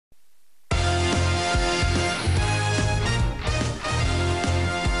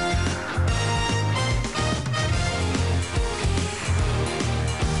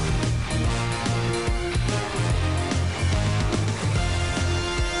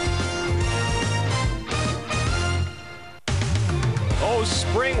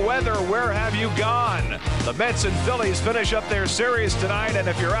spring weather, where have you gone? The Mets and Phillies finish up their series tonight, and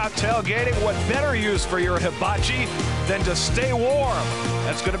if you're out tailgating, what better use for your hibachi than to stay warm?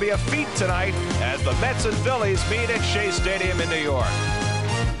 That's going to be a feat tonight as the Mets and Phillies meet at Shea Stadium in New York.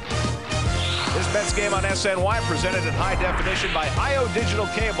 This Mets game on SNY presented in high definition by IO Digital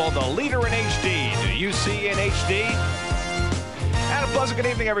Cable, the leader in HD. Do you see in HD? And a pleasant good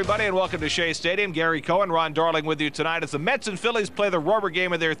evening, everybody, and welcome to Shea Stadium. Gary Cohen, Ron Darling with you tonight as the Mets and Phillies play the rubber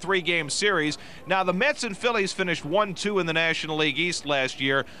game of their three-game series. Now, the Mets and Phillies finished 1-2 in the National League East last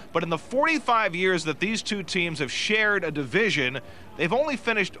year, but in the 45 years that these two teams have shared a division, they've only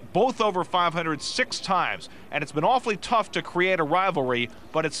finished both over 500 6 times, and it's been awfully tough to create a rivalry,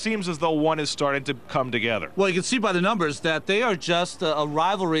 but it seems as though one is starting to come together. Well, you can see by the numbers that they are just a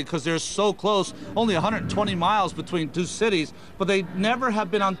rivalry because they're so close, only 120 miles between two cities, but they never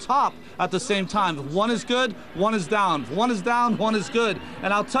have been on top at the same time. If one is good, one is down. If one is down, one is good.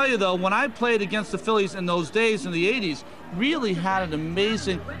 And I'll tell you, though, when I played against the Phillies in those days in the 80s, really had an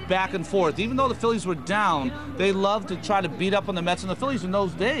amazing back and forth. Even though the Phillies were down, they loved to try to beat up on the Mets. And the Phillies in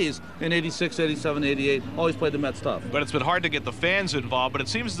those days, in 86, 87, 88, always played the Mets tough. But it's been hard to get the fans involved, but it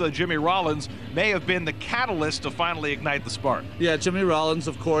seems as though Jimmy Rollins may have been the catalyst to finally ignite the spark. Yeah, Jimmy Rollins,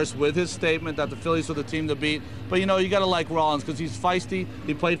 of course, with his statement that the Phillies were the team to beat. But, you know, you got to like Rollins because he's feisty.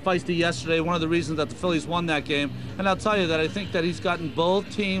 He played feisty yesterday, one of the reasons that the Phillies won that game. And I'll tell you that I think that he's gotten both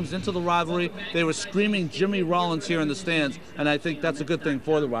teams into the rivalry. They were screaming Jimmy Rollins here in the stands, and I think that's a good thing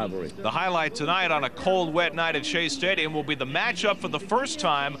for the rivalry. The highlight tonight on a cold, wet night at Shea Stadium will be the matchup for the first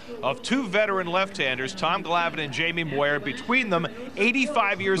time of two veteran left-handers, Tom Glavine and Jamie Moyer. Between them,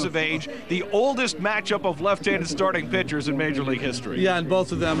 85 years of age, the oldest matchup of left-handed starting pitchers in Major League history. Yeah, and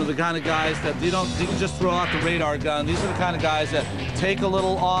both of them are the kind of guys that you can just throw out the radar gun. These are the kind of guys that take a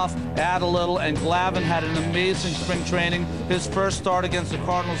little off, add a little, and Glavine had an amazing spring training. His first start against the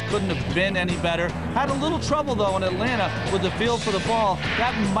Cardinals couldn't have been any better. Had a little trouble, though, in Atlanta with the feel for the ball.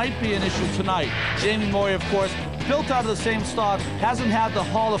 That might be an issue tonight. Jamie Moyer, of course, built out of the same stock, hasn't had the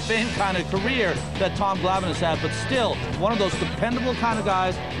Hall of Fame kind of career that Tom Glavine has had, but still one of those dependable kind of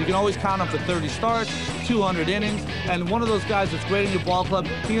guys. You can always count on for 30 starts, 200 innings, and one of those guys that's great in your ball club.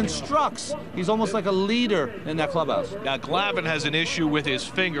 He instructs. He's almost like a leader in that clubhouse. Now, Glavine has an issue with his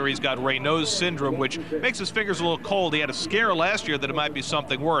finger. He's got Raynaud's syndrome, which makes his fingers a little cold. He had a scare last year that it might be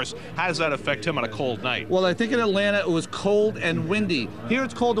something worse. How does that affect him on a cold night? Well, I think in Atlanta it was cold and windy. Here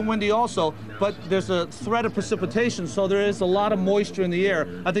it's cold and windy also, but there's a threat of precipitation, so there is a lot of moisture in the air.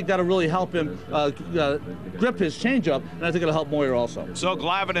 I think that'll really help him grip his changeup, and I think it'll help Moyer also. So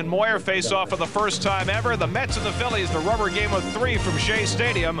Glavine and Moyer face off for the first time ever. The Mets and the Phillies, the rubber game of 3 from Shea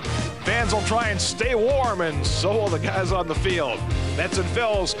Stadium. Fans will try and stay warm, and so will the guys on the field. Mets and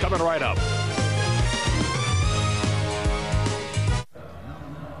Phils coming right up.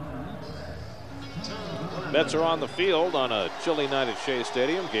 Mets are on the field on a chilly night at Shea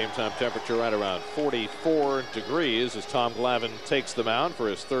Stadium. Game time temperature right around 44 degrees as Tom Glavine takes the mound for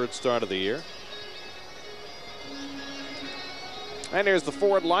his third start of the year. And here's the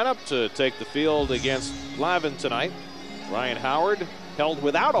forward lineup to take the field against Glavine tonight. Ryan Howard held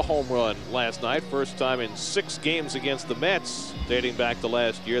without a home run last night. First time in 6 games against the Mets, dating back to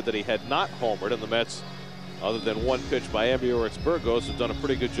last year, that he had not homered. And the Mets, other than one pitch by Ambiorex Burgos, have done a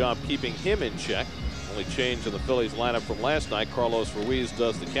pretty good job keeping him in check. Only change in the Phillies lineup from last night, Carlos Ruiz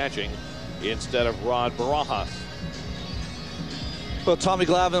does the catching instead of Rod Barajas. Well, Tommy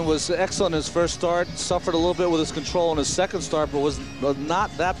Glavine was excellent in his first start, suffered a little bit with his control in his second start, but was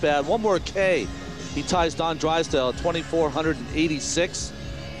not that bad. One more K. He ties Don Drysdale at 2,486.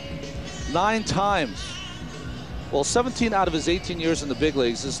 9 times. Well, 17 out of his 18 years in the big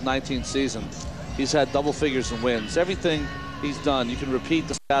leagues, this 19th season, he's had double figures in wins. Everything he's done, you can repeat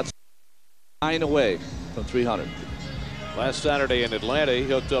the stats. 9 away from 300. Last Saturday in Atlanta, he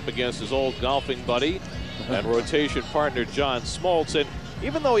hooked up against his old golfing buddy and rotation partner John Smoltz. And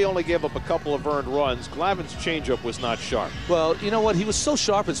even though he only gave up a couple of earned runs, Glavine's changeup was not sharp. Well, you know what? He was so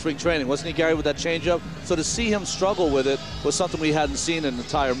sharp in spring training, wasn't he, Gary, with that changeup? So to see him struggle with it was something we hadn't seen in an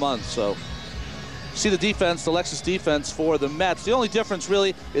entire month. So see the defense, the Lexus defense for the Mets. The only difference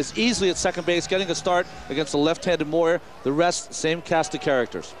really is easily at second base, getting a start against the left-handed Moyer. The rest, same cast of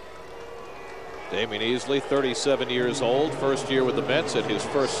characters. Damian Easley, 37 years old, first year with the Mets at his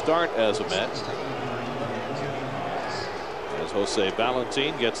first start as a Met. As Jose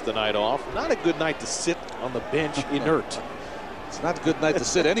Valentin gets the night off. Not a good night to sit on the bench inert. It's not a good night to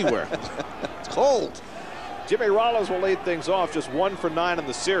sit anywhere. It's cold. Jimmy Rollins will lead things off, just 1 for 9 in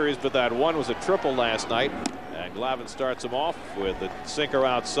the series, but that one was a triple last night. And Glavine starts him off with the sinker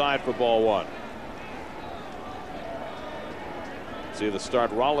outside for ball 1. See the start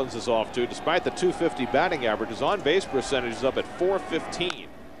Rollins is off to. Despite the .250 batting average, his on-base percentage is up at .415.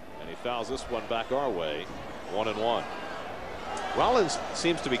 And he fouls this one back our way. 1-1. Rollins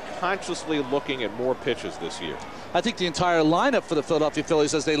seems to be consciously looking at more pitches this year. I think the entire lineup for the Philadelphia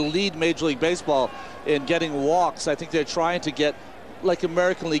Phillies, as they lead Major League Baseball in getting walks, I think they're trying to get like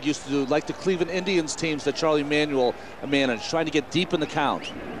American League used to do, like the Cleveland Indians teams that Charlie Manuel managed, trying to get deep in the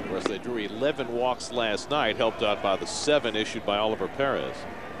count. Of course, they drew 11 walks last night, helped out by the 7 issued by Oliver Perez.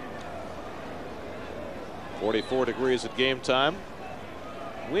 44 degrees at game time.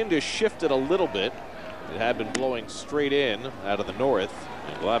 Wind has shifted a little bit. It had been blowing straight in out of the north.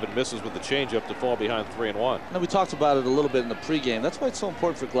 And Glavine misses with the changeup to fall behind 3-1. Now, we talked about it a little bit in the pregame. That's why it's so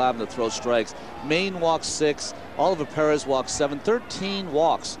important for Glavine to throw strikes. Maine walks 6. Oliver Perez walks 7. 13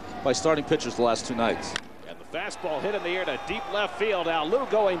 walks by starting pitchers the last 2 nights. And the fastball hit in the air to deep left field. Alou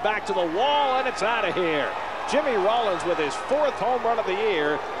going back to the wall, and it's out of here. Jimmy Rollins with his 4th home run of the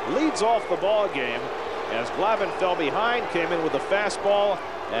year leads off the ball game as Glavine fell behind, came in with a fastball,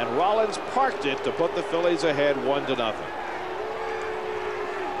 and Rollins parked it to put the Phillies ahead 1-0.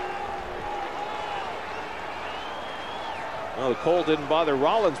 Well, the cold didn't bother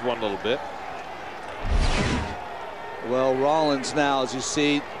Rollins one little bit. Well, Rollins now, as you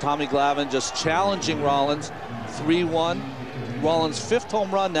see, Tommy Glavine just challenging Rollins. 3-1. Rollins' 5th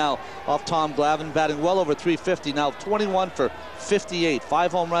home run now off Tom Glavine, batting well over 350. Now 21 for 58.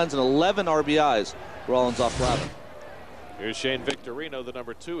 5 home runs and 11 RBIs. Rollins off Glavine. Here's Shane Victorino, the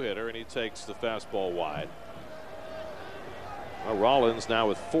number 2 hitter, and he takes the fastball wide. Well, Rollins now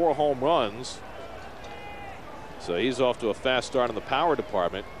with 4 home runs. So he's off to a fast start in the power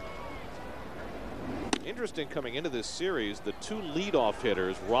department. Interesting, coming into this series, the 2 leadoff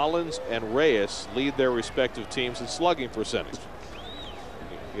hitters, Rollins and Reyes, lead their respective teams in slugging percentage.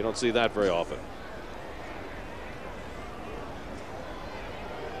 You don't see that very often.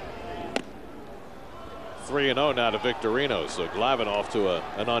 (3-0) now to Victorino, so Glavine off to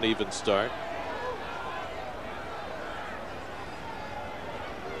an uneven start.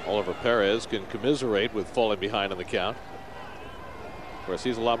 Oliver Perez can commiserate with falling behind on the count. Of course,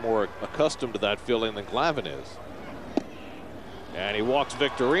 he's a lot more accustomed to that feeling than Glavine is. And he walks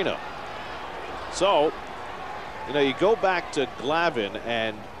Victorino. So, you know, you go back to Glavine,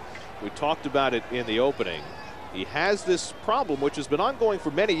 and we talked about it in the opening. He has this problem which has been ongoing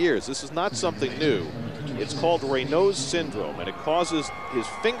for many years. This is not something new. It's called Raynaud's syndrome, and it causes his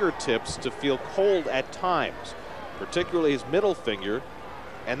fingertips to feel cold at times, particularly his middle finger.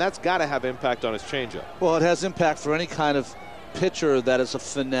 And that's got to have impact on his changeup. Well, it has impact for any kind of pitcher that is a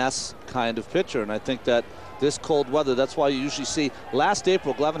finesse kind of pitcher. And I think that this cold weather, that's why you usually see last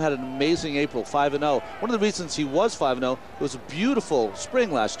April, Glavine had an amazing April, 5-0. One of the reasons he was 5-0, it was a beautiful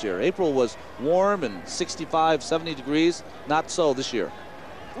spring last year. April was warm and 65, 70 degrees. Not so this year.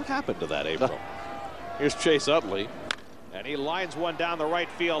 What happened to that April? Here's Chase Utley, and he lines one down the right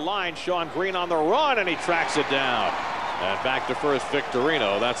field line. Shawn Green on the run, and he tracks it down. And back to first,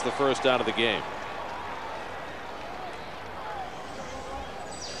 Victorino. That's the first out of the game.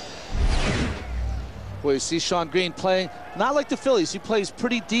 Well, you see Shawn Green playing not like the Phillies. He plays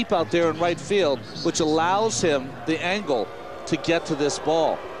pretty deep out there in right field, which allows him the angle to get to this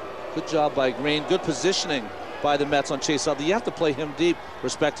ball. Good job by Green. Good positioning by the Mets on Chase Utley. You have to play him deep,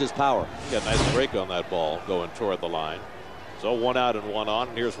 respect his power. Got a nice break on that ball going toward the line. So 1 out and 1 on.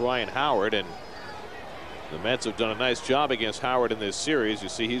 And here's Ryan Howard, and the Mets have done a nice job against Howard in this series. You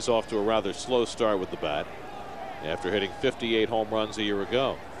see he's off to a rather slow start with the bat after hitting 58 home runs a year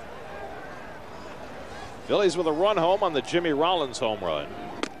ago. Phillies with a run home on the Jimmy Rollins home run.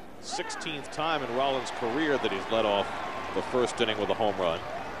 16th time in Rollins' career that he's led off the first inning with a home run.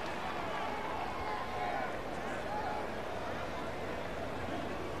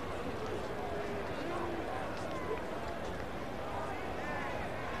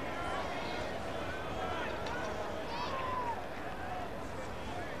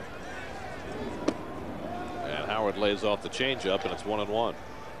 Howard lays off the changeup, and it's 1-1.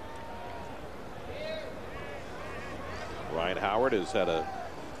 Ryan Howard has had a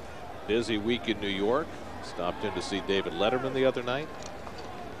busy week in New York. Stopped in to see David Letterman the other night.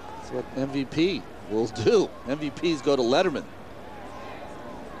 That's what MVP will do. MVPs go to Letterman.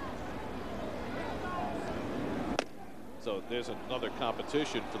 So there's another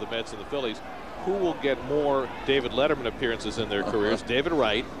competition for the Mets and the Phillies. Who will get more David Letterman appearances in their careers, David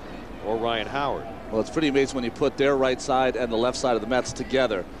Wright or Ryan Howard? Well, it's pretty amazing when you put their right side and the left side of the Mets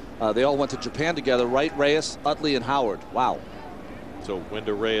together. They all went to Japan together. Wright, Reyes, Utley, and Howard. Wow. So when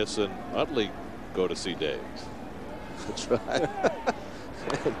do Reyes and Utley go to see Dave? That's right.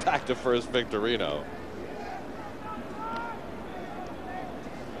 Back to first, Victorino.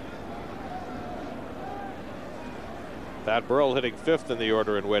 Pat Burrell hitting 5th in the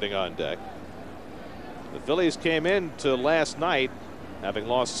order and waiting on deck. The Phillies came into last night having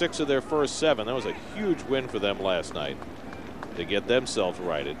lost 6 of their first 7. That was a huge win for them last night to get themselves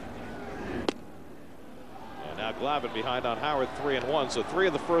righted. And now Glavine behind on Howard, 3-1. So 3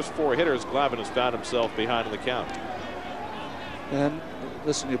 of the first 4 hitters, Glavine has found himself behind in the count. And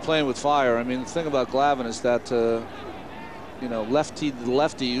listen, you're playing with fire. I mean, the thing about Glavine is that you know, lefty to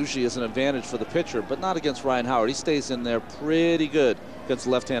lefty usually is an advantage for the pitcher, but not against Ryan Howard. He stays in there pretty good against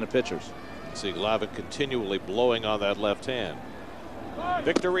left-handed pitchers. See Glavine continually blowing on that left hand.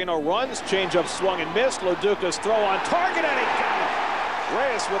 Victorino runs, changeup swung and missed. Loduca's throw on target, and he got it.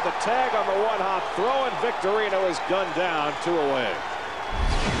 Reyes with the tag on the one-hop throw, and Victorino is gunned down, 2 away.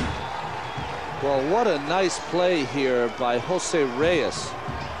 Well, what a nice play here by Jose Reyes,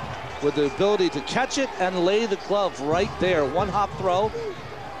 with the ability to catch it and lay the glove right there. One-hop throw.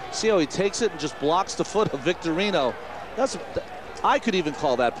 See how he takes it and just blocks the foot of Victorino. I could even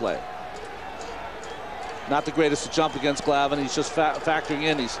call that play. Not the greatest to jump against Glavine. He's just factoring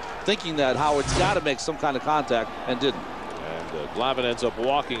in. He's thinking that Howard's got to make some kind of contact and didn't. And Glavine ends up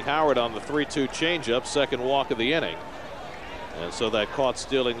walking Howard on the 3-2 changeup, second walk of the inning. And so that caught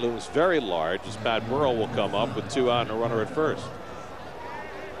stealing looms very large as Pat Burrell will come up with 2 out and a runner at first.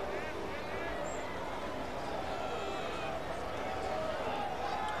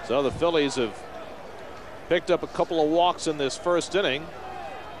 So the Phillies have picked up a couple of walks in this first inning.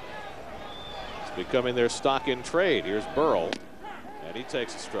 It's becoming their stock in trade. Here's Burrell, and he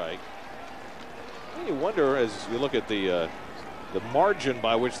takes a strike. And you wonder, as you look at the margin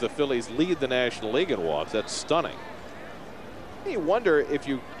by which the Phillies lead the National League in walks, that's stunning. You wonder if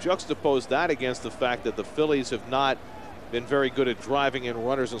you juxtapose that against the fact that the Phillies have not been very good at driving in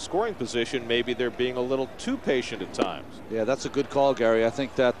runners in scoring position. Maybe they're being a little too patient at times. Yeah, that's a good call, Gary. I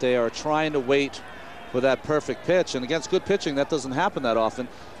think that they are trying to wait for that perfect pitch, and against good pitching that doesn't happen that often.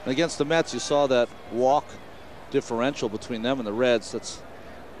 And against the Mets, you saw that walk differential between them and the Reds. That's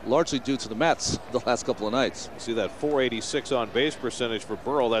largely due to the Mets the last couple of nights. See that 486 on base percentage for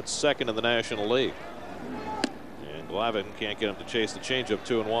Burrell. That's second in the National League. Glavine can't get him to chase the changeup,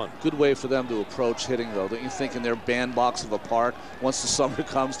 2-1. Good way for them to approach hitting, though. Don't you think, in their bandbox of a park once the summer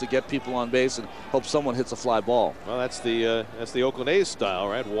comes, to get people on base and hope someone hits a fly ball? Well, that's the Oakland A's style,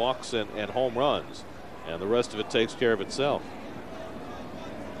 right? Walks and home runs, and the rest of it takes care of itself.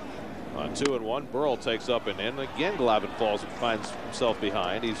 On 2-1, Burrell takes up and in. Again, Glavine falls and finds himself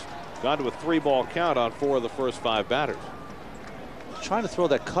behind. He's gone to a 3-ball count on 4 of the first 5 batters. Trying to throw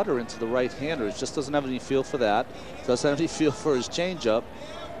that cutter into the right-hander. It just doesn't have any feel for that. Doesn't have any feel for his changeup.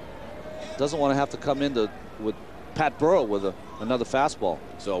 Doesn't want to have to come into with Pat Burrell with another fastball.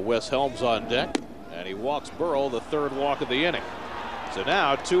 So Wes Helms on deck, and he walks Burrell, the 3rd walk of the inning. So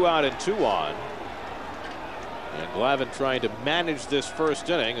now 2 out and 2 on. And Glavine trying to manage this first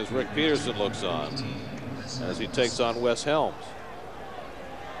inning as Rick Peterson looks on as he takes on Wes Helms.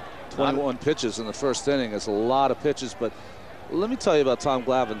 21 pitches in the first inning is a lot of pitches, but let me tell you about Tom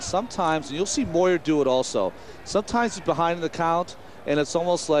Glavine. Sometimes, and you'll see Moyer do it also, sometimes he's behind in the count, and it's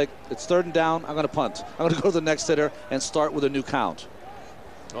almost like it's 3rd and down, I'm going to punt. I'm going to go to the next hitter and start with a new count.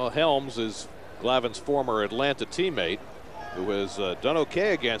 Well, Helms is Glavine's former Atlanta teammate who has done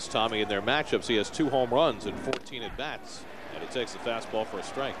okay against Tommy in their matchups. He has 2 home runs and 14 at-bats, and he takes the fastball for a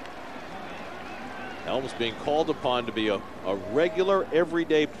strike. Helms being called upon to be a regular,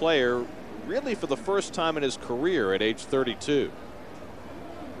 everyday player, really for the first time in his career at age 32.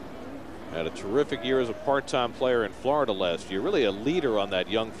 Had a terrific year as a part-time player in Florida last year. Really a leader on that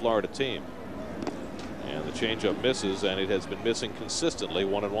young Florida team. And the changeup misses, and it has been missing consistently,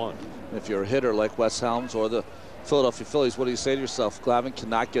 1-1. If you're a hitter like Wes Helms or the Philadelphia Phillies, what do you say to yourself? Glavine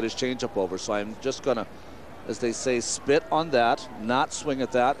cannot get his changeup over, so I'm just going to, as they say, spit on that, not swing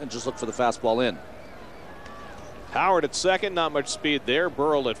at that, and just look for the fastball in. Howard at second, not much speed there.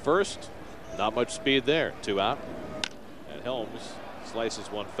 Burrell at first. Not much speed there. 2 out. And Helms slices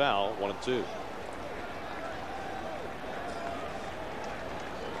one foul, 1-2.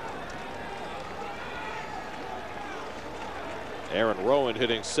 Aaron Rowan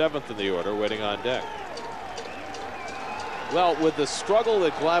hitting 7th in the order, waiting on deck. Well, with the struggle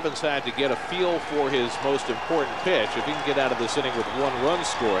that Glavine's had to get a feel for his most important pitch, if he can get out of this inning with 1 run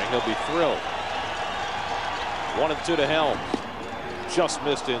scoring, he'll be thrilled. 1-2 to Helms. Just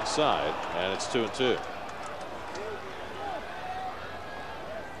missed inside, and it's 2-2.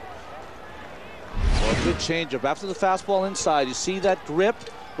 Well, a good changeup. After the fastball inside, you see that grip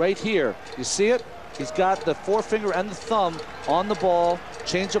right here. You see it? He's got the forefinger and the thumb on the ball.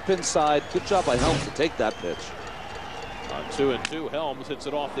 Changeup inside. Good job by Helms to take that pitch. On 2-2, Helms hits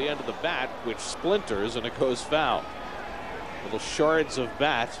it off the end of the bat, which splinters, and it goes foul. Little shards of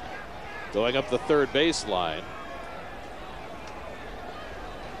bat going up the third base line.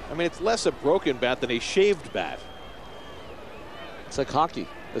 I mean, it's less a broken bat than a shaved bat. It's like hockey.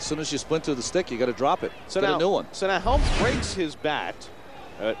 As soon as you splint through the stick, you got to drop it. So Get now, a new one. So now Helms breaks his bat,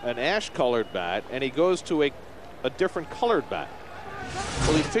 an ash-colored bat, and he goes to a different colored bat.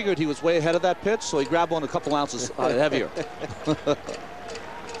 Well, he figured he was way ahead of that pitch, so he grabbed one a couple ounces heavier.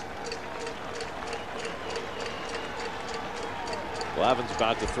 Glavine's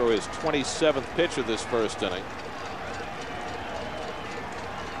about to throw his 27th pitch of this first inning.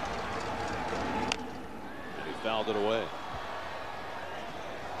 And he fouled it away.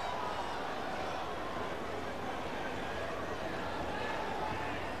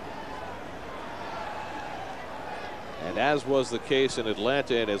 And as was the case in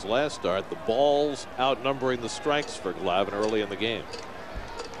Atlanta in his last start, the balls outnumbering the strikes for Glavine early in the game.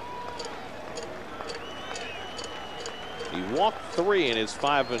 He walked 3 in his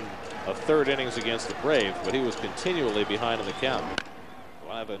 5 1/3 innings against the Braves, but he was continually behind in the count.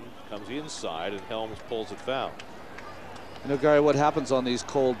 Glavine comes inside and Helms pulls it foul. You know, Gary, what happens on these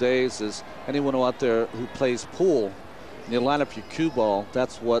cold days is anyone out there who plays pool, and you line up your cue ball,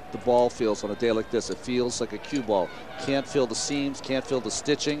 that's what the ball feels on a day like this. It feels like a cue ball. Can't feel the seams, can't feel the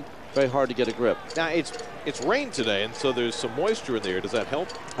stitching. Very hard to get a grip. Now it's rained today, and so there's some moisture in the air. Does that help?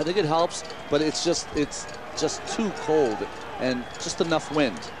 I think it helps, but it's just too cold and just enough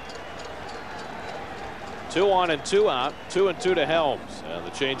wind. 2 on and 2 out. 2-2 to Helms, and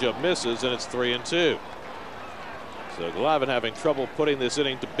the changeup misses, and it's 3-2. So Glavine having trouble putting this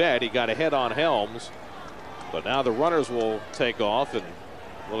inning to bed. He got ahead on Helms, but now the runners will take off, and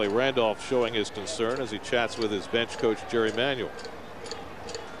Willie Randolph showing his concern as he chats with his bench coach Jerry Manuel.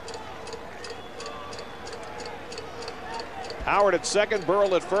 Howard at second,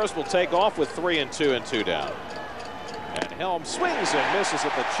 Burrell at first will take off with 3-2 and 2 down. And Helms swings and misses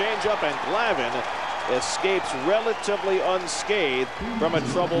at the changeup, and Glavine escapes relatively unscathed from a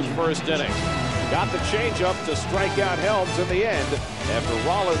troubled first inning. Got the changeup to strike out Helms in the end after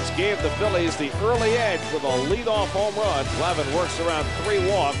Rollins gave the Phillies the early edge with a leadoff home run. Glavine works around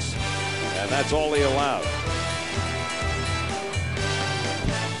 3 walks, and that's all he allowed.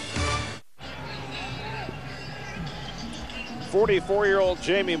 .44-year-old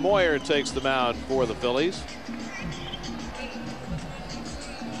Jamie Moyer takes the mound for the Phillies.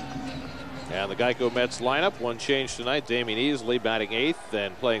 And the Geico Mets lineup, one change tonight. Damian Easley batting 8th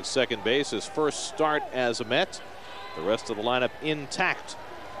and playing second base, his first start as a Met. The rest of the lineup intact.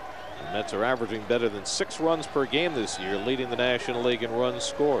 The Mets are averaging better than 6 runs per game this year, leading the National League in runs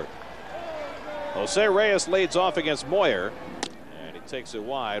scored. Jose Reyes leads off against Moyer, and he takes it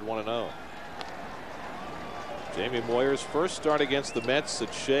wide, 1-0. Jamie Moyer's first start against the Mets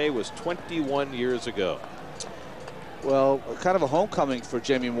at Shea was 21 years ago. Well, kind of a homecoming for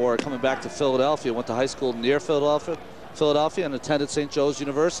Jamie Moyer, coming back to Philadelphia. Went to high school near Philadelphia, and attended St. Joe's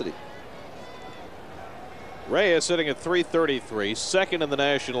University. Reyes sitting at .333, second in the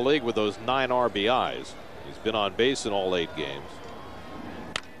National League with those 9 RBIs. He's been on base in all 8 games.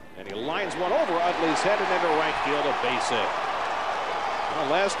 And he lines one over Utley's head and into right field, a base hit. Well,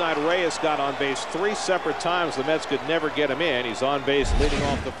 last night Reyes got on base 3 separate times. The Mets could never get him in. He's on base leading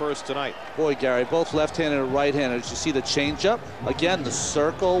off the first tonight. Boy, Gary, both left-handed and right-handed. You see the changeup again, the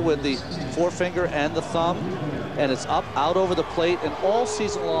circle with the forefinger and the thumb, and it's up out over the plate. And all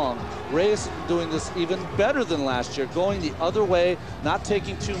season long, Reyes has been doing this even better than last year, going the other way, not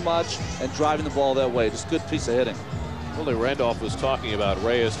taking too much and driving the ball that way. Just good piece of hitting. Willie Randolph was talking about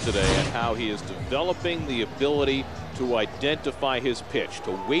Reyes today and how he is developing the ability to identify his pitch,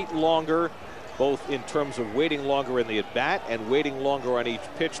 to wait longer, both in terms of waiting longer in the at-bat and waiting longer on each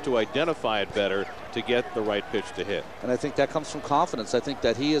pitch to identify it better to get the right pitch to hit. And I think that comes from confidence. I think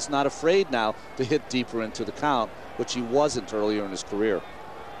that he is not afraid now to hit deeper into the count, which he wasn't earlier in his career.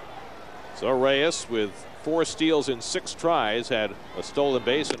 So Reyes, with 4 steals in 6 tries, had a stolen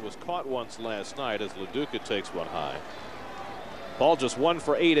base and was caught once last night as LaDuca takes one high. Ball just 1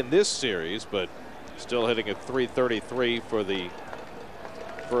 for 8 in this series, but still hitting at .333 for the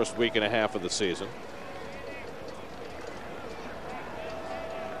first week and a half of the season.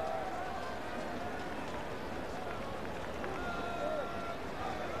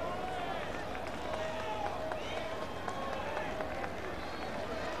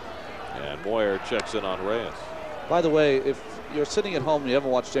 And Moyer checks in on Reyes. By the way, if you're sitting at home and you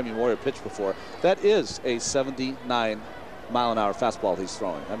haven't watched Jamie Moyer pitch before, that is a 79-mile-an-hour fastball he's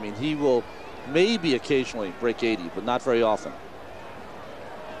throwing. I mean, he will maybe occasionally break 80, but not very often.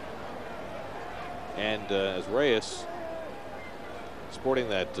 And as Reyes sporting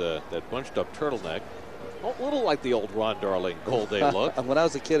that bunched up turtleneck, A little like the old Ron Darling Gold Day look. When I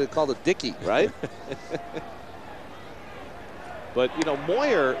was a kid, it called it Dickie, right? But, you know,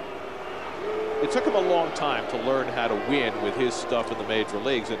 Moyer, it took him a long time to learn how to win with his stuff in the major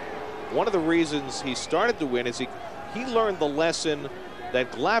leagues. And one of the reasons he started to win is he learned the lesson that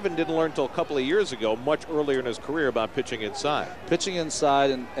Glavine didn't learn until a couple of years ago, much earlier in his career, about pitching inside. Pitching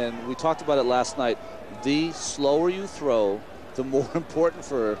inside, and we talked about it last night. The slower you throw, the more important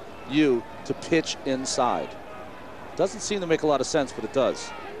for you to pitch inside. Doesn't seem to make a lot of sense, but it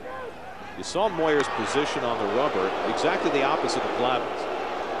does. You saw Moyer's position on the rubber, exactly the opposite of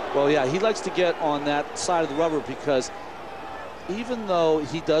Glavine's. Well, yeah, he likes to get on that side of the rubber because even though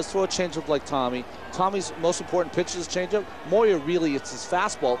he does throw a changeup like Tommy's most important pitch is changeup. Moyer really, it's his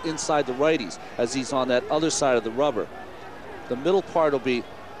fastball inside the righties as he's on that other side of the rubber. The middle part will be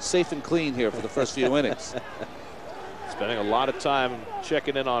safe and clean here for the first few innings. Spending a lot of time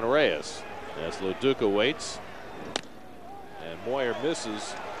checking in on Reyes as Loduca waits. And Moyer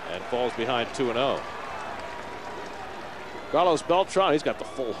misses and falls behind 2-0. Carlos Beltran, he's got the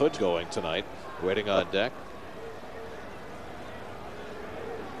full hood going tonight, waiting on deck.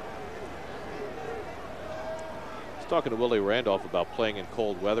 Talking to Willie Randolph about playing in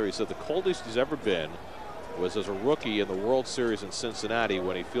cold weather. He said the coldest he's ever been was as a rookie in the World Series in Cincinnati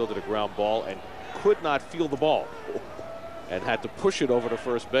when he fielded a ground ball and could not feel the ball and had to push it over to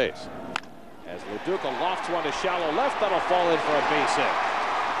first base. As Loduca lofts one to shallow left, that'll fall in for a base hit.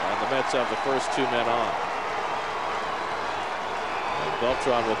 And the Mets have the first 2 men on. And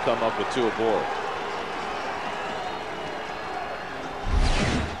Beltran will come up with 2 aboard.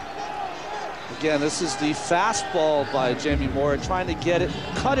 Again, this is the fastball by Jamie Moyer, trying to get it,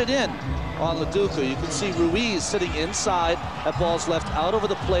 cut it in on Loduca. You can see Ruiz sitting inside. That ball's left out over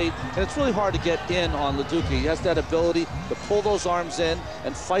the plate, and it's really hard to get in on Loduca. He has that ability to pull those arms in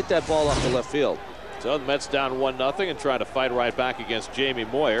and fight that ball up the left field. So the Mets down 1-0 and trying to fight right back against Jamie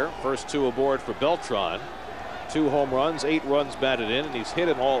Moyer. First 2 aboard for Beltran. 2 home runs, 8 runs batted in, and he's hit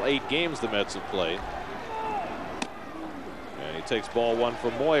in all 8 games the Mets have played. He takes ball 1 for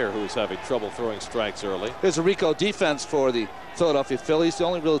Moyer, who's having trouble throwing strikes early. Here's a Rico defense for the Philadelphia Phillies. The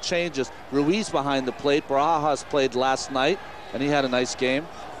only real change is Ruiz behind the plate. Barajas played last night, and he had a nice game.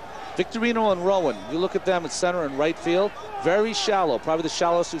 Victorino and Rowan, you look at them at center and right field, very shallow, probably the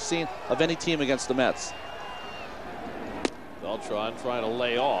shallowest we've seen of any team against the Mets. Beltran trying to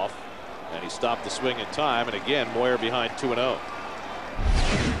lay off, and he stopped the swing in time, and again, Moyer behind 2-0.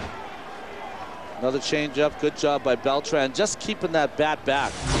 Another changeup. Good job by Beltran, just keeping that bat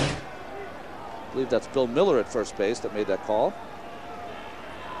back. I believe that's Bill Miller at first base that made that call.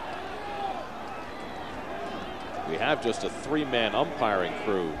 We have just a 3-man umpiring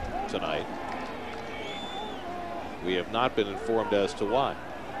crew tonight. We have not been informed as to why.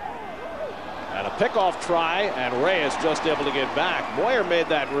 And a pickoff try, and Reyes just able to get back. Moyer made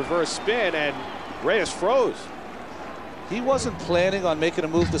that reverse spin, and Reyes froze. He wasn't planning on making a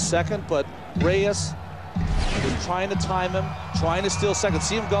move to second, but Reyes was trying to time him, trying to steal second.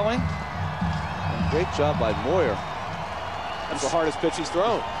 See him going? And great job by Moyer. That's the hardest pitch he's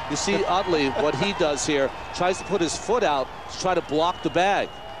thrown. You see Utley, what he does here, tries to put his foot out to try to block the bag.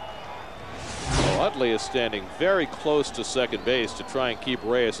 Well, Utley is standing very close to second base to try and keep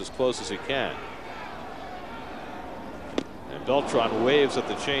Reyes as close as he can. And Beltran waves at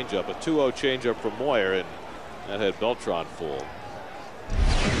the changeup, a 2-0 changeup from Moyer, and that had Beltran fooled.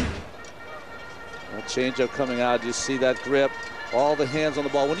 That changeup coming out, you see that grip, all the hands on the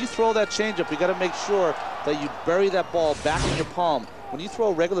ball. When you throw that changeup, you got to make sure that you bury that ball back in your palm. When you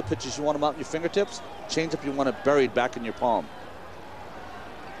throw regular pitches, you want them out in your fingertips. Changeup, you want it buried back in your palm.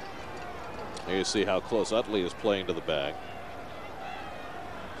 Here you see how close Utley is playing to the bag.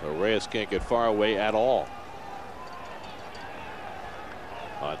 So Reyes can't get far away at all.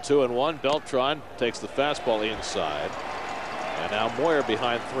 On 2-1, Beltran takes the fastball inside. And now Moyer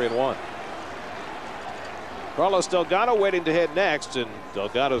behind 3-1. Carlos Delgado waiting to hit next, and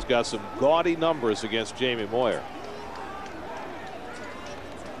Delgado's got some gaudy numbers against Jamie Moyer.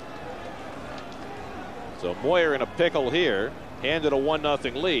 So Moyer in a pickle here, handed a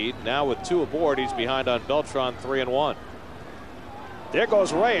 1-0 lead. Now with 2 aboard, he's behind on Beltran 3-1. There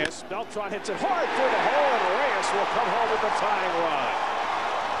goes Reyes. Beltran hits it hard through the hole, and Reyes will come home with the tying run.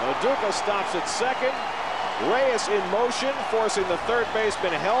 Loduca stops at second. Reyes in motion, forcing the third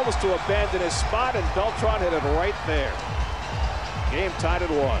baseman Helms to abandon his spot, and Beltran hit it right there. Game tied at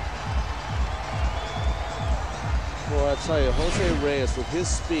 1. Boy, I tell you, Jose Reyes with his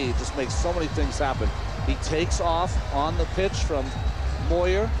speed just makes so many things happen. He takes off on the pitch from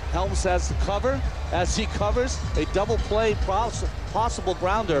Moyer. Helms has the cover. As he covers, a double play possible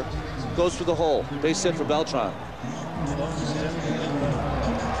grounder goes through the hole. Base hit for Beltran.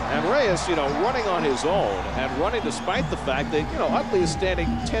 And Reyes, running on his own and running despite the fact that, Utley is standing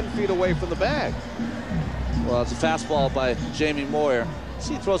 10 feet away from the bag. Well, it's a fastball by Jamie Moyer.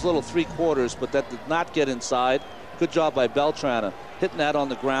 See, he throws a little 3/4, but that did not get inside. Good job by Beltran hitting that on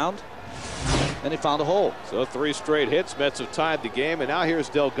the ground. And he found a hole. So 3 straight hits. Mets have tied the game. And now here's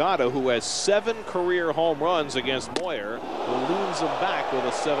Delgado, who has 7 career home runs against Moyer, who leans him back with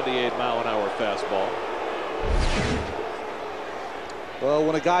a 78-mile-an-hour fastball. Well,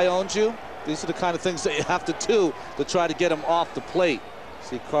 when a guy owns you, these are the kind of things that you have to do to try to get him off the plate.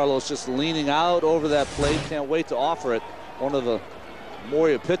 See Carlos just leaning out over that plate. Can't wait to offer it. One of the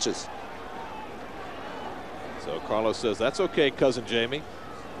Moyer pitches. So Carlos says, that's okay, cousin Jamie.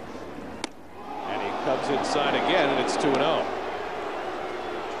 And he comes inside again, and it's 2-0.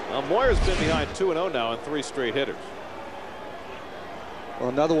 Now Moyer's been behind 2-0 now in 3 straight hitters. Well,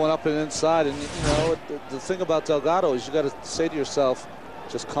 another one up and inside, and the thing about Delgado is you got to say to yourself,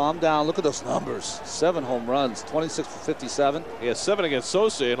 just calm down. Look at those numbers. 7 home runs, 26 for 57. He has 7 against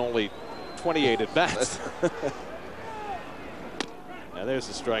Sosa and only 28 at bats. And there's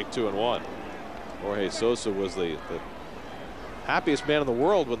the strike, 2-1. Jorge Sosa was the happiest man in the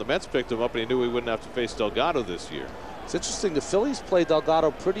world when the Mets picked him up, and he knew he wouldn't have to face Delgado this year. It's interesting. The Phillies played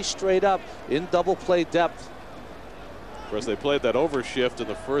Delgado pretty straight up in double play depth. Of course, they played that overshift in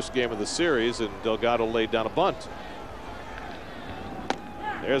the first game of the series, and Delgado laid down a bunt.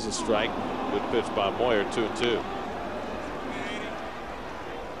 There's a strike. Good pitch by Moyer, 2-2.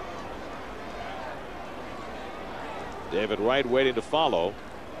 David Wright waiting to follow.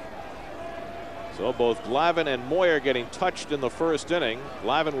 So both Glavine and Moyer getting touched in the first inning.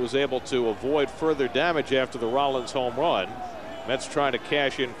 Glavine was able to avoid further damage after the Rollins home run. Mets trying to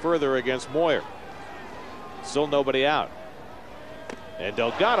cash in further against Moyer. Still nobody out. And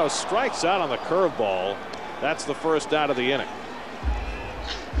Delgado strikes out on the curveball. That's the first out of the inning.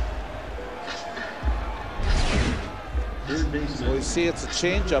 Well, you see it's a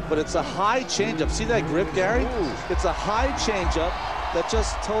changeup, but it's a high changeup. See that grip, Gary? Ooh. It's a high changeup that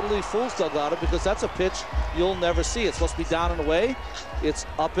just totally fools Delgado, because that's a pitch you'll never see. It's supposed to be down and away. It's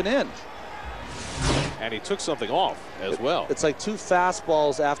up and in. And he took something off as well. It's like 2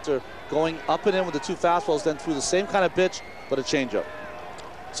 fastballs after going up and in with the 2 fastballs, then through the same kind of pitch, but a changeup.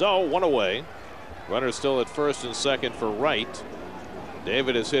 So 1 away. Runner still at first and second for Wright.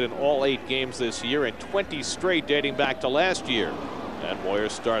 David has hit in all 8 games this year and 20 straight dating back to last year. And Moyer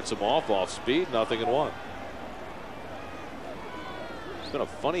starts him off speed, 0-1. It's been a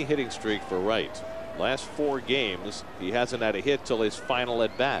funny hitting streak for Wright. Last 4 games, he hasn't had a hit till his final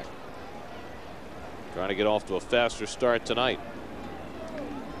at bat. Trying to get off to a faster start tonight.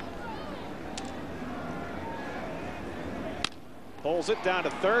 Pulls it down to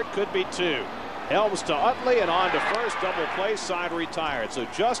third, could be 2. Helms to Utley and on to first, double play, side retired. So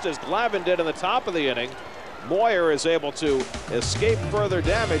just as Glavine did in the top of the inning, Moyer is able to escape further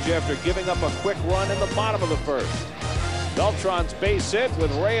damage after giving up a quick run in the bottom of the first. Beltran's base hit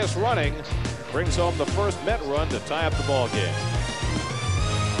with Reyes running brings home the first Met run to tie up the ball game.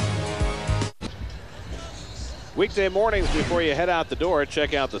 Weekday mornings before you head out the door,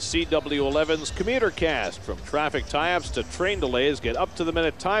 check out the CW11's Commuter Cast. From traffic tie-ups to train delays, get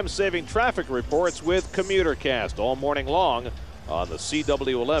up-to-the-minute time-saving traffic reports with Commuter Cast all morning long on the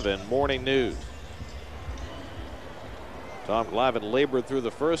CW11 Morning News. Tom Glavine labored through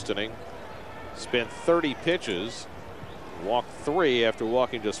the first inning, spent 30 pitches, walked 3 after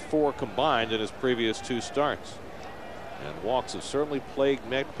walking just 4 combined in his previous 2 starts. And walks have certainly plagued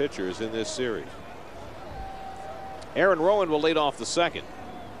Met pitchers in this series. Aaron Rowan will lead off the second.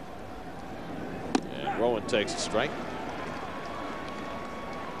 And Rowan takes a strike.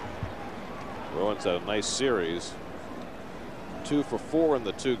 Rowan's had a nice series. 2 for 4 in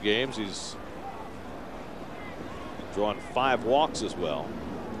the 2 games. He's drawn 5 walks as well.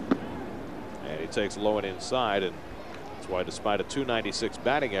 And he takes low and inside, and that's why despite a .296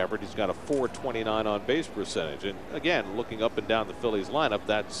 batting average, he's got a .429 on base percentage. And again, looking up and down the Phillies lineup,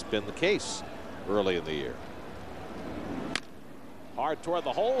 that's been the case early in the year. Hard toward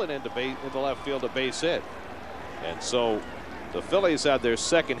the hole and into left field, a base hit. And so the Phillies had their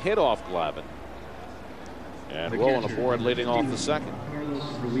second hit off Glavine. And Rowan aboard leading off the second.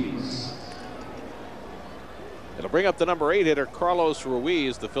 It'll bring up the number 8 hitter, Carlos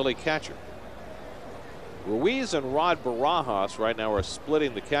Ruiz, the Philly catcher. Ruiz and Rod Barajas right now are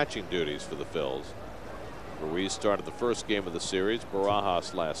splitting the catching duties for the Phils. Ruiz started the first game of the series,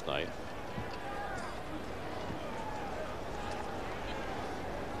 Barajas last night.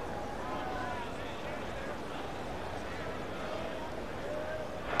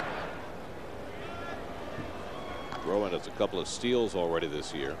 Rowan has a couple of steals already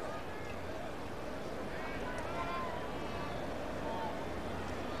this year.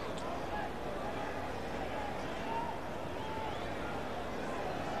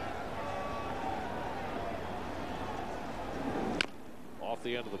 Off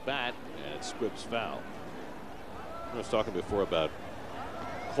the end of the bat, and it scripts foul. I was talking before about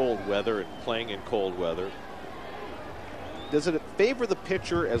cold weather and playing in cold weather. Does it favor the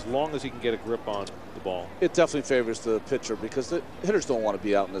pitcher as long as he can get a grip on the ball? It definitely favors the pitcher because the hitters don't want to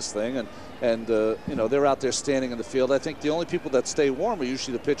be out in this thing, and you know, they're out there standing in the field. I think the only people that stay warm are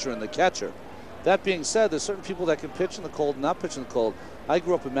usually the pitcher and the catcher. That being said, there's certain people that can pitch in the cold and not pitch in the cold. I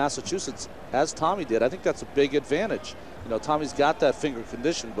grew up in Massachusetts, as Tommy did. I think that's a big advantage. You know, Tommy's got that finger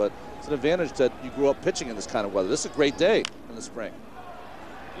condition, but it's an advantage that you grew up pitching in this kind of weather. This is a great day in the spring.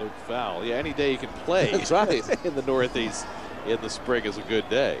 Luke foul. Yeah, any day you can play. That's right. In the Northeast in the spring is a good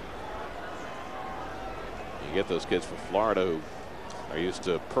day. You get those kids from Florida who are used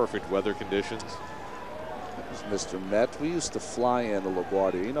to perfect weather conditions. That was Mr. Met. We used to fly in to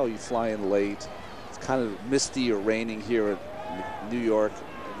LaGuardia. You know, you fly in late. It's kind of misty or raining here at New York,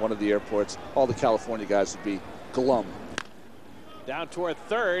 one of the airports. All the California guys would be glum. Down toward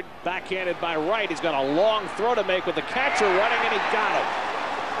third, backhanded by Wright. He's got a long throw to make with the catcher running, and he got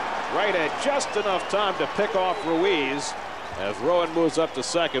him. Wright had just enough time to pick off Ruiz as Rowan moves up to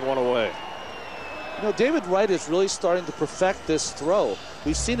second, one away. You know, David Wright is really starting to perfect this throw.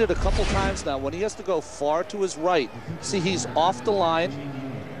 We've seen it a couple times now when he has to go far to his right. See, he's off the line.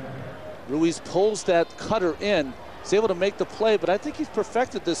 Ruiz pulls that cutter in. He's able to make the play, but I think he's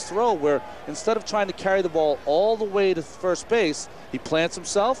perfected this throw where instead of trying to carry the ball all the way to first base, he plants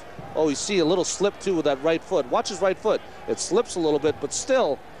himself. Oh, you see a little slip too with that right foot. Watch his right foot. It slips a little bit, but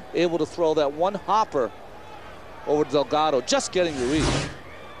still able to throw that one hopper over Delgado, just getting Ruiz.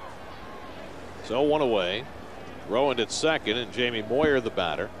 So one away. Rowan at second, and Jamie Moyer the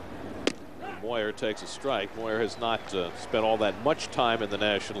batter. Moyer takes a strike. Moyer has not spent all that much time in the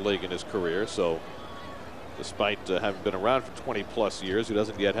National League in his career, so despite having been around for 20+ years, he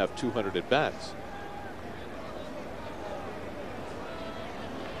doesn't yet have 200 at bats.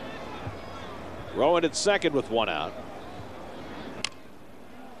 Rowan at second with one out.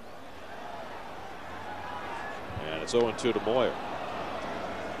 And it's 0-2 to Moyer.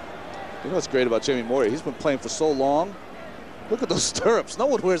 You know what's great about Jamie Moyer? He's been playing for so long. Look at those stirrups. No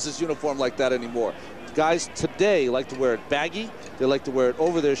one wears this uniform like that anymore. Guys today like to wear it baggy. They like to wear it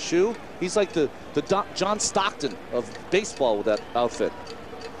over their shoe. He's like the John Stockton of baseball with that outfit.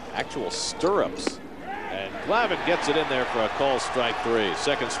 Actual stirrups. And Glavine gets it in there for a call, strike three.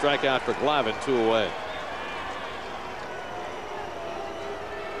 Second strikeout for Glavine, 2 away.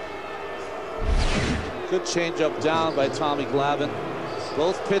 Good changeup down by Tommy Glavine.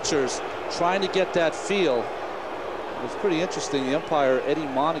 Both pitchers trying to get that feel. It was pretty interesting. The umpire, Eddie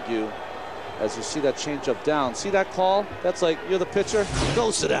Montague, as you see that changeup down. See that call? That's like, you're the pitcher,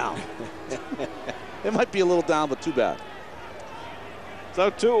 go sit down. It might be a little down, but too bad. So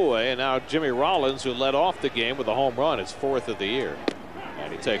 2 away, and now Jimmy Rollins, who led off the game with a home run, his 4th of the year.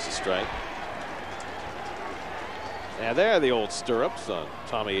 And he takes a strike. And there are the old stirrups on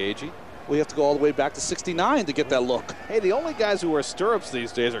Tommy Agee. We have to go all the way back to '69 to get that look. Hey, the only guys who wear stirrups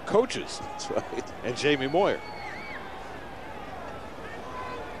these days are coaches. That's right. And Jamie Moyer.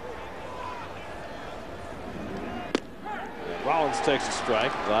 Rollins takes a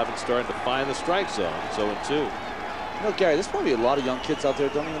strike. Glavine's starting to find the strike zone. 0-2. You know, Gary, there's probably a lot of young kids out there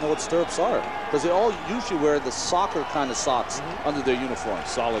who don't even know what stirrups are, because they all usually wear the soccer kind of socks under their uniform.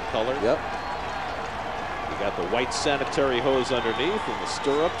 Solid color. Yep. You got the white sanitary hose underneath and the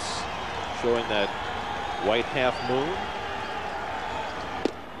stirrups showing that white half moon.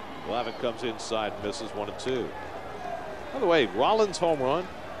 Glavine comes inside and misses 1-2. By the way, Rollins' home run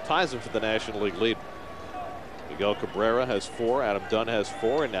ties him for the National League lead. Miguel Cabrera has 4, Adam Dunn has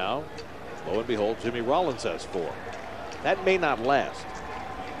 4, and now, lo and behold, Jimmy Rollins has 4. That may not last.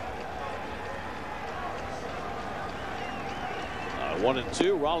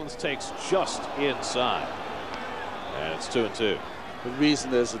 1-2. Rollins takes just inside, and it's 2-2. The reason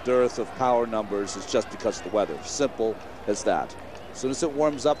there's a dearth of power numbers is just because of the weather. Simple as that. As soon as it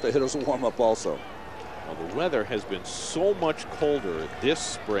warms up, the hitters will warm up also. Well, the weather has been so much colder this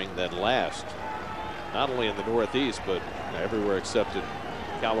spring than last. Not only in the Northeast, but everywhere except in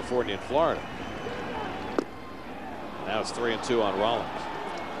California and Florida. Now it's 3-2 on Rollins.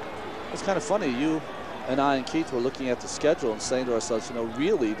 It's kind of funny. You and I and Keith were looking at the schedule and saying to ourselves, you know,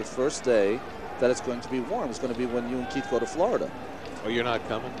 really the first day that it's going to be warm is going to be when you and Keith go to Florida. Oh, you're not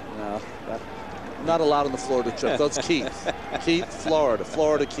coming? No, not allowed on the Florida trip. That's Keith. Keith, Florida.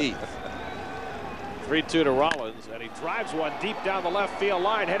 Florida, Keith. 3-2 to Rollins, and he drives one deep down the left field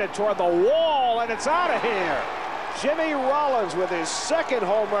line, headed toward the wall, and it's out of here. Jimmy Rollins with his second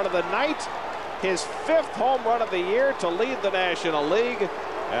home run of the night, his 5th home run of the year to lead the National League,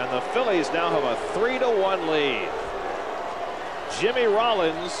 and the Phillies now have a 3-1 lead. Jimmy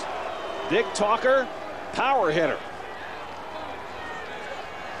Rollins, big talker, power hitter.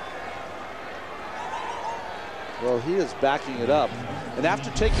 Well, he is backing it up. And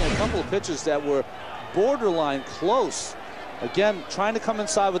after taking a couple of pitches that were borderline close, again, trying to come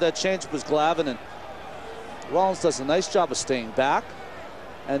inside with that changeup was Glavine, and Rollins does a nice job of staying back.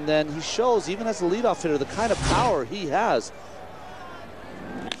 And then he shows, even as a leadoff hitter, the kind of power he has.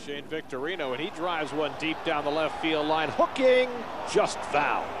 Shane Victorino, and he drives one deep down the left field line, hooking, just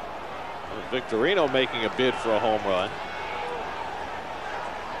foul. Victorino making a bid for a home run.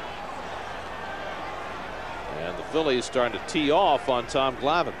 And the Phillies starting to tee off on Tom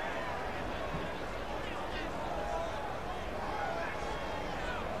Glavine.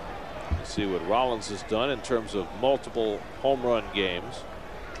 See what Rollins has done in terms of multiple home run games.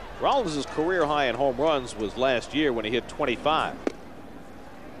 Rollins' career high in home runs was last year when he hit 25.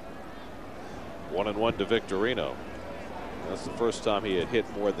 1-1 to Victorino. That's the first time he had hit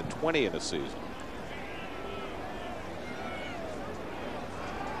more than 20 in a season.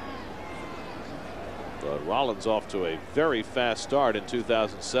 But Rollins off to a very fast start in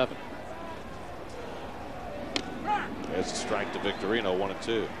 2007. There's a strike to Victorino,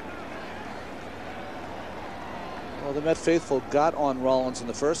 1-2. Well, the Met faithful got on Rollins in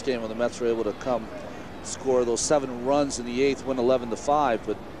the first game when the Mets were able to come score those 7 runs in the 8th, win 11-5.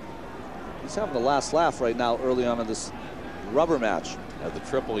 But he's having the last laugh right now early on in this rubber match. Had the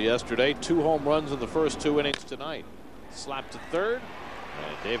triple yesterday, 2 home runs in the first 2 innings tonight. Slapped to third,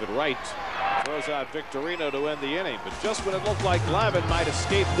 and David Wright throws out Victorino to end the inning. But just when it looked like Glavine might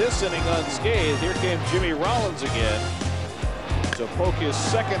escape this inning unscathed, here came Jimmy Rollins again to poke his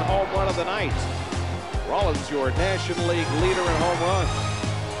 2nd home run of the night. Rollins, your National League leader in home runs.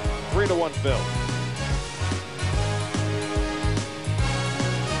 3-1 Phil.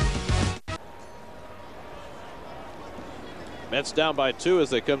 Mets down by 2 as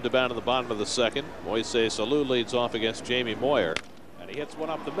they come to bat in the bottom of the 2nd. Moises Alou leads off against Jamie Moyer, and he hits one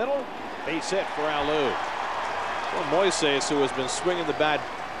up the middle. Base hit for Alou. Well, Moises, who has been swinging the bat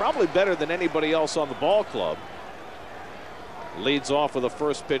probably better than anybody else on the ball club, leads off with a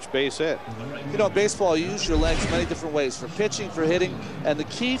first pitch base hit. You know, baseball, you use your legs many different ways, for pitching, for hitting, and the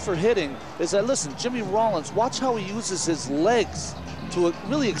key for hitting is that, listen, Jimmy Rollins, watch how he uses his legs to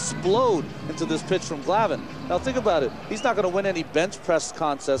really explode into this pitch from Glavine. Now think about it, he's not going to win any bench press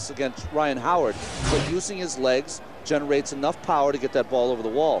contests against Ryan Howard, but using his legs generates enough power to get that ball over the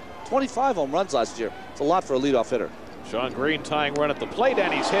wall. 25 home runs last year. It's a lot for a leadoff hitter. Sean Green tying run at the plate,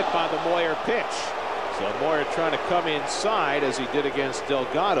 and he's hit by the Moyer pitch. So Moyer trying to come inside as he did against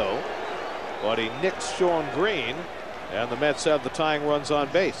Delgado, but he nicks Sean Green, and the Mets have the tying runs on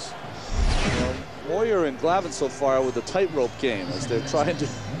base. Well, Moyer and Glavine so far with the tightrope game as they're trying to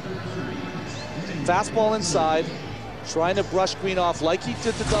fastball inside, trying to brush Green off like he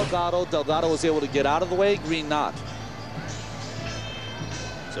did to Delgado. Delgado was able to get out of the way, Green not.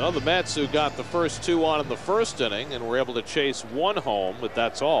 So the Mets, who got the first 2 on in the first inning and were able to chase 1 home, but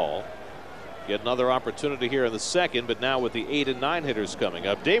that's all, get another opportunity here in the 2nd, but now with the 8 and 9 hitters coming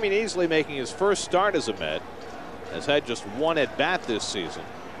up. Damian Easley making his first start as a Met, has had just 1 at bat this season.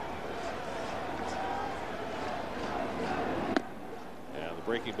 And the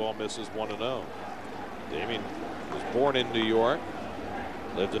breaking ball misses 1-0. Damian was born in New York,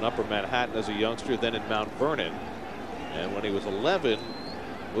 lived in Upper Manhattan as a youngster, then in Mount Vernon, and when he was 11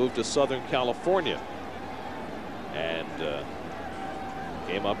 moved to Southern California and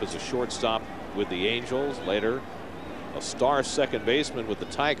came up as a shortstop with the Angels, later a star second baseman with the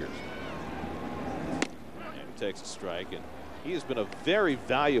Tigers. And he takes a strike, and he has been a very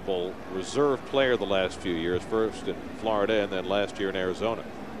valuable reserve player the last few years, first in Florida and then last year in Arizona.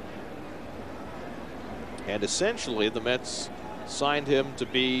 And essentially the Mets signed him to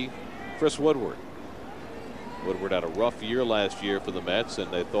be Chris Woodward. Woodward had a rough year last year for the Mets,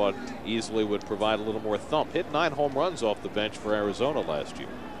 and they thought Easley would provide a little more thump. Hit 9 home runs off the bench for Arizona last year.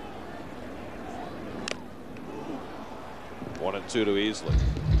 1-2 to Easley.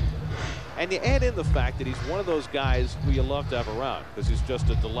 And you add in the fact that he's one of those guys who you love to have around because he's just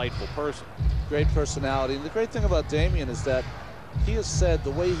a delightful person. Great personality. And the great thing about Damian is that he has said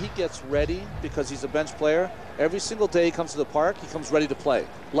the way he gets ready, because he's a bench player, every single day he comes to the park, he comes ready to play,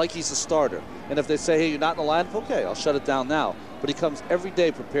 like he's a starter. And if they say, hey, you're not in the lineup, okay, I'll shut it down now. But he comes every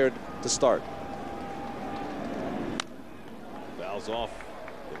day prepared to start. Fouls off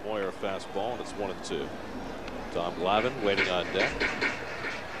The Moyer fastball, and it's 1-2. Tom Glavine waiting on deck.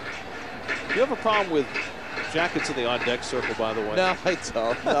 Do you have a problem with jackets in the on-deck circle, by the way? No, I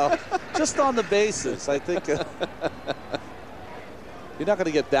don't. No, just on the bases. I think you're not going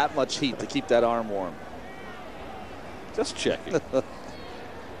to get that much heat to keep that arm warm. Just checking.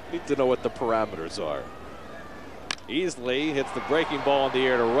 Need to know what the parameters are. Easily hits the breaking ball in the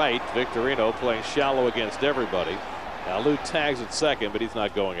air to right. Victorino playing shallow against everybody. Alou tags at second, but he's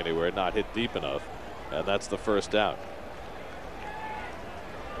not going anywhere. Not hit deep enough. And that's the first out.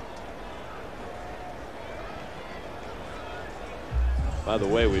 By the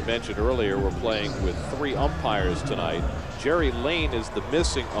way, we mentioned earlier we're playing with 3 umpires tonight. Jerry Lane is the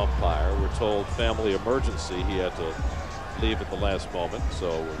missing umpire. We're told family emergency. He had to leave at the last moment.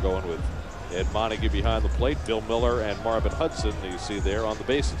 So we're going with Ed Montague behind the plate, Bill Miller and Marvin Hudson, you see there on the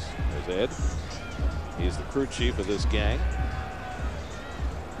bases. There's Ed. He's the crew chief of this gang.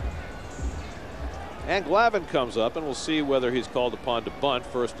 And Glavine comes up, and we'll see whether he's called upon to bunt.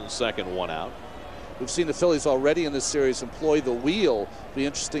 First and second, 1 out. We've seen the Phillies already in this series employ the wheel. Be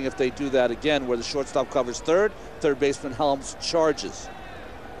interesting if they do that again, where the shortstop covers third baseman Helms charges.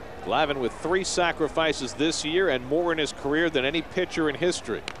 Glavine with 3 sacrifices this year and more in his career than any pitcher in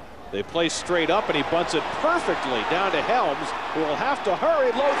history. They play straight up, and he bunts it perfectly down to Helms, who will have to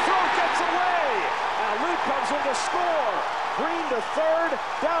hurry. Low throw gets away. Alou comes in to score. Green to third,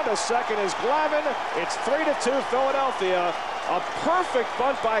 down to second is Glavine. It's 3-2 Philadelphia. A perfect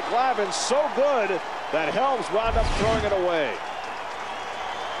bunt by Glavine, so good that Helms wound up throwing it away.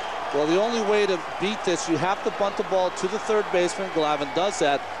 Well, the only way to beat this, you have to bunt the ball to the third baseman. Glavine does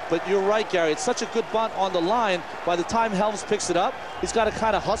that. But you're right, Gary. It's such a good bunt on the line. By the time Helms picks it up, he's got to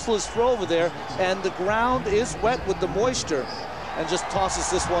kind of hustle his throw over there. And the ground is wet with the moisture and just tosses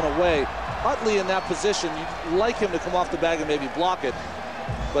this one away. Utley in that position, you'd like him to come off the bag and maybe block it.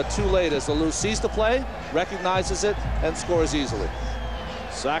 But too late as Alou sees the play, recognizes it, and scores easily.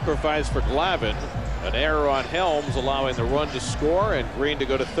 Sacrifice for Glavine. An error on Helms, allowing the run to score and Green to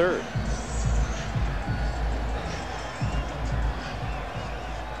go to third.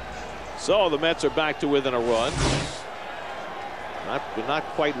 So the Mets are back to within a run. Not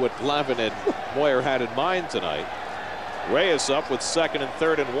quite what Glavine and Moyer had in mind tonight. Reyes up with second and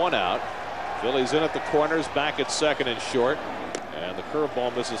third and 1 out. Phillies in at the corners, back at second and short. And the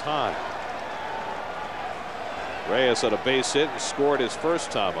curveball misses high. Reyes had a base hit and scored his first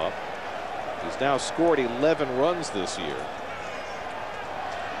time up. He's now scored 11 runs this year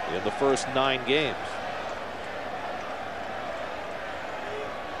in the first 9 games.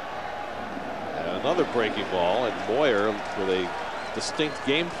 And another breaking ball, and Moyer with a distinct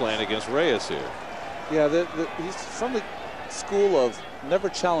game plan against Reyes here. Yeah, he's from the school of never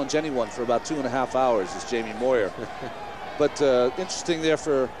challenge anyone for about 2.5 hours, is Jamie Moyer. But interesting there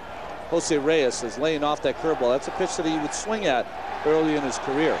for Jose Reyes is laying off that curveball. That's a pitch that he would swing at early in his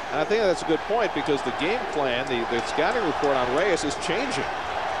career. And I think that's a good point, because the game plan, the scouting report on Reyes is changing.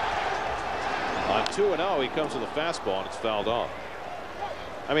 On 2-0, he comes with a fastball and it's fouled off.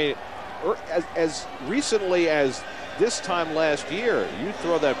 I mean, as recently as this time last year, you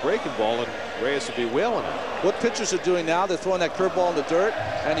throw that breaking ball and Reyes would be wailing it. What pitchers are doing now, they're throwing that curveball in the dirt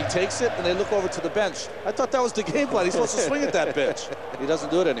and he takes it and they look over to the bench. I thought that was the game plan. He's supposed to swing at that pitch. He doesn't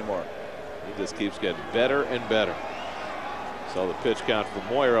do it anymore. He just keeps getting better and better. So the pitch count for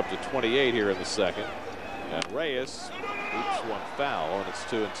Moyer up to 28 here in the second. And Reyes hoops one foul, and it's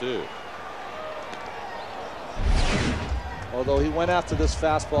 2-2. Although he went after this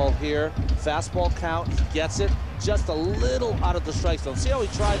fastball here. Fastball count, he gets it just a little out of the strike zone. See how he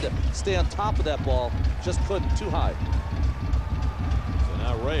tried to stay on top of that ball, just couldn't, too high. So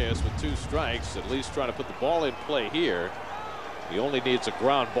now Reyes with 2 strikes, at least trying to put the ball in play here. He only needs a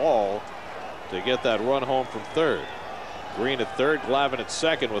ground ball to get that run home from third. Green at third, Glavine at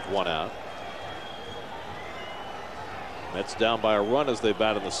second with 1 out. Mets down by a run as they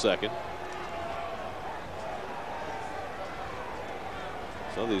bat in the second.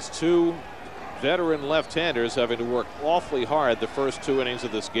 So these 2 veteran left-handers having to work awfully hard the first 2 innings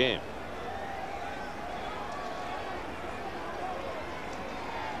of this game.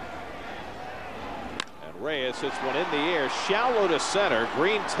 And Reyes hits one in the air, shallow to center.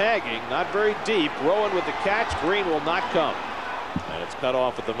 Green tagging, not very deep. Rowan with the catch. Green will not come. And it's cut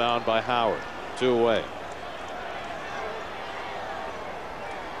off at the mound by Howard. 2 away.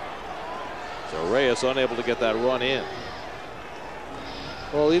 So Reyes unable to get that run in.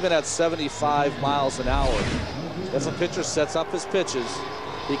 Well, even at 75 miles an hour, if a pitcher sets up his pitches,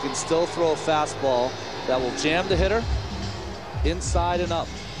 he can still throw a fastball that will jam the hitter inside and up.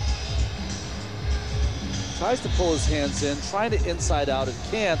 tries to pull his hands in, trying to inside out, and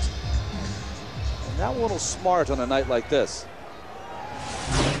can't. And that a little smart on a night like this.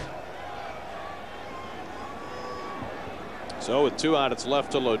 So with 2 out, it's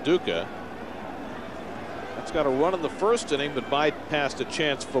left to Loduca. That's got a run in the first inning, but bypassed a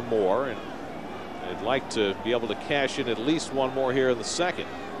chance for more, and they'd like to be able to cash in at least one more here in the second.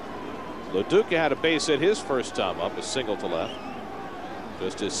 Loduca had a base hit his first time up, a single to left.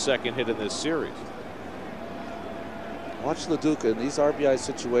 Just his second hit in this series. Watch Loduca in these RBI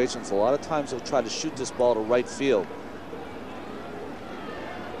situations. A lot of times he'll try to shoot this ball to right field.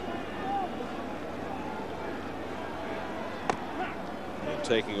 And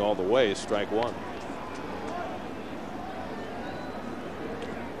taking all the way, strike 1.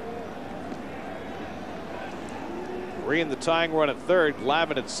 Green the tying run at third,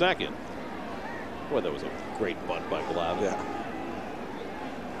 Glavine at second. Boy, that was a great bunt by Glavine. Yeah.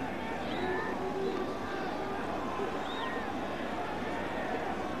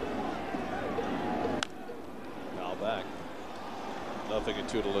 Foul back. 0-2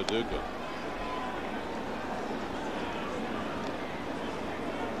 to Loduca.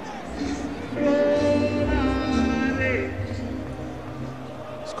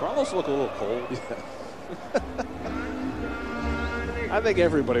 Does Carlos look a little cold? Yeah. I think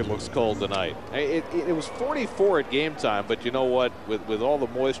everybody looks cold tonight. It was 44 at game time, but you know what? With all the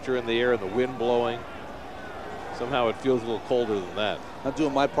moisture in the air and the wind blowing, somehow it feels a little colder than that. I'm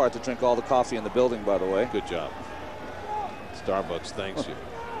doing my part to drink all the coffee in the building, by the way. Good job. Starbucks thanks you.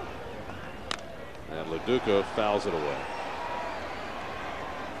 And Loduca fouls it away.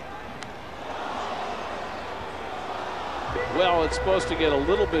 Well, it's supposed to get a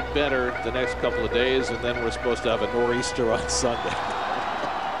little bit better the next couple of days, and then we're supposed to have a nor'easter on Sunday.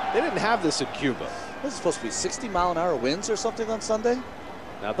 They didn't have this in Cuba. This is supposed to be 60-mile-an-hour winds or something on Sunday.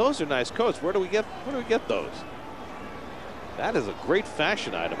 Now those are nice coats. Where do we get those? That is a great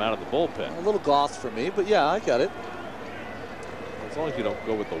fashion item out of the bullpen. A little goth for me, but yeah, I got it. As long as you don't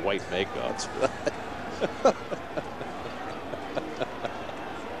go with the white makeup. That's right.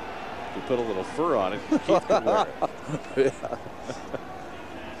 You put a little fur on it, Keith can wear it. Yeah.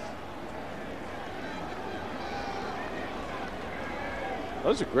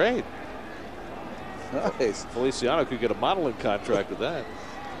 Those are great. Nice. Feliciano could get a modeling contract with that.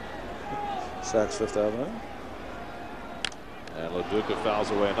 Saks Fifth Avenue. And Loduca fouls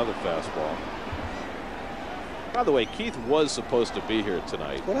away another fastball. By the way, Keith was supposed to be here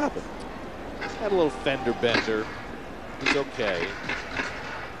tonight. What happened? Had a little fender bender. He's okay.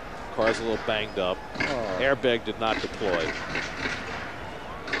 Car's a little banged up. Oh. Airbag did not deploy.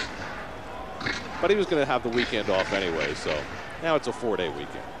 But he was going to have the weekend off anyway, so now it's a 4-day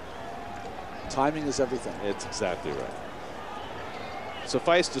weekend. Timing is everything. It's exactly right.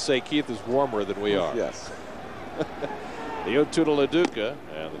 Suffice to say, Keith is warmer than we are. Yes. The 0-2 to Loduca,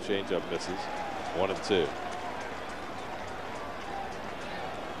 and the changeup misses. 1-2.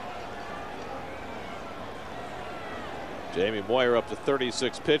 Jamie Moyer up to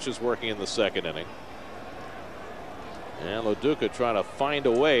 36 pitches working in the second inning. And Loduca trying to find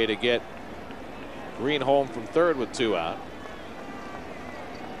a way to get Green home from third with 2 out.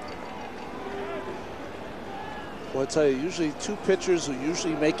 Well, I tell you, usually two pitchers who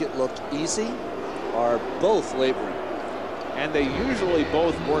usually make it look easy are both laboring. And they usually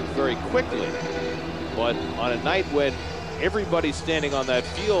both work very quickly. But on a night when everybody standing on that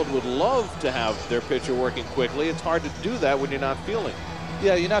field would love to have their pitcher working quickly, it's hard to do that when you're not feeling it.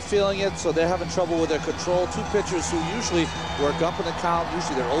 Yeah, you're not feeling it, so they're having trouble with their control. Two pitchers who usually work up in the count,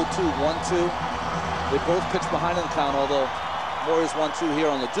 usually they're 0-2, 1-2. They both pitch behind in the count, although Moyer's 1-2 here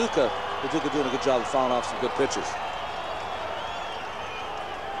on Loduca. Loduca doing a good job of fouling off some good pitches.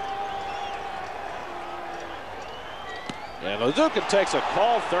 And Loduca takes a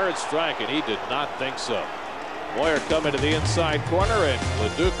call third strike, and he did not think so. Moyer coming to the inside corner, and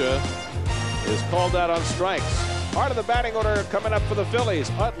Loduca is called out on strikes. Part of the batting order coming up for the Phillies: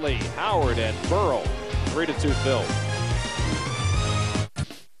 Utley, Howard, and Burrell. 3-2 Phil.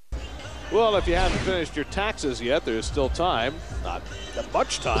 Well, if you haven't finished your taxes yet, there's still time. Not that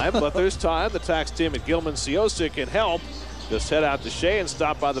much time, but there's time. The tax team at Gilman Ciocia can help. Just head out to Shea and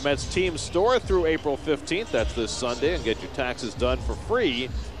stop by the Mets team store through April 15th. That's this Sunday, and get your taxes done for free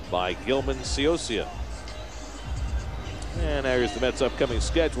by Gilman Ciocia. And here's the Mets' upcoming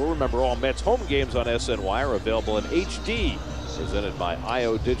schedule. Remember, all Mets home games on SNY are available in HD, presented by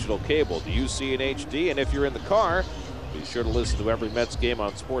IO Digital Cable. Do you see in HD? And if you're in the car, be sure to listen to every Mets game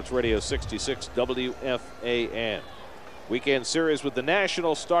on Sports Radio 66 WFAN. Weekend series with the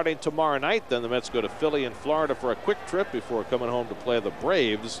Nationals starting tomorrow night. Then the Mets go to Philly and Florida for a quick trip before coming home to play the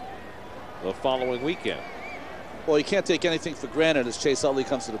Braves the following weekend. Well, you can't take anything for granted as Chase Utley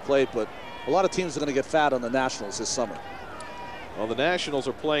comes to the plate, but a lot of teams are going to get fat on the Nationals this summer. Well, the Nationals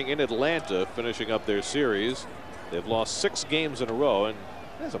are playing in Atlanta, finishing up their series. They've lost 6 games in a row, and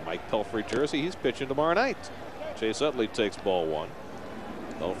there's a Mike Pelfrey jersey. He's pitching tomorrow night. Chase Utley takes ball 1.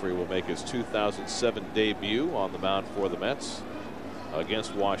 Pelfrey will make his 2007 debut on the mound for the Mets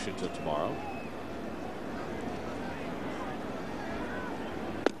against Washington tomorrow.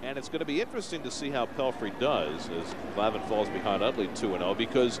 And it's going to be interesting to see how Pelfrey does as Glavine falls behind Utley 2-0,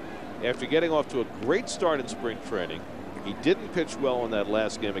 because after getting off to a great start in spring training, he didn't pitch well in that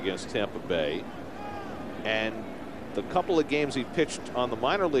last game against Tampa Bay. And the couple of games he pitched on the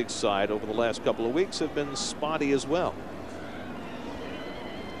minor league side over the last couple of weeks have been spotty as well.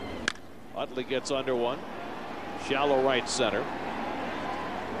 Utley gets under one. Shallow right center.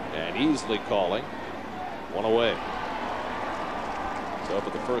 And easily calling. 1 away. So for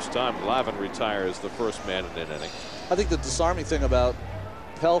the first time, Glavine retires the first man in an inning. I think the disarming thing about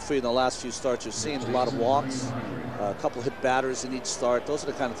Pelfrey in the last few starts, you've seen a lot of walks, a couple hit batters in each start. Those are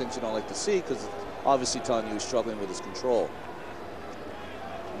the kind of things you don't like to see, because obviously telling you he's struggling with his control.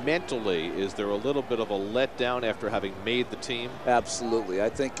 Mentally, is there a little bit of a letdown after having made the team? Absolutely. I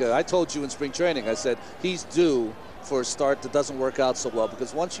think I told you in spring training, I said he's due for a start that doesn't work out so well,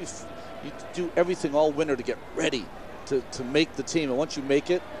 because once you do everything all winter to get ready to make the team, and once you make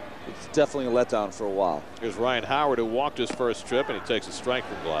it, it's definitely a letdown for a while. Here's Ryan Howard, who walked his first trip, and he takes a strike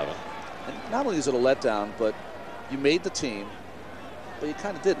from Glavine. And not only is it a letdown, but you made the team, but you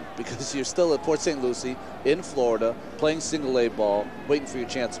kind of didn't, because you're still at Port St. Lucie in Florida playing single A ball, waiting for your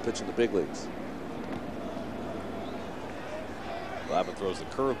chance to pitch in the big leagues. Glavine throws the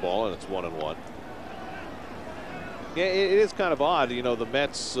curveball, and it's 1-1. Yeah, it is kind of odd. You know, the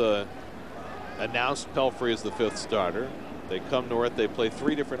Mets announced Pelfrey as the 5th starter. They come north, they play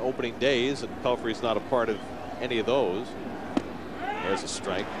 3 different opening days, and Pelfrey's not a part of any of those. There's a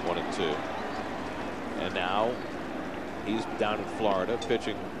strike, 1-2. And now he's down in Florida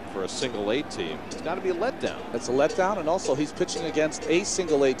pitching for a single A team. It's got to be a letdown. It's a letdown, and also he's pitching against a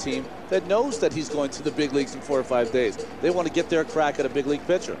single A team that knows that he's going to the big leagues in 4 or 5 days. They want to get their crack at a big league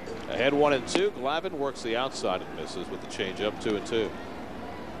pitcher. Ahead 1-2. Glavine works the outside and misses with the changeup. 2-2.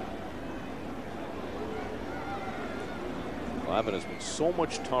 Glavine has been so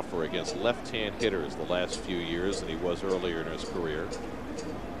much tougher against left-hand hitters the last few years than he was earlier in his career.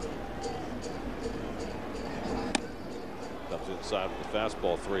 Comes inside with the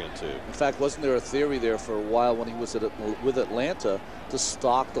fastball, 3-2. In fact, wasn't there a theory there for a while when he was with Atlanta to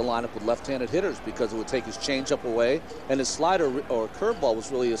stock the lineup with left-handed hitters, because it would take his changeup away, and his slider or curveball was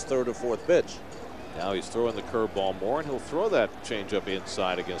really his 3rd or 4th pitch. Now he's throwing the curveball more, and he'll throw that changeup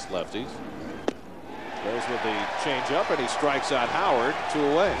inside against lefties. Goes with the changeup, and he strikes out Howard. 2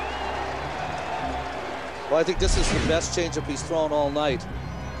 away. Well, I think this is the best changeup he's thrown all night,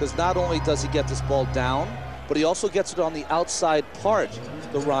 because not only does he get this ball down, but he also gets it on the outside part,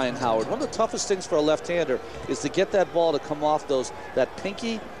 the Ryan Howard. One of the toughest things for a left-hander is to get that ball to come off that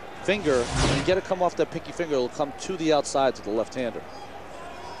pinky finger. When you get it come off that pinky finger, it'll come to the outside to the left-hander.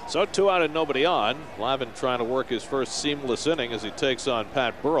 So 2 out and nobody on. Glavine trying to work his first seamless inning as he takes on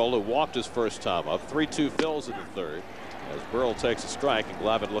Pat Burrell, who walked his first time up. 3-2 Phils in the 3rd as Burrell takes a strike, and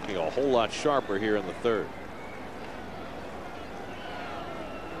Glavine looking a whole lot sharper here in the 3rd.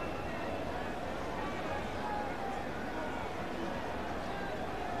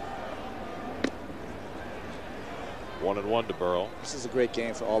 One and one to Burrell. This is a great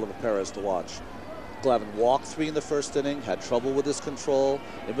game for Oliver Perez to watch. Glavine walked 3 in the first inning, had trouble with his control.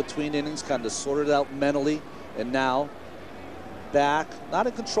 In between innings, kind of sorted out mentally, and now back, not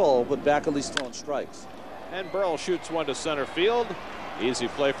in control, but back at least throwing strikes. And Burrell shoots one to center field. Easy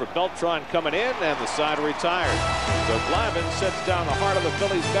play for Beltran coming in, and the side retired. So Glavine sets down the heart of the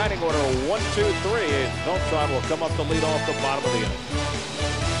Phillies batting order, 1-2-3, and Beltran will come up to lead off the bottom of the inning.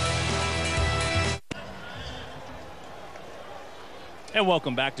 And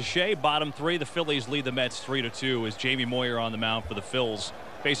welcome back to Shea. Bottom 3, the Phillies lead the Mets 3-2 as Jamie Moyer on the mound for the Phils,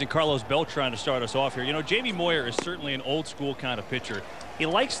 facing Carlos Beltran to start us off here. You know, Jamie Moyer is certainly an old school kind of pitcher. He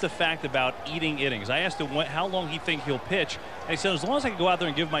likes the fact about eating innings. I asked him how long he thinks he'll pitch, and he said, as long as I can go out there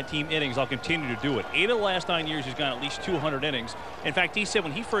and give my team innings, I'll continue to do it. 8 of the last 9 years, he's gone at least 200 innings. In fact, he said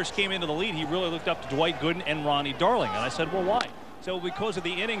when he first came into the league, he really looked up to Dwight Gooden and Ronnie Darling. And I said, well, why? So because of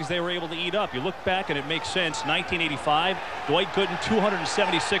the innings they were able to eat up. You look back and it makes sense. 1985, Dwight Gooden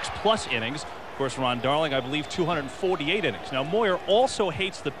 276 plus innings. course, Ron Darling, I believe 248 innings. Now, Moyer also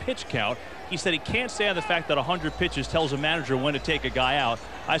hates the pitch count. He said he can't stand the fact that 100 pitches tells a manager when to take a guy out.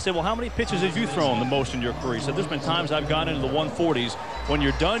 I said, well, how many pitches have you thrown the most in your career? He said, there's been times I've gone into the 140s. When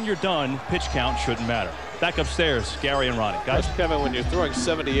you're done, you're done. Pitch count shouldn't matter. Back upstairs, Gary and Ronnie. Guys, Kevin, when you're throwing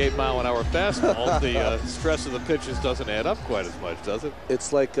 78-mile-an-hour fastballs, the stress of the pitches doesn't add up quite as much, does it?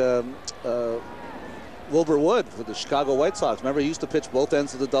 It's like Wilbur Wood for the Chicago White Sox. Remember, he used to pitch both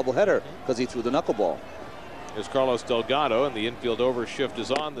ends of the doubleheader because he threw the knuckleball. Here's Carlos Delgado, and the infield overshift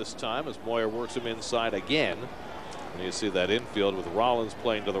is on this time as Moyer works him inside again. And you see that infield with Rollins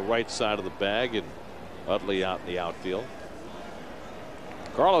playing to the right side of the bag and Utley out in the outfield.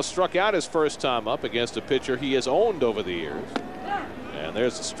 Carlos struck out his first time up against a pitcher he has owned over the years. And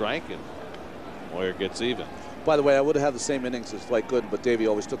there's a strike, and Moyer gets even. By the way, I would have had the same innings as Dwight Gooden, but Davey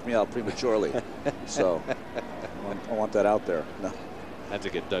always took me out prematurely. So I want that out there. No. Had to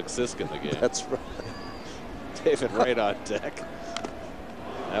get Doug Sisk in the game. That's right. David right on deck.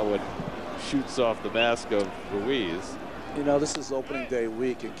 That one shoots off the mask of Ruiz. You know, this is opening day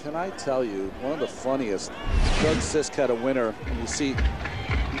week, and can I tell you, one of the funniest, Doug Sisk had a winner, and you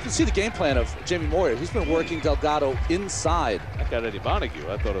can see the game plan of Jimmy Moyer. He's been working Delgado inside. That got Eddie Montague.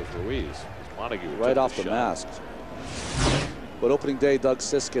 I thought it was Ruiz. It was Montague right off the mask. But opening day, Doug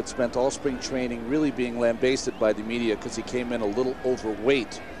Sisk had spent all spring training really being lambasted by the media because he came in a little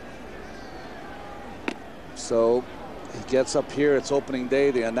overweight. So he gets up here. It's opening day.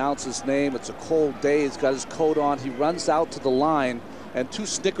 They announce his name. It's a cold day. He's got his coat on. He runs out to the line, and 2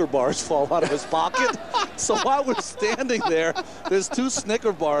 Snicker bars fall out of his pocket. So while we're standing there, there's 2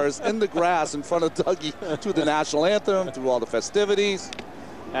 Snicker bars in the grass in front of Dougie through the national anthem, through all the festivities.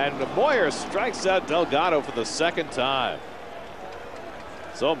 And Moyer strikes out Delgado for the second time.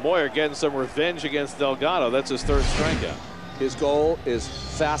 So Moyer getting some revenge against Delgado. That's his 3rd strikeout. His goal is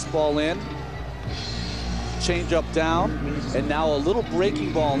fastball in, changeup down, and now a little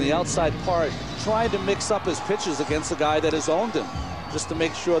breaking ball on the outside part, trying to mix up his pitches against the guy that has owned him, just to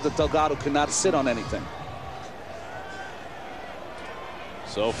make sure that Delgado cannot sit on anything.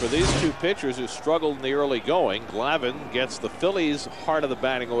 So for these 2 pitchers who struggled in the early going, Glavine gets the Phillies heart of the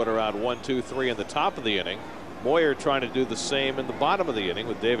batting order out 1, 2, 3 in the top of the inning. Moyer trying to do the same in the bottom of the inning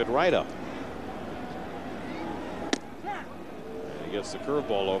with David Wright up. And he gets the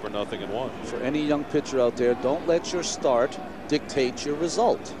curveball over, 0-1. For any young pitcher out there, don't let your start dictate your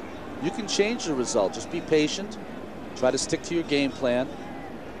result. You can change the result. Just be patient. Try to stick to your game plan.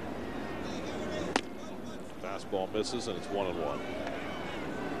 Fastball misses, and it's 1-1.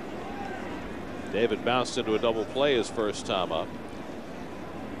 David bounced into a double play his first time up.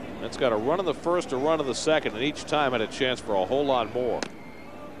 That's got a run in the first, a run in the second, and each time had a chance for a whole lot more.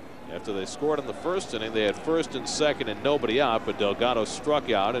 After they scored in the first inning, they had first and second and nobody out, but Delgado struck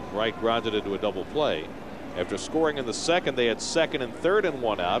out and Wright grounded into a double play. After scoring in the second, they had second and third and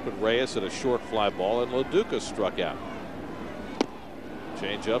 1 out, but Reyes hit a short fly ball and Loduca struck out.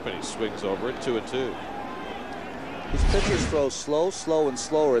 Change up, and he swings over it, 2-2. These pitchers throw slow, and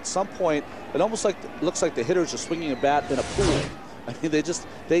slower. At some point, it almost looks like the hitters are swinging a bat in a pool. I mean,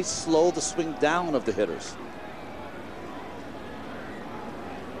 they slow the swing down of the hitters.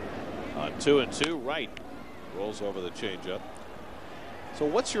 On 2-2, Wright rolls over the changeup. So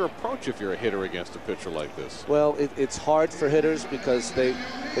what's your approach if you're a hitter against a pitcher like this? Well, it's hard for hitters because they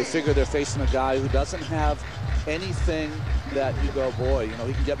figure they're facing a guy who doesn't have anything that you go, boy, you know,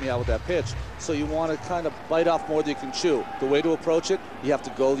 he can get me out with that pitch. So you want to kind of bite off more than you can chew. The way to approach it, you have to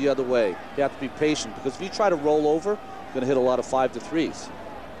go the other way. You have to be patient, because if you try to roll over, you're going to hit a lot of 5-3s.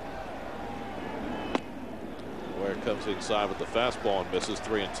 Where it comes inside with the fastball and misses,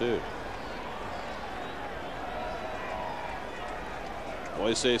 3-2.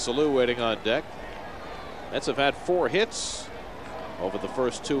 Moises Alou waiting on deck. Mets have had 4 hits over the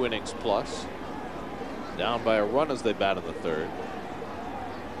first 2 innings plus. Down by a run as they bat in the third.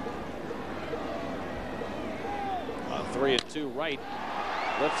 On 3-2, Wright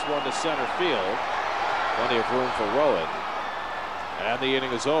lifts one to center field. Plenty of room for Rowan. And the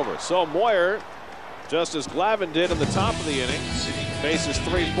inning is over. So Moyer, just as Glavine did in the top of the inning, faces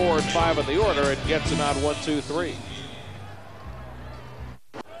 3, 4, and 5 in the order and gets an odd 1, 2, 3.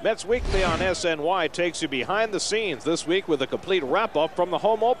 Mets Weekly on SNY takes you behind the scenes this week with a complete wrap-up from the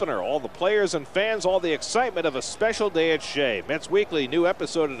home opener. All the players and fans, all the excitement of a special day at Shea. Mets Weekly, new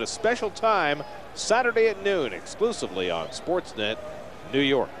episode at a special time, Saturday at noon, exclusively on Sportsnet New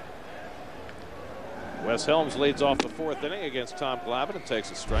York. Wes Helms leads off the 4th inning against Tom Glavine and takes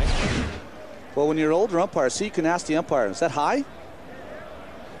a strike. Well, when you're an older umpire, see, you can ask the umpire, is that high?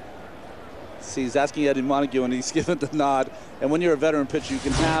 he's asking Eddie Montague, and he's given the nod. And when you're a veteran pitcher, you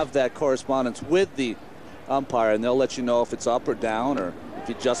can have that correspondence with the umpire, and they'll let you know if it's up or down or if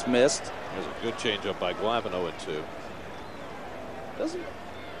you just missed. There's a good changeup by Glavine, 0-2. Doesn't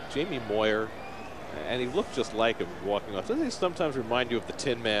Jamie Moyer, and he looked just like him walking off, doesn't he sometimes remind you of the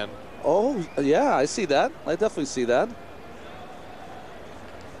Tin Man? Oh, yeah, I see that. I definitely see that.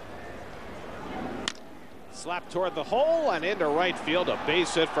 Slap toward the hole and into right field, a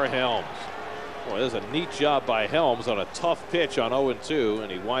base hit for Helms. Boy, there's a neat job by Helms on a tough pitch on 0-2,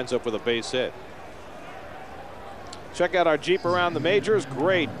 and he winds up with a base hit. Check out our Jeep around the majors.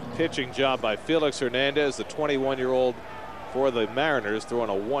 Great pitching job by Felix Hernandez, the 21-year-old for the Mariners, throwing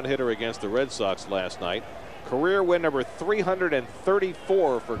a one-hitter against the Red Sox last night. Career win number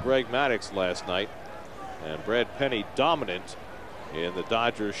 334 for Greg Maddux last night. And Brad Penny dominant in the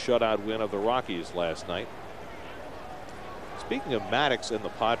Dodgers shutout win of the Rockies last night. Speaking of Maddux and the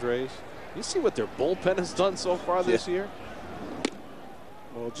Padres, you see what their bullpen has done so far this year?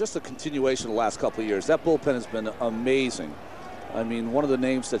 Well, just a continuation of the last couple of years. That bullpen has been amazing. I mean, one of the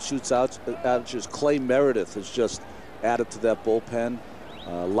names that shoots out is Clay Meredith has just added to that bullpen.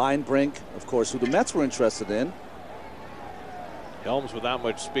 Linebrink, of course, who the Mets were interested in. Helms without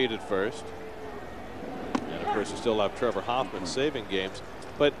much speed at first. And, of course, you still have Trevor Hoffman saving games.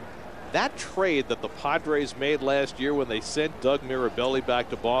 But that trade that the Padres made last year when they sent Doug Mirabelli back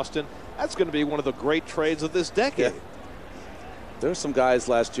to Boston, that's going to be one of the great trades of this decade. Yeah. There's some guys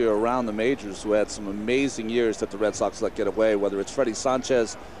last year around the majors who had some amazing years that the Red Sox let get away, whether it's Freddie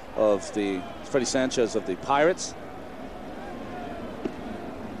Sanchez of the Pirates.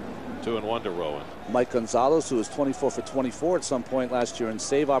 2-1 to Rowan. Mike Gonzalez, who was 24 for 24 at some point last year in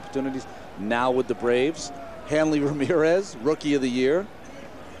save opportunities, now with the Braves. Hanley Ramirez, Rookie of the Year.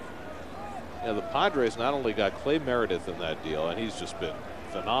 Yeah, the Padres not only got Clay Meredith in that deal, and he's just been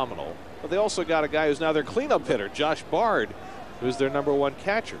phenomenal, but they also got a guy who's now their cleanup hitter, Josh Bard, who's their #1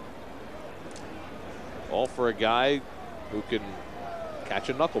 catcher. All for a guy who can catch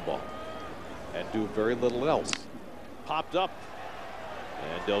a knuckleball and do very little else. Popped up,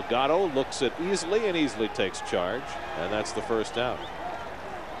 and Delgado looks it easily and easily takes charge, and that's the first out.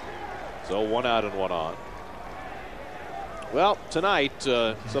 So 1 out and 1 on. Well, tonight,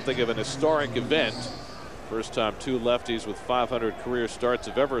 something of an historic event. First time 2 lefties with 500 career starts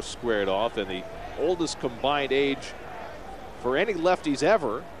have ever squared off, and the oldest combined age for any lefties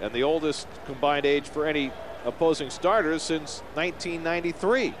ever, and the oldest combined age for any opposing starters since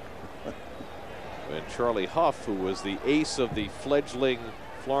 1993. When Charlie Huff, who was the ace of the fledgling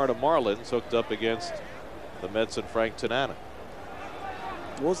Florida Marlins, hooked up against the Mets and Frank Tanana.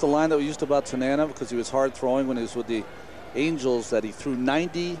 What was the line that we used about Tanana? Because he was hard throwing when he was with the Angels, that he threw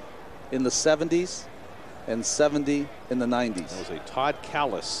 90 in the 70s and 70 in the 90s. That was a Todd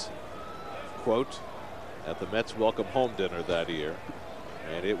Callis quote at the Mets welcome home dinner that year,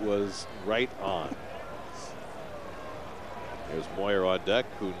 and it was right on. There's Moyer on deck,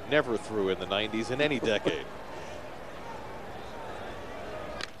 who never threw in the 90s in any decade.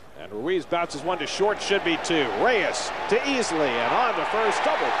 And Ruiz bounces one to short, should be 2. Reyes to Easley, and on to first,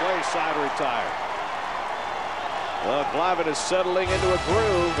 double play, side retired. Well, Glavine is settling into a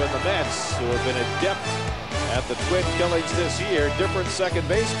groove, and the Mets, who have been adept at the twin killings this year, different second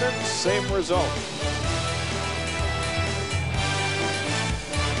baseman, same result.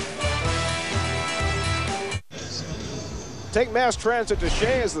 Take mass transit to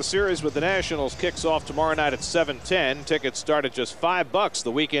Shea as the series with the Nationals kicks off tomorrow night at 7:10. Tickets start at just $5.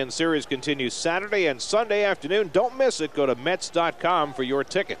 The weekend series continues Saturday and Sunday afternoon. Don't miss it. Go to Mets.com for your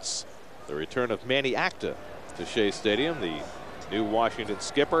tickets. The return of Manny Acta to Shea Stadium, the new Washington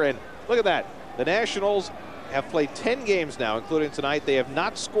skipper. And look at that. The Nationals have played 10 games now, including tonight. They have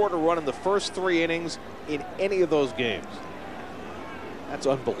not scored a run in the first 3 innings in any of those games. That's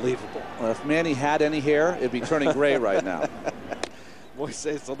unbelievable. Well, if Manny had any hair, it'd be turning gray right now.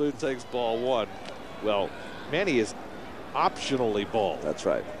 Moises Alou takes ball 1. Well, Manny is optionally bald. That's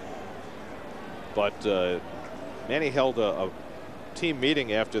right. But Manny held a team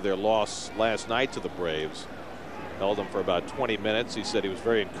meeting after their loss last night to the Braves. Held them for about 20 minutes. He said he was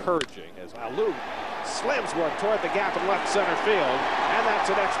very encouraging as Alou slams one toward the gap in left center field, and that's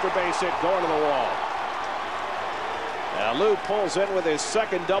an extra base hit going to the wall. Alou pulls in with his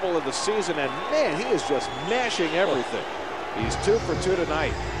second double of the season, and man, he is just mashing everything. He's 2 for 2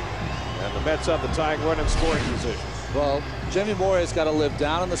 tonight, and the Mets have the tying run in scoring position. Well, Jimmy Moyer's got to live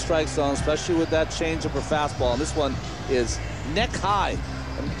down in the strike zone, especially with that changeup or fastball. And this one is neck high.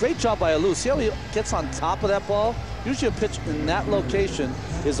 And great job by Alou. See how he gets on top of that ball? Usually a pitch in that location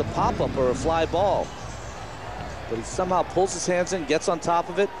is a pop-up or a fly ball. but he somehow pulls his hands in, gets on top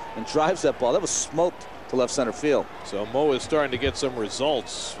of it, and drives that ball. That was smoked to left center field. So Mo is starting to get some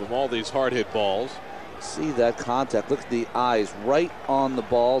results from all these hard hit balls. See that contact. Look at the eyes right on the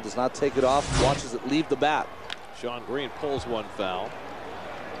ball. Does not take it off. Watches it leave the bat. Sean Green pulls one foul.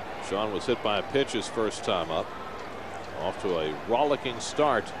 Sean was hit by a pitch his first time up. Off to a rollicking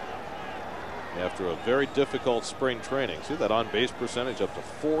start after a very difficult spring training. See that on base percentage up to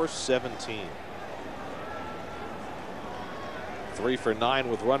 .417. 3 for 9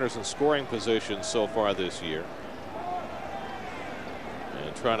 with runners in scoring position so far this year.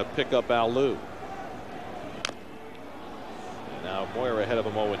 And trying to pick up Alou. And now Moyer ahead of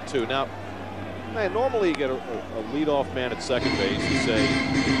him 0-2. Now, man, normally you get a leadoff man at second base. You say,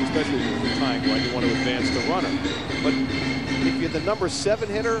 especially if you're tying run, you want to advance the runner. But if you're the number 7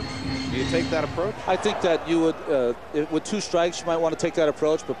 hitter, do you take that approach? I think that you would, with 2 strikes, you might want to take that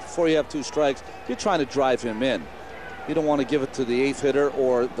approach. But before you have 2 strikes, you're trying to drive him in. You don't want to give it to the 8th hitter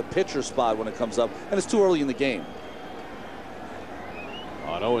or the pitcher spot when it comes up, and it's too early in the game.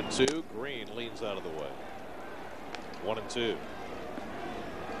 On 0-2, Green leans out of the way. 1-2.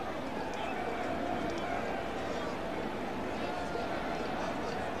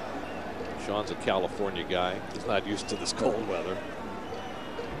 Sean's a California guy. He's not used to this cold weather.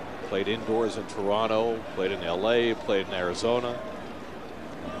 Played indoors in Toronto, played in LA, played in Arizona.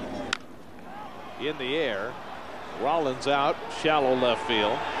 In the air. Rollins out, shallow left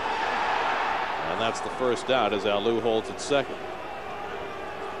field. And that's the first out as Alou holds at second.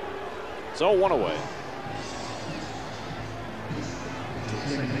 So 1 away.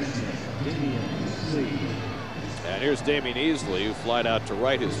 And here's Damian Easley, who flied out to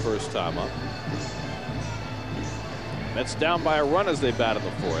right his first time up. Mets down by a run as they bat in the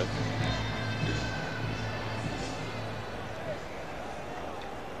 4th.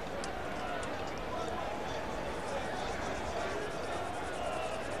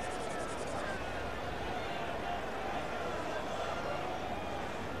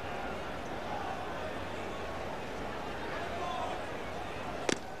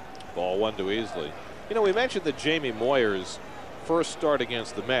 Ball 1 to Easley. You know, we mentioned that Jamie Moyer's first start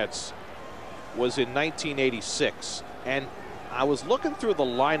against the Mets was in 1986, and I was looking through the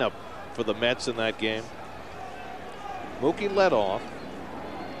lineup for the Mets in that game. Mookie led off.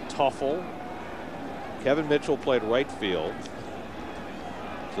 Tuffle. Kevin Mitchell played right field.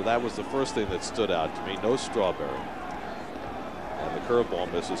 So that was the first thing that stood out to me. No Strawberry. And the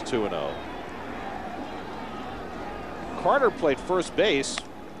curveball misses 2-0. Carter played first base,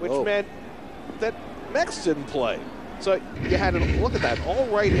 which meant that Mex didn't play. So you had to look at that. All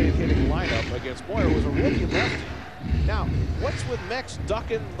right-handed hitting lineup against Moyer was a rookie lefty. Now, what's with Mex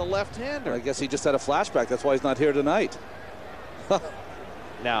ducking the left-hander? I guess he just had a flashback. That's why he's not here tonight.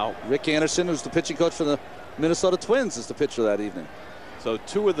 Now, Rick Anderson, who's the pitching coach for the Minnesota Twins, is the pitcher that evening. So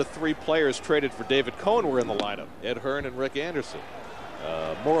 2 of the 3 players traded for David Cohen were in the lineup. Ed Hearn and Rick Anderson.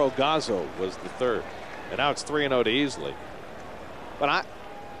 Moro Gazzo was the 3rd. And now it's 3-0 to Easley. But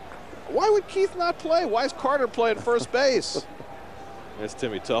why would Keith not play? Why is Carter playing first base? There's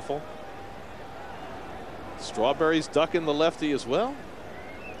Timmy Tuffle. Strawberry's ducking the lefty as well.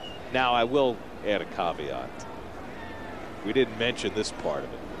 Now I will add a caveat. We didn't mention this part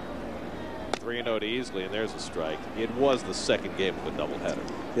of it. 3-0 to Easley, and there's a strike. It was the second game of a doubleheader.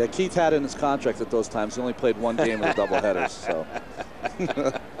 Yeah, Keith had in his contract at those times. He only played 1 game of the doubleheaders. So.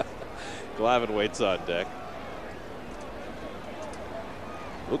 Glavine waits on deck.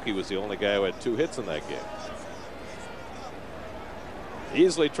 Mookie was the only guy who had 2 hits in that game.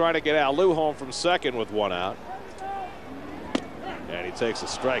 Easley trying to get Alou home from second with 1 out. And he takes a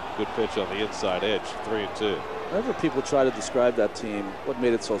strike. Good pitch on the inside edge. 3-2. Whenever people try to describe that team, what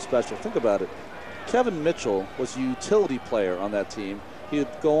made it so special, think about it. Kevin Mitchell was a utility player on that team. He would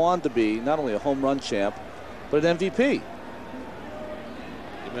go on to be not only a home run champ, but an MVP.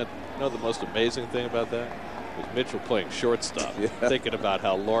 You know the most amazing thing about that? Was Mitchell playing shortstop, thinking about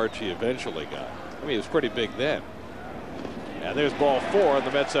how large he eventually got. I mean, he was pretty big then. And there's ball 4, and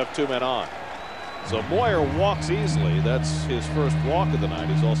the Mets have 2 men on. So Moyer walks easily. That's his first walk of the night.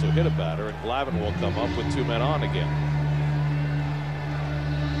 He's also hit a batter, and Glavine will come up with 2 men on again.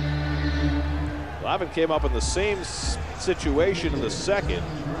 Glavine came up in the same situation in the second,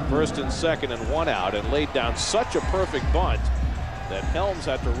 first and second and 1 out, and laid down such a perfect bunt that Helms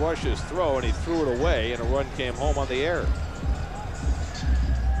had to rush his throw, and he threw it away, and a run came home on the error.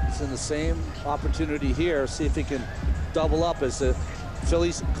 He's in the same opportunity here. See if he can double up as the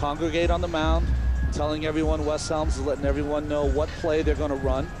Phillies congregate on the mound, telling everyone, Wes Helms is letting everyone know what play they're going to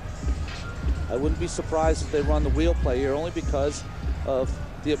run. I wouldn't be surprised if they run the wheel play here, only because of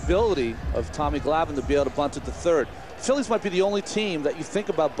the ability of Tommy Glavine to be able to bunt it to third. Phillies might be the only team that you think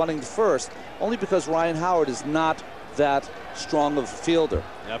about bunting to first, only because Ryan Howard is not that strong of a fielder.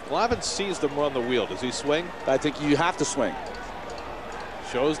 Now, if Glavine sees them run the wheel, does he swing? I think you have to swing.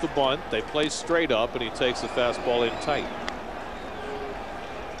 Shows the bunt. They play straight up, and he takes the fastball in tight.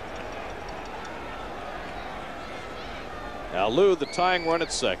 Alou, the tying run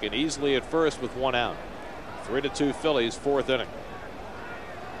at second, easily at first with 1 out. 3-2 Phillies, 4th inning.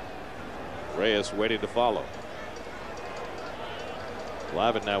 Reyes waiting to follow.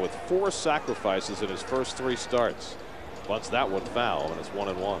 Glavine now with 4 sacrifices in his first 3 starts. Bunts that one foul, and it's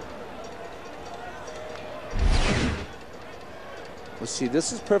 1-1. Let's see,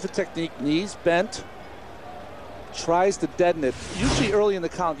 this is perfect technique. Knees bent. Tries to deaden it. Usually early in the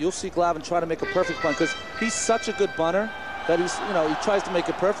count, you'll see Glavine try to make a perfect bunt because he's such a good bunter that he's, he tries to make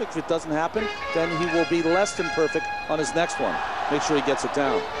it perfect. If it doesn't happen, then he will be less than perfect on his next one. Make sure he gets it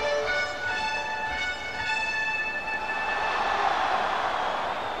down.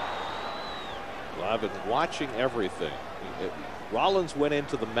 Glavine watching everything. Rollins went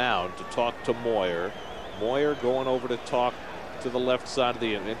into the mound to talk to Moyer. Moyer going over to talk to the left side of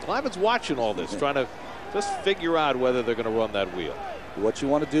the inning. And Glavine's watching all this, trying to just figure out whether they're going to run that wheel. What you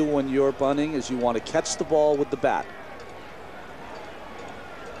want to do when you're bunting is you want to catch the ball with the bat.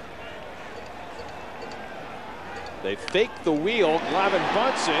 They fake the wheel. Glavine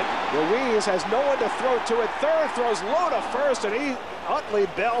bunts it. Ruiz has no one to throw to at third. Throws low to first, and Utley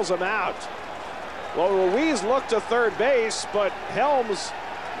bails him out. Well, Ruiz looked to third base, but Helms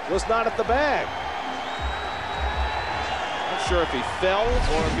was not at the bag. Not sure if he fell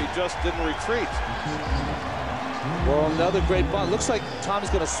or if he just didn't retreat. Well, another great bunt. Looks like Tommy's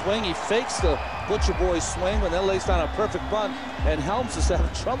going to swing. He fakes the Butcher Boy swing, but then lays down a perfect bunt, and Helms is having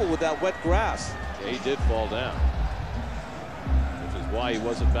trouble with that wet grass. Yeah, he did fall down, which is why he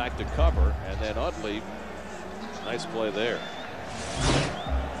wasn't back to cover. And then Utley, nice play there.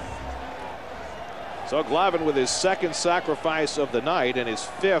 So Glavine with his 2nd sacrifice of the night and his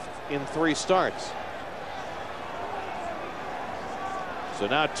 5th in 3 starts. So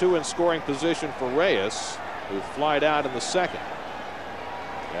now 2 in scoring position for Reyes, who flied out in the 2nd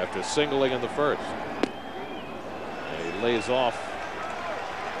after singling in the 1st. And he lays off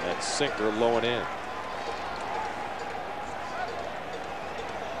that sinker low and in.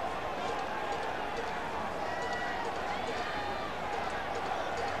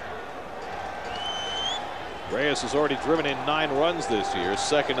 Reyes has already driven in 9 runs this year,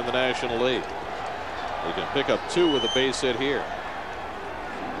 2nd in the National League. He can pick up 2 with a base hit here.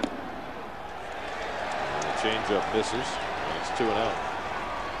 And the changeup misses, and it's 2-0.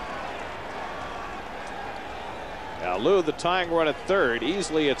 Alou, the tying run at third,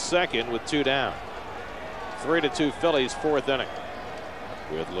 easily at second with 2 down. 3-2 Phillies, 4th inning,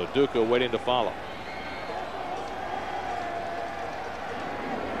 with Loduca waiting to follow.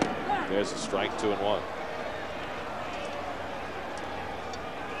 There's a strike, 2-1.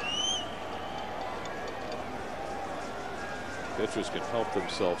 Pitchers can help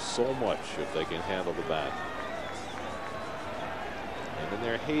themselves so much if they can handle the bat. And in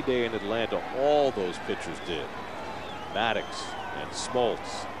their heyday in Atlanta, all those pitchers did. Maddox and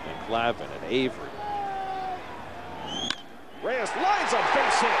Smoltz and Glavine and Avery. Reyes lines a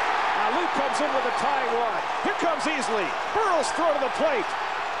base hit. Alou comes in with a tying run. Here comes Easley. Burrow's throw to the plate.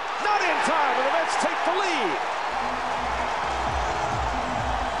 Not in time, and the Mets take the lead.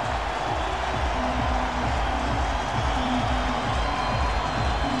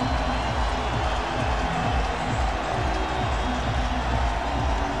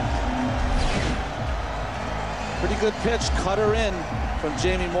 Pretty good pitch, cutter in from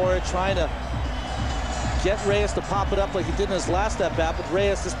Jamie Moyer, trying to get Reyes to pop it up like he did in his last at-bat. But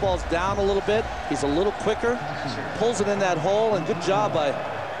Reyes, this ball's down a little bit. He's a little quicker, pulls it in that hole, and good job by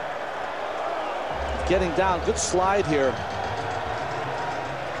getting down. Good slide here.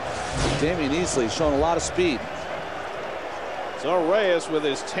 Damian Easley showing a lot of speed. So Reyes with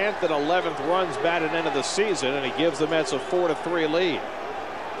his 10th and 11th runs batted into the season, and he gives the Mets a 4-3 lead.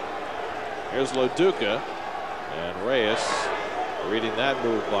 Here's Loduca. And Reyes reading that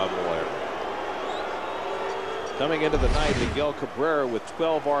move by Moyer. Coming into the night, Miguel Cabrera with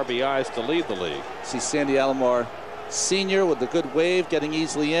 12 RBIs to lead the league. See Sandy Alomar Sr. with the good wave, getting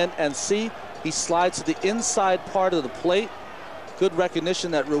easily in. And see, he slides to the inside part of the plate. Good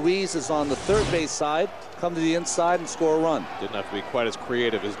recognition that Ruiz is on the third base side. Come to the inside and score a run. Didn't have to be quite as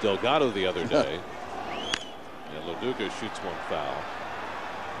creative as Delgado the other day. And Loduca shoots one foul.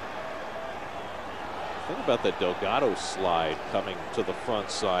 Think about that Delgado slide coming to the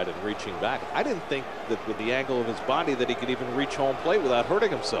front side and reaching back. I didn't think that with the angle of his body that he could even reach home plate without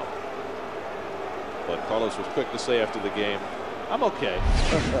hurting himself. But Carlos was quick to say after the game, I'm okay.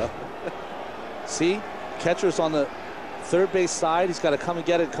 See, catcher's on the third base side. He's got to come and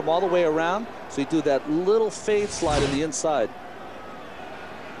get it, come all the way around. So he do that little fade slide in the inside.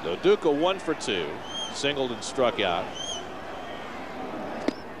 Lo Duca 1 for 2, singled and struck out.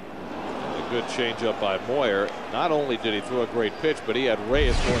 A good changeup by Moyer. Not only did he throw a great pitch, but he had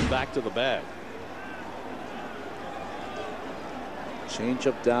Reyes going back to the bag.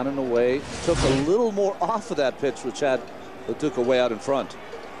 Changeup down and away. Took a little more off of that pitch, which had Lo Duca way out in front.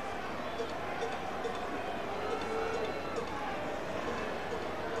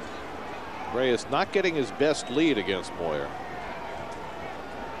 Reyes not getting his best lead against Moyer.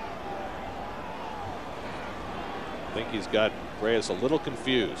 I think he's got Reyes a little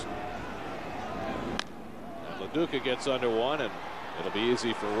confused. And Lo Duca gets under one, and it'll be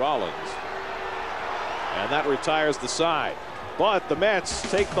easy for Rollins. And that retires the side. But the Mets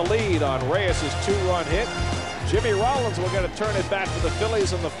take the lead on Reyes' 2-run hit. Jimmy Rollins will get a turn at bat for the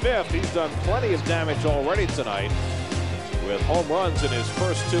Phillies in the 5th. He's done plenty of damage already tonight with home runs in his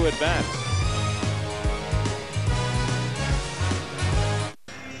first 2 at bats.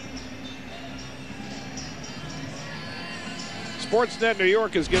 Sportsnet New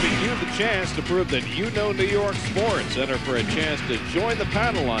York is giving you the chance to prove that you know New York sports. Enter for a chance to join the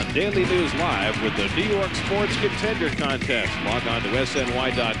panel on Daily News Live with the New York Sports Contender Contest. Log on to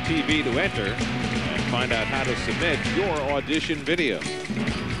SNY.TV to enter and find out how to submit your audition video.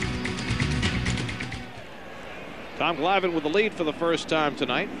 Tom Glavine with the lead for the first time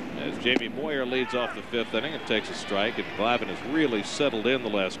tonight as Jamie Moyer leads off the 5th inning and takes a strike. And Glavine has really settled in the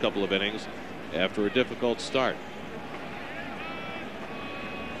last couple of innings after a difficult start.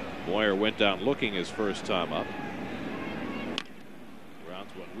 Moyer went down looking his first time up. Grounds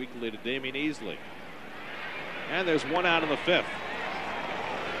one weakly to Damian Easley. And there's 1 out in the 5th.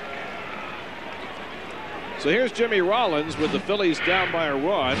 So here's Jimmy Rollins with the Phillies down by a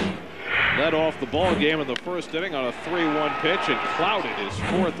run. Led off the ball game in the first inning on a 3-1 pitch and clouded his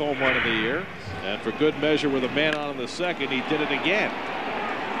 4th home run of the year. And for good measure, with a man on in the 2nd, he did it again.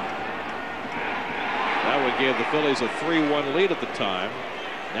 That would give the Phillies a 3-1 lead at the time.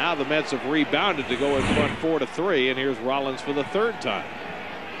 Now the Mets have rebounded to go in front 4-3, and here's Rollins for the 3rd time.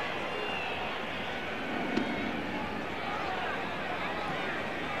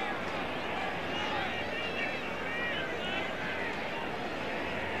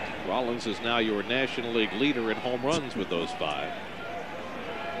 Rollins is now your National League leader in home runs with those 5.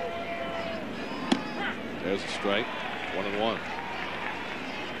 There's a strike, 1-1.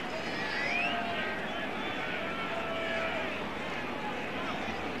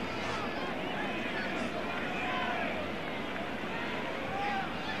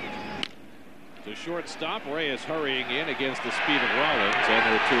 To shortstop, Reyes hurrying in against the speed of Rollins, and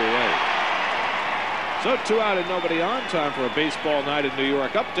they're 2 away. So 2 out and nobody on. Time for a baseball night in New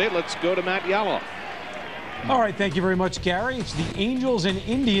York update. Let's go to Matt Yaloff. All right, thank you very much, Gary. It's the Angels and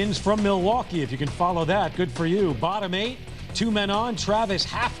Indians from Milwaukee. If you can follow that, good for you. Bottom 8, 2 men on. Travis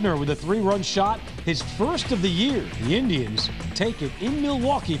Hafner with a 3-run shot, his first of the year. The Indians take it in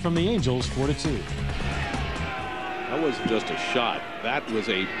Milwaukee from the Angels 4-2. That wasn't just a shot. That was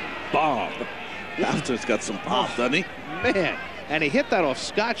a bomb. Hafner's got some pop, doesn't he? Man, and he hit that off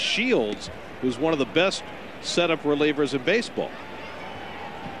Scott Shields, who's one of the best setup relievers in baseball.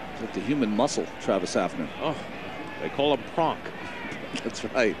 It's like the human muscle, Travis Hafner. Oh, they call him Pronk. That's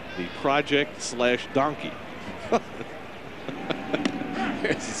right. The project/donkey.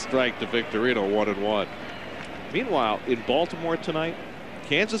 Here's a strike to Victorino, 1-1. Meanwhile, in Baltimore tonight,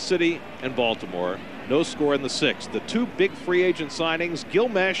 Kansas City and Baltimore, no score in the 6th. The 2 big free agent signings,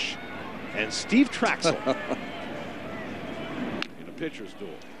 Gilmesh and Steve Traxel. In a pitcher's duel.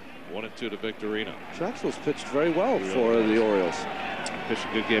 1-2 to Victorino. Traxel's pitched very well for the Orioles. Pitched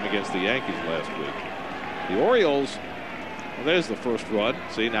a good game against the Yankees last week. The Orioles, well, there's the first run.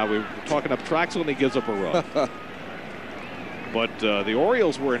 See, now we're talking up Traxel and he gives up a run. But the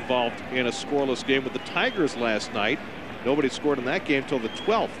Orioles were involved in a scoreless game with the Tigers last night. Nobody scored in that game till the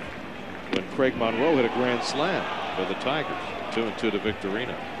 12th when Craig Monroe hit a grand slam for the Tigers. 2-2 to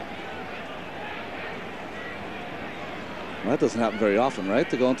Victorino. Well, that doesn't happen very often, right?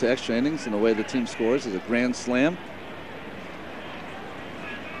 To go into extra innings and the way the team scores is a grand slam.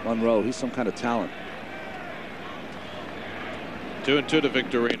 Monroe, he's some kind of talent. 2-2 to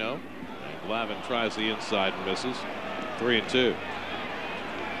Victorino. And Glavine tries the inside and misses. 3-2.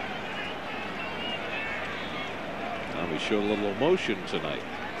 Now we showed a little emotion tonight.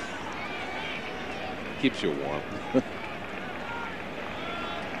 Keeps you warm.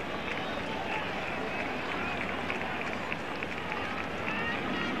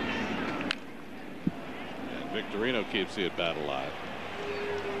 And Victorino keeps the at-bat alive.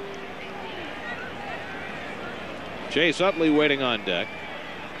 Chase Utley waiting on deck.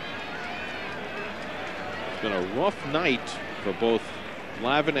 It's been a rough night for both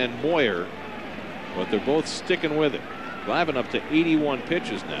Glavine and Moyer, but they're both sticking with it. Glavine up to 81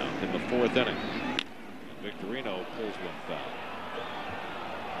 pitches now in the 4th inning. And Victorino pulls one foul.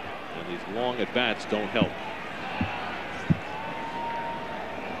 And these long at-bats don't help.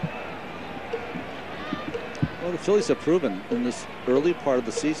 Well, the Phillies have proven in this early part of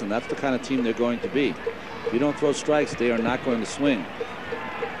the season that's the kind of team they're going to be. If you don't throw strikes, they are not going to swing.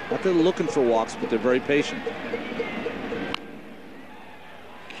 Not that they're looking for walks, but they're very patient.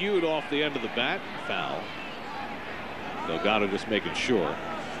 Cued off the end of the bat, foul. Delgado just making sure.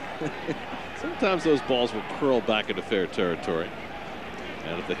 Sometimes those balls will curl back into fair territory.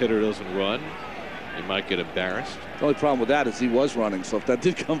 And if the hitter doesn't run, he might get embarrassed. The only problem with that is he was running, so if that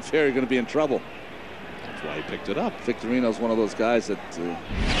did come fair, you're going to be in trouble. That's why he picked it up. Victorino's one of those guys that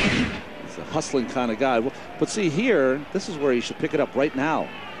he's a hustling kind of guy. But see here, this is where he should pick it up right now.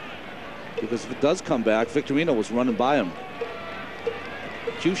 Because if it does come back, Victorino was running by him.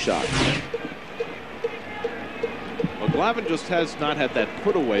 Cue shot. Well, Glavine just has not had that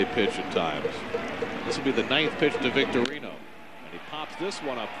put-away pitch at times. This will be the 9th pitch to Victorino. And he pops this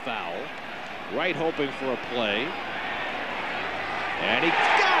one up foul. Right hoping for a play. And he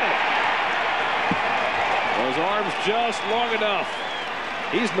got it! Those arms just long enough.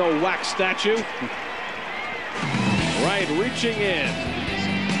 He's no wax statue. Right reaching in.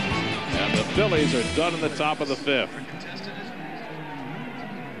 And the Phillies are done in the top of the 5th.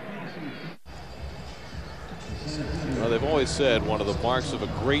 Well, they've always said one of the marks of a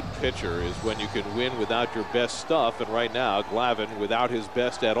great pitcher is when you can win without your best stuff. And right now, Glavine, without his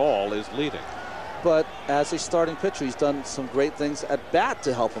best at all, is leading. But as a starting pitcher, he's done some great things at bat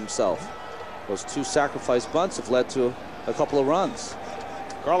to help himself. Those 2 sacrifice bunts have led to a couple of runs.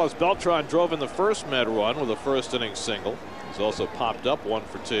 Carlos Beltran drove in the first Med run with a 1st inning single. He's also popped up 1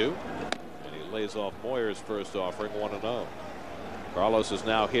 for 2. And he lays off Moyer's first offering 1-0. Carlos has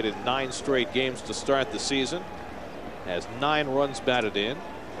now hit in 9 straight games to start the season. Has 9 runs batted in,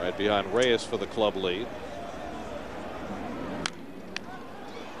 right behind Reyes for the club lead.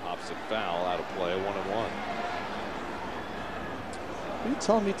 Pops it foul, out of play, 1-1. Are you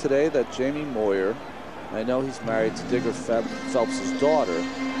telling me today that Jamie Moyer, I know he's married to Digger Phelps' daughter,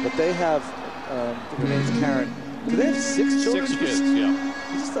 but they have, I think her name's Karen, do they have 6 children? 6 kids, yeah.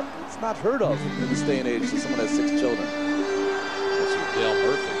 It's not heard of in this day and age that someone has 6 children. That's Dale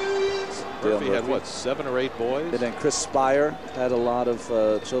Murphy. Murphy had what, 7 or 8 boys? And then Chris Spire had a lot of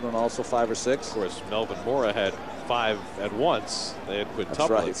children, also 5 or 6. Of course, Melvin Mora had 5 at once. They had quintuplets. That's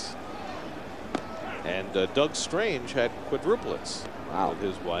right. And Doug Strange had quadruplets. Wow. With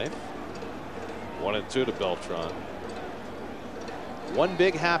his wife. 1 and 2 to Beltran. One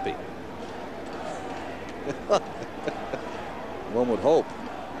big happy. One would hope.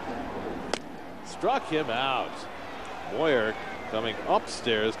 Struck him out. Moyer coming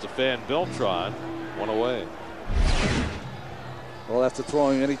upstairs to fan Beltran. 1 away. Well, after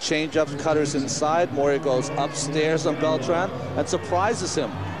throwing any change-ups, cutters inside, Moyer goes upstairs on Beltran and surprises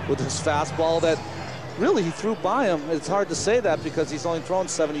him with his fastball that really he threw by him. It's hard to say that because he's only thrown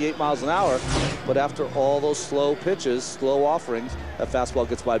 78 miles an hour. But after all those slow pitches, slow offerings, that fastball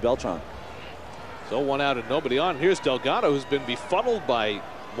gets by Beltran. So 1 out and nobody on. Here's Delgado, who's been befuddled by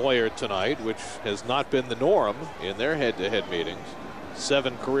Moyer tonight, which has not been the norm in their head-to-head meetings.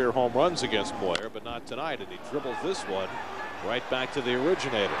 7 career home runs against Moyer, but not tonight. And he dribbles this one right back to the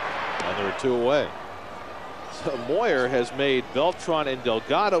originator. And there are 2 away. So Moyer has made Beltran and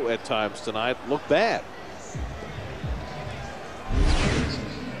Delgado at times tonight look bad.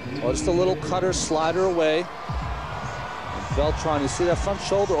 Well, just a little cutter slider away. And Beltran, you see that front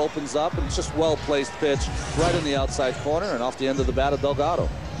shoulder opens up, and it's just well-placed pitch right in the outside corner and off the end of the bat of Delgado.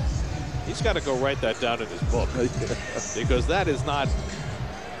 He's got to go write that down in his book because that is not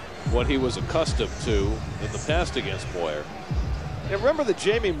what he was accustomed to in the past against Moyer. And remember that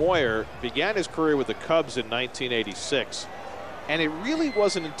Jamie Moyer began his career with the Cubs in 1986, and it really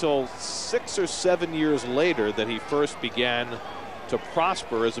wasn't until 6 or 7 years later that he first began to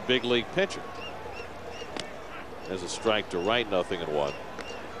prosper as a big league pitcher. As a strike to right, 0-1.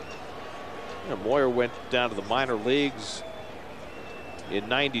 Moyer went down to the minor leagues in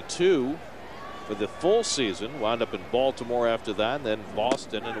 '92 for the full season, wound up in Baltimore after that, and then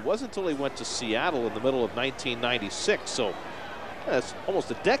Boston, and it wasn't until he went to Seattle in the middle of 1996. So That's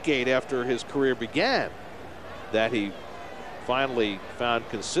almost a decade after his career began that he finally found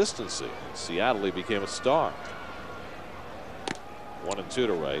consistency. In Seattle, he became a star. 1-2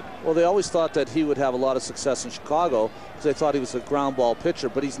 to right. Well, they always thought that he would have a lot of success in Chicago because they thought he was a ground ball pitcher,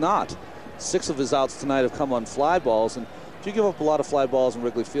 but he's not. 6 of his outs tonight have come on fly balls, and if you give up a lot of fly balls in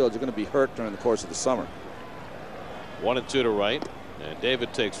Wrigley Field, you're going to be hurt during the course of the summer. 1-2 to right, and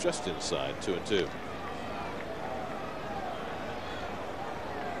David takes just inside. 2-2.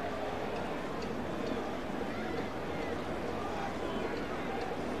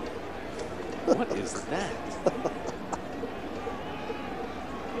 What is that?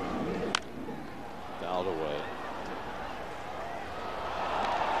 Fouled away.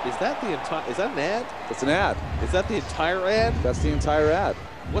 Is that the entire? Is that an ad? It's an ad. Is that the entire ad? That's the entire ad.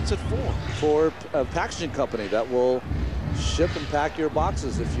 What's it for? For a packaging company that will ship and pack your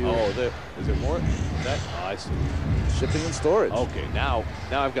boxes if you. Oh, is there more? That, oh, I see. Shipping and storage. Okay, now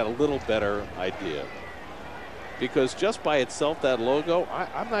I've got a little better idea. Because just by itself, that logo,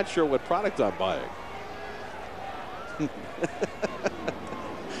 I'm not sure what product I'm buying.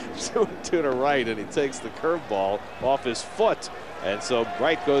 2-2 to right, and he takes the curveball off his foot. And so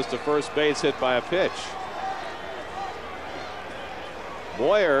Wright goes to first base, hit by a pitch.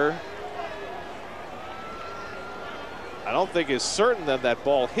 Moyer, I don't think is certain that that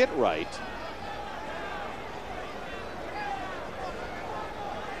ball hit Wright.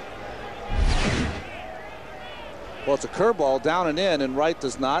 Well, it's a curveball down and in, and Wright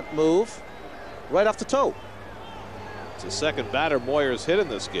does not move right off the toe. It's the second batter Moyer's hit in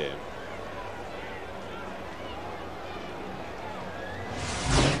this game.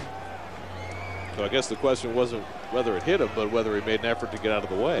 So I guess the question wasn't whether it hit him, but whether he made an effort to get out of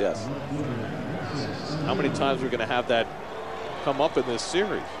the way. Yes. How many times are we going to have that come up in this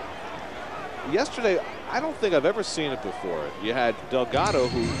series? Yesterday, I don't think I've ever seen it before. You had Delgado,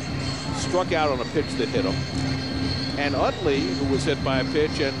 who struck out on a pitch that hit him, and Utley, who was hit by a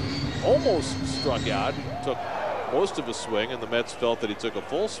pitch and almost struck out. He took most of a swing, and the Mets felt that he took a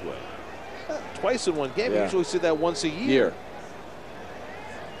full swing. Twice in one game. Yeah. You usually see that once a year.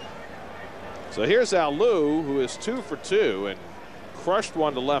 So here's Alou, who is 2 for 2 and crushed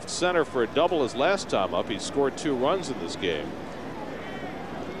one to left center for a double his last time up. He scored 2 runs in this game.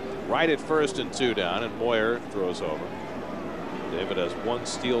 Right at first and 2 down, and Moyer throws over. David has 1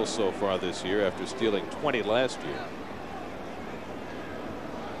 steal so far this year after stealing 20 last year.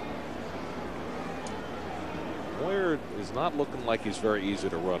 Moyer is not looking like he's very easy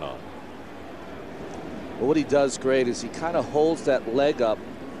to run on. Well, what he does great is he kind of holds that leg up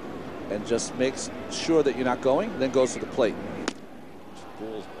and just makes sure that you're not going, then goes to the plate.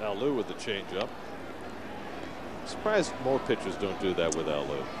 Fools Alou with the changeup. Surprised more pitchers don't do that with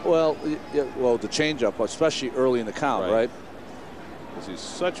Alou. Well, well, the changeup, especially early in the count, right? Because he's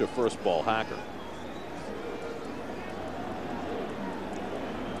such a first ball hacker.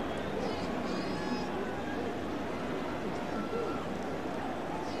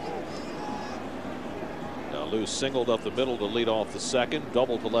 Alou singled up the middle to lead off the second,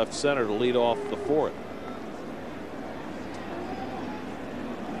 double to left center to lead off the fourth.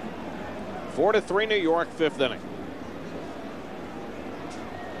 4-3 New York, 5th inning.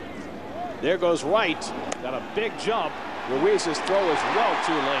 There goes Wright. Got a big jump. Ruiz's throw is well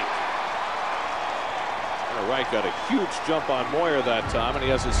too late. Wright got a huge jump on Moyer that time, and he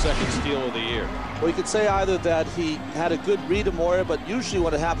has his 2nd steal of the year. Well, you could say either that he had a good read of Moyer, but usually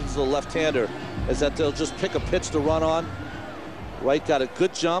what happens to the left-hander is that they'll just pick a pitch to run on. Wright got a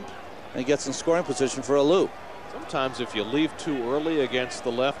good jump and gets in scoring position for Alou. Sometimes if you leave too early against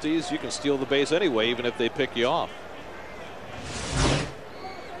the lefties, you can steal the base anyway, even if they pick you off.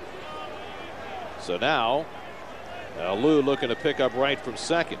 So now Alou looking to pick up Wright from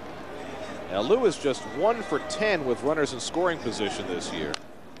second. Alou is just 1 for 10 with runners in scoring position this year.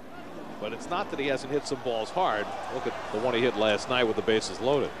 But it's not that he hasn't hit some balls hard. Look at the one he hit last night with the bases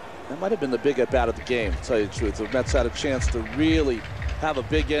loaded. That might have been the big at-bat of the game, to tell you the truth. The Mets had a chance to really have a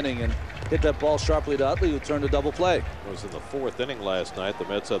big inning and hit that ball sharply to Utley, who turned a double play. It was in the 4th inning last night. The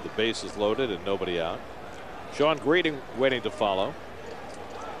Mets had the bases loaded and nobody out. Sean Greeting waiting to follow.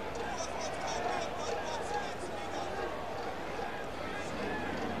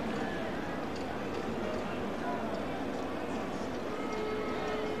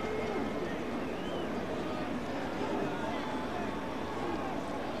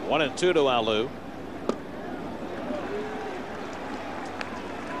 One and 2 to Alou.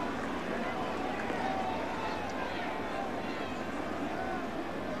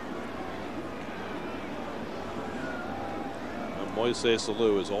 Moises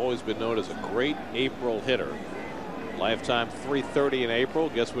Alou has always been known as a great April hitter. Lifetime 330 in April.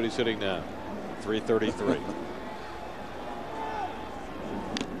 Guess what he's hitting now? 333.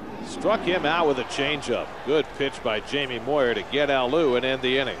 Struck him out with a changeup. Good pitch by Jamie Moyer to get Alou and end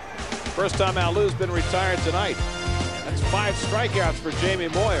the inning. First time Alou's been retired tonight. That's 5 strikeouts for Jamie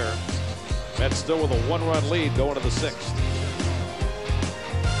Moyer. Mets still with a 1-run lead going to the 6th.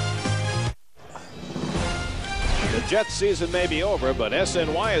 The Jets season may be over, but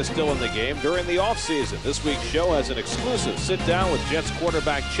SNY is still in the game during the offseason. This week's show has an exclusive sit-down with Jets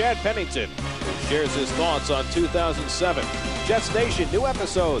quarterback Chad Pennington, who shares his thoughts on 2007. Jets Nation, new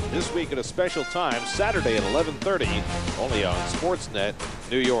episode this week at a special time, Saturday at 11:30, only on Sportsnet,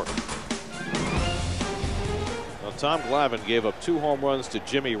 New York. Well, Tom Glavine gave up 2 home runs to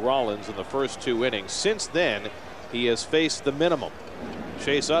Jimmy Rollins in the first 2 innings. Since then, he has faced the minimum.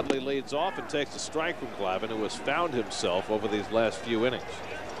 Shea leads off and takes a strike from Glavine, who has found himself over these last few innings.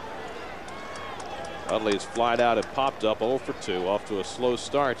 Utley's flied out and popped up 0 for 2, off to a slow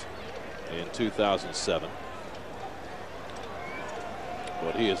start in 2007.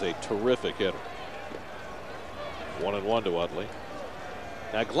 But he is a terrific hitter. 1-1 to Utley.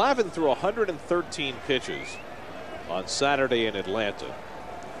 Now Glavine threw 113 pitches on Saturday in Atlanta.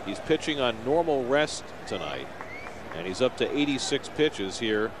 He's pitching on normal rest tonight, and he's up to 86 pitches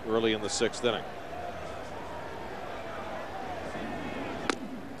here early in the 6th inning.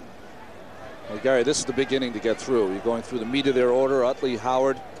 Well, Gary, this is the big inning to get through. You're going through the meat of their order: Utley,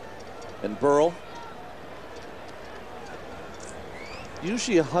 Howard, and Burrell.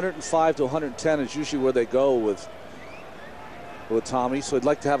 Usually 105 to 110 is usually where they go with Tommy. So he'd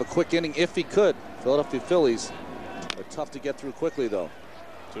like to have a quick inning if he could. Philadelphia Phillies are tough to get through quickly, though.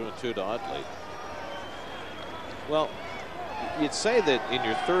 2-2 to Utley. Well, you'd say that in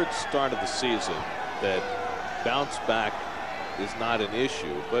your 3rd start of the season that bounce back is not an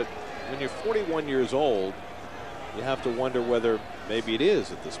issue, but when you're 41 years old, you have to wonder whether maybe it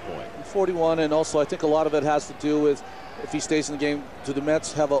is at this point. 41, and also I think a lot of it has to do with if he stays in the game, do the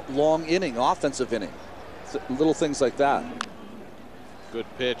Mets have a long inning, offensive inning? Little things like that. Good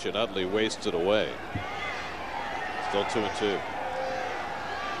pitch, and Utley wastes it away. Still 2-2.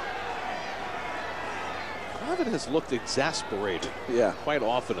 Glavine has looked exasperated quite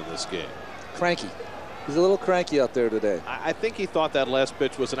often in this game. Cranky. He's a little cranky out there today. I think he thought that last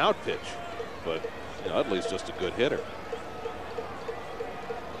pitch was an out pitch, but Utley's just a good hitter.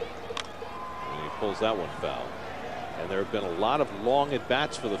 And he pulls that one foul. And there have been a lot of long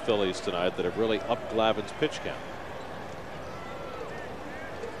at-bats for the Phillies tonight that have really upped Glavine's pitch count.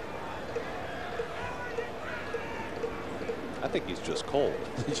 I think he's just cold.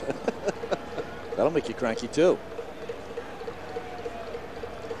 That'll make you cranky too.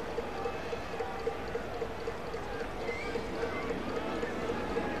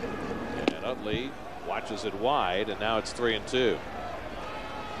 And Utley watches it wide, and now it's 3-2.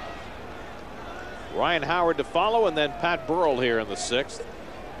 Ryan Howard to follow, and then Pat Burrell here in the 6th,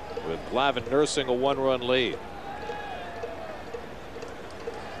 with Glavine nursing a 1-run lead.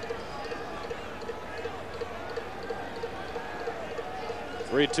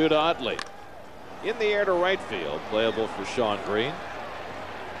 (3-2) to Utley. In the air to right field, playable for Sean Green.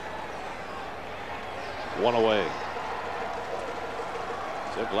 1 away.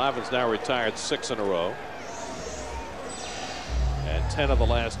 So Glavine's now retired 6 in a row, and 10 of the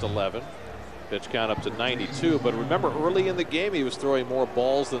last 11. Pitch count up to 92, but remember early in the game he was throwing more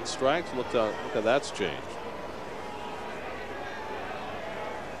balls than strikes. Look how that's changed.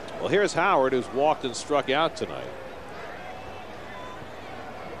 Well, here's Howard, who's walked and struck out tonight.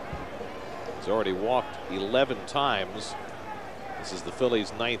 He's already walked 11 times. This is the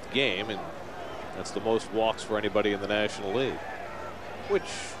Phillies' 9th game, and that's the most walks for anybody in the National League, which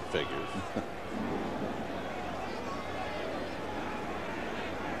figures.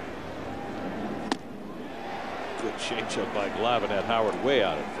 Good changeup by Glavine, had Howard way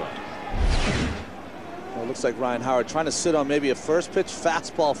out in front. Well, it looks like Ryan Howard trying to sit on maybe a first pitch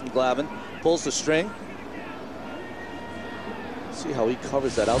fastball from Glavine. Pulls the string. See how he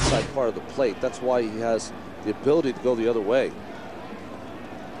covers that outside part of the plate. That's why he has the ability to go the other way.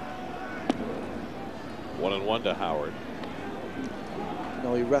 1-1 to Howard.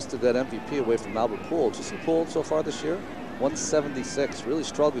 No, he wrested that MVP away from Albert Pujols. Just Pujols so far this year, 176. Really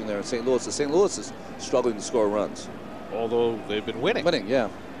struggling there in St. Louis. The St. Louis is struggling to score runs. Although they've been winning. Yeah.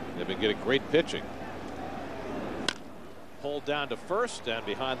 They've been getting great pitching. Pulled down to first, and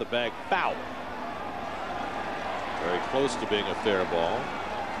behind the bag, foul. Very close to being a fair ball.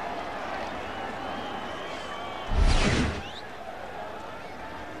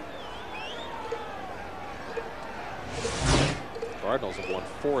 Cardinals have won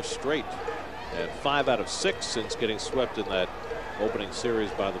 4 straight and 5 out of 6 since getting swept in that opening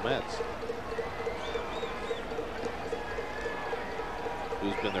series by the Mets.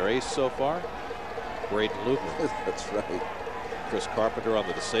 Who's been their ace so far? Braden Lubman. That's right. Chris Carpenter on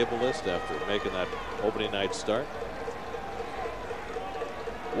the disabled list after making that opening night start.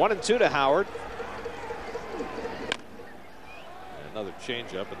 1-2 to Howard. And another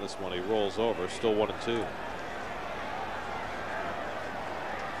changeup, and this one he rolls over. Still 1-2.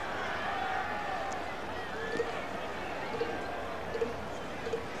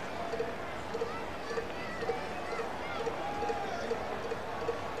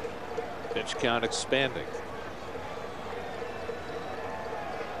 Pitch count expanding.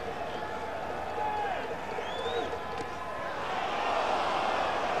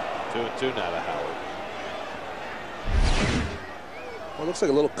 2-2 now to Howard. Well, it looks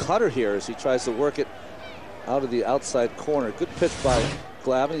like a little cutter here as he tries to work it out of the outside corner. Good pitch by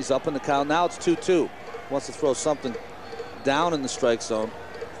Glavine. He's up in the count. Now it's 2-2. Wants to throw something down in the strike zone.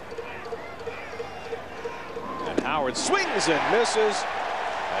 And Howard swings and misses.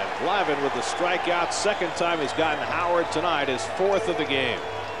 And Glavine with the strikeout. Second time he's gotten Howard tonight, his 4th of the game.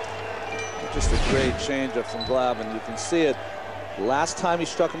 Just a great changeup from Glavine. You can see it. Last time he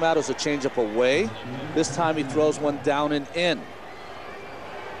struck him out, it was a changeup away. This time he throws one down and in.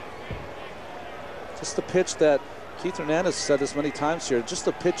 Just the pitch that Keith Hernandez said this many times here. Just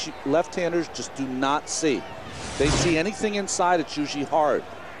the pitch left-handers just do not see. They see anything inside, it's usually hard.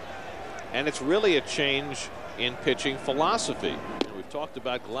 And it's really a change in pitching philosophy. We've talked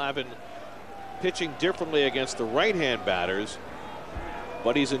about Glavine pitching differently against the right-hand batters,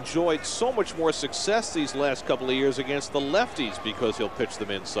 but he's enjoyed so much more success these last couple of years against the lefties because he'll pitch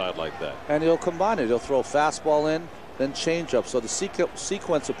them inside like that. And he'll combine it. He'll throw a fastball in, then change up. So the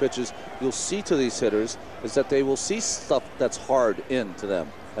sequence of pitches you'll see to these hitters is that they will see stuff that's hard into them,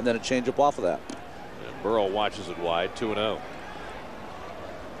 and then a change up off of that. And Burrow watches it wide, 2-0.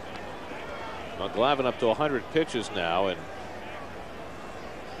 Well, Glavine up to 100 pitches now, and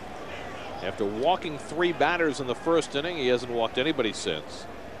after walking 3 batters in the first inning, he hasn't walked anybody since.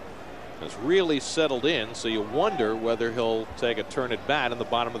 Has really settled in, so you wonder whether he'll take a turn at bat in the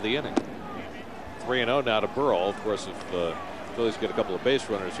bottom of the inning. 3-0 now to Burrow. Of course, if the Phillies get a couple of base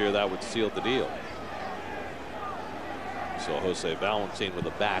runners here, that would seal the deal. So Jose Valentin with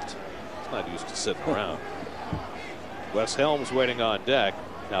a bat. He's not used to sitting around. Wes Helms waiting on deck.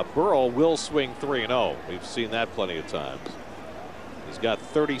 Now Burrow will swing 3-0. We've seen that plenty of times. He's got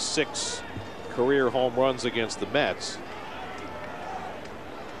 36 career home runs against the Mets.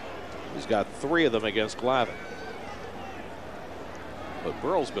 He's got 3 of them against Glavine. But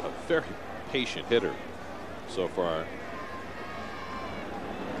Burrow's been a very patient hitter so far.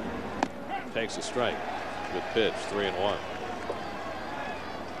 Takes a strike. Good pitch. 3-1.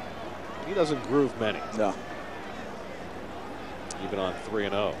 He doesn't groove many. No. Even on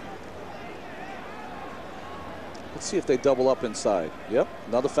 3-0. Let's see if they double up inside. Yep,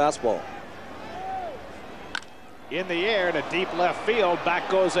 another fastball. In the air to deep left field. Back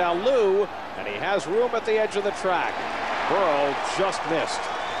goes Alou, and he has room at the edge of the track. Burrow just missed.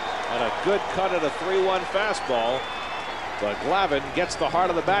 And a good cut at a 3-1 fastball. But Glavine gets the heart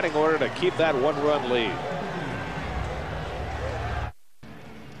of the batting order to keep that 1-run lead.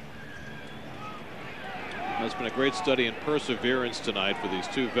 It's been a great study in perseverance tonight for these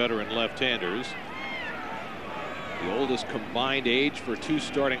 2 veteran left-handers. The oldest combined age for 2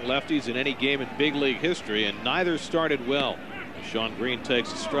 starting lefties in any game in big league history, and neither started well. Sean Green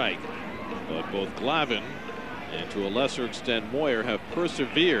takes a strike, but both Glavine and to a lesser extent Moyer have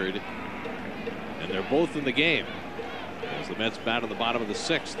persevered, and they're both in the game as the Mets bat in the bottom of the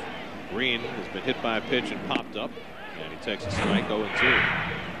 6th. Green has been hit by a pitch and popped up, and he takes a strike.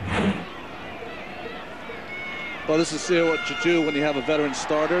 0-2. Well, this is what you do when you have a veteran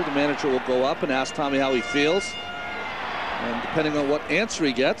starter. The manager will go up and ask Tommy how he feels. And depending on what answer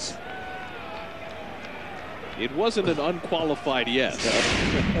he gets. It wasn't an unqualified yes.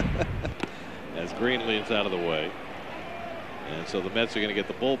 As Green leans out of the way. And so the Mets are going to get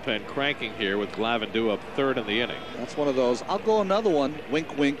the bullpen cranking here with Glavine due up 3rd in the inning. That's one of those. I'll go another one.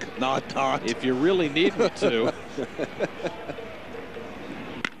 Wink, wink, nod, nod. If you really need me to.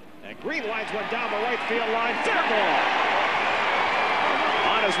 Green lines one down the right field line. Fair ball.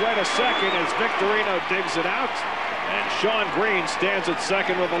 On his way to second as Victorino digs it out. And Sean Green stands at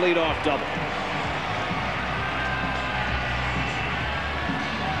second with a leadoff double.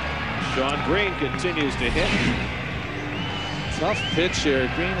 Sean Green continues to hit. Tough pitch here.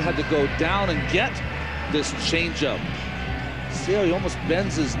 Green had to go down and get this changeup. see how he almost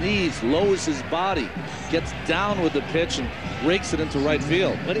bends his knees, lowers his body, gets down with the pitch, and rakes it into right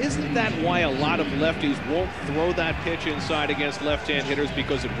field. But isn't that why a lot of lefties won't throw that pitch inside against left-hand hitters,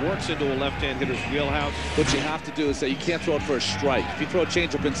 because it works into a left-hand hitter's wheelhouse? What you have to do is that you can't throw it for a strike. If you throw a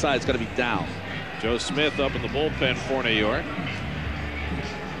changeup inside, it's got to be down. Joe Smith up in the bullpen for New York.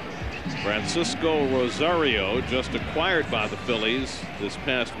 Francisco Rosario, just acquired by the Phillies this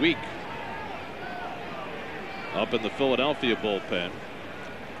past week, up in the Philadelphia bullpen.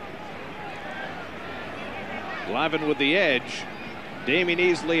 Glavine with the edge. Damian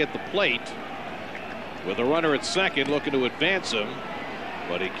Easley at the plate with a runner at second looking to advance him,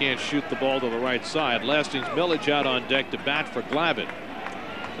 but he can't shoot the ball to the right side. Lastings Milledge out on deck to bat for Glavine.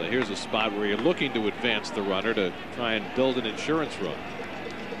 So here's a spot where you're looking to advance the runner to try and build an insurance run.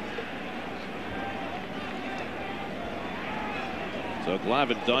 So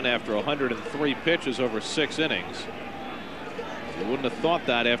Glavine done after 103 pitches over 6 innings. You wouldn't have thought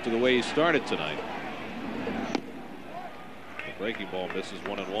that after the way he started tonight. The breaking ball misses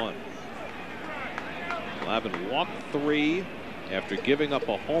 1-1. Glavine walked 3 after giving up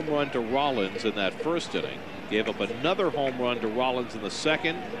a home run to Rollins in that first inning. Gave up another home run to Rollins in the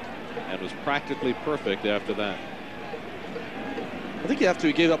second and was practically perfect after that. I think after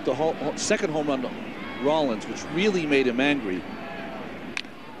he gave up the second home run to Rollins, which really made him angry,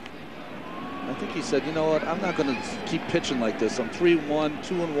 I think he said, you know what, I'm not going to keep pitching like this. I'm 3-1,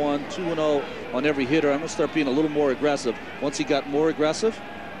 2-1, 2-0 on every hitter. I'm going to start being a little more aggressive. Once he got more aggressive,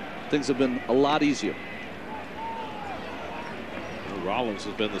 things have been a lot easier. Rollins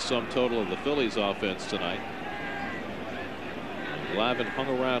has been the sum total of the Phillies offense tonight. Glavine hung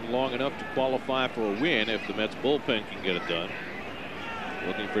around long enough to qualify for a win if the Mets bullpen can get it done.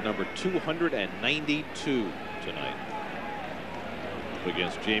 Looking for number 292 tonight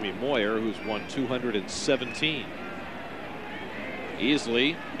against Jamie Moyer, who's won 217.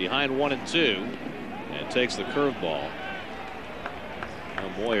 Easley behind 1-2 and takes the curveball.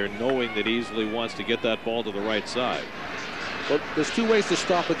 Moyer knowing that Easley wants to get that ball to the right side. Well, there's 2 ways to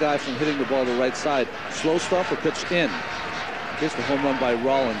stop a guy from hitting the ball to the right side: slow stuff or pitch in. Here's the home run by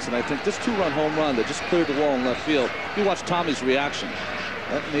Rollins, and I think this 2-run home run that just cleared the wall in left field. You watch Tommy's reaction.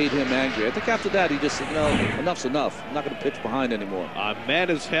 That made him angry. I think after that he just said, no, enough's enough. I'm not going to pitch behind anymore. I'm mad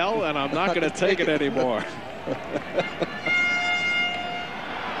as hell, and I'm not going to take it anymore.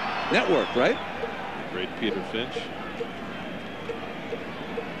 Network, right? Great Peter Finch.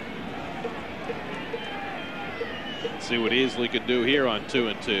 Let's see what Easley can do here on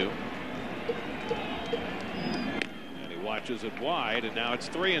 2-2. And he watches it wide, and now it's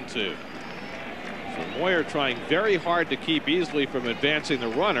 3-2. So Moyer trying very hard to keep Easley from advancing the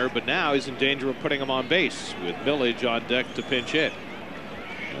runner, but now he's in danger of putting him on base with Milledge on deck to pinch hit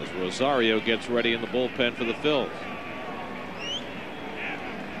as Rosario gets ready in the bullpen for the Phils.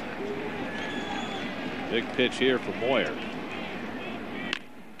 Big pitch here for Moyer.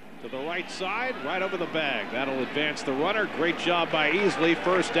 To the right side, right over the bag. That'll advance the runner. Great job by Easley.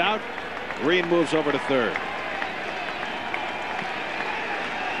 First out. Green moves over to third.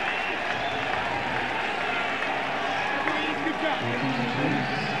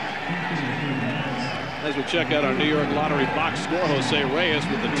 As we check out our New York Lottery box score, Jose Reyes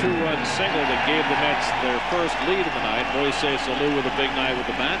with the 2-run single that gave the Mets their first lead of the night. Moises Alou with a big night with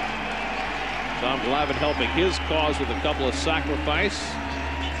the bat. Tom Glavine helping his cause with a couple of sacrifice,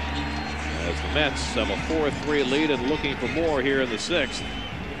 as the Mets have a 4-3 lead and looking for more here in the 6th.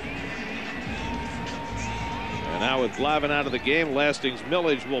 And now with Glavine out of the game, Lastings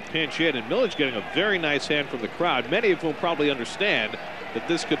Milledge will pinch hit, and Milledge getting a very nice hand from the crowd, many of whom probably understand that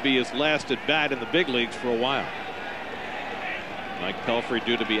this could be his last at bat in the big leagues for a while. Mike Pelfrey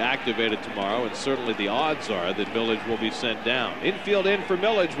due to be activated tomorrow, and certainly the odds are that Milledge will be sent down. Infield in for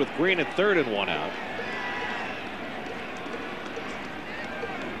Milledge with Green at third and 1 out.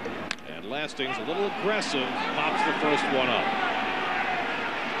 And Lastings a little aggressive, pops the first one up.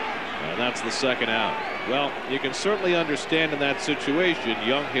 And that's the second out. Well, you can certainly understand in that situation,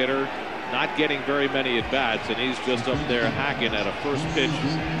 young hitter, not getting very many at bats, and he's just up there hacking at a first pitch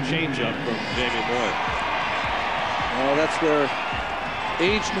changeup from Jamie Moyer. Well, that's where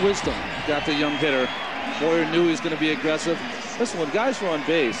age and wisdom got the young hitter. Moyer knew he was going to be aggressive. Listen, when guys are on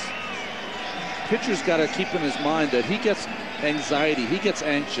base, pitcher's got to keep in his mind that he gets anxiety, he gets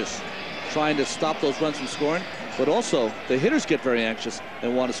anxious trying to stop those runs from scoring, but also the hitters get very anxious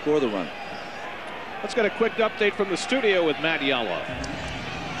and want to score the run. Let's get a quick update from the studio with Matt Yellow.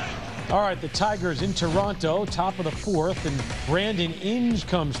 All right, the Tigers in Toronto, top of the 4th, and Brandon Inge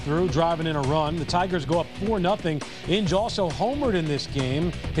comes through, driving in a run. The Tigers go up 4-0. Inge also homered in this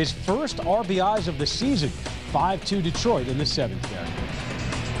game, his first RBIs of the season. 5-2 Detroit in the 7th there.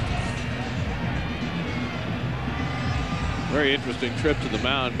 Very interesting trip to the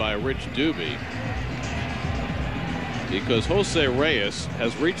mound by Rich Doobie, because Jose Reyes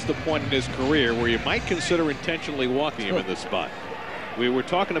has reached the point in his career where you might consider intentionally walking him in this spot. We were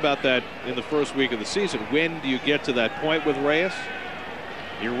talking about that in the first week of the season. When do you get to that point with Reyes?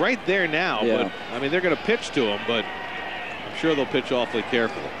 You're right there now, Yeah. but I mean, they're going to pitch to him, but I'm sure they'll pitch awfully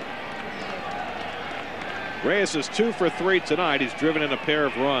carefully. Reyes is 2 for 3 tonight. He's driven in a pair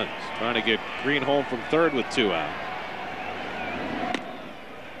of runs, trying to get Green home from third with 2 out.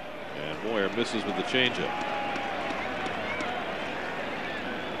 And Moyer misses with the changeup.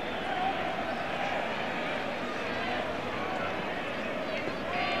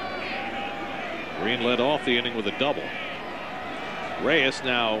 Green led off the inning with a double. Reyes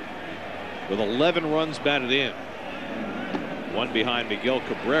now with 11 runs batted in. 1 behind Miguel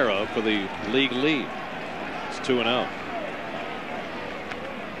Cabrera for the league lead. It's 2-0.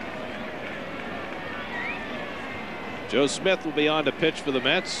 Joe Smith will be on to pitch for the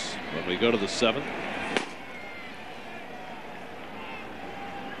Mets when we go to the 7th.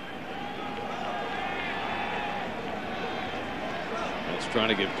 Mets trying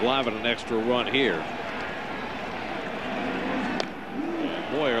to give Glavine an extra run here.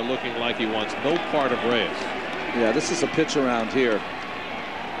 And Moyer looking like he wants no part of Reyes. Yeah, this is a pitch around here.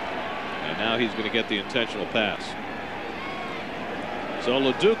 And now he's going to get the intentional pass. So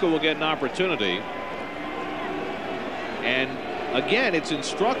LaDuca will get an opportunity. And again, it's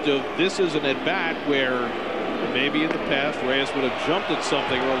instructive. This is an at-bat where maybe in the past Reyes would have jumped at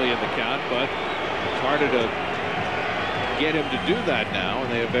something early in the count, but it's harder to get him to do that now,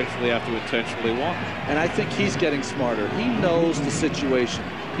 and they eventually have to intentionally walk him. And I think he's getting smarter. He knows the situation.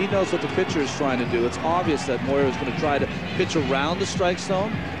 He knows what the pitcher is trying to do. It's obvious that Moyer is going to try to pitch around the strike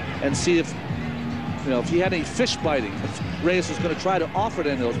zone and see if, if he had any fish biting. If Reyes was going to try to offer it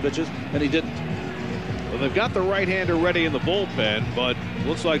any of those pitches, and he didn't. Well, they've got the right-hander ready in the bullpen, but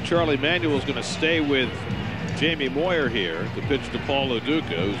looks like Charlie Manuel is going to stay with Jamie Moyer here to pitch to Paul LaDuca,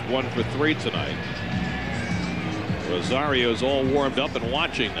 who's 1 for 3 tonight. Rosario's all warmed up and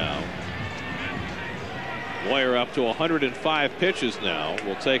watching now. Moyer up to 105 pitches now.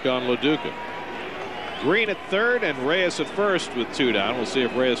 Will take on LaDuca. Green at third and Reyes at first with 2 down. We'll see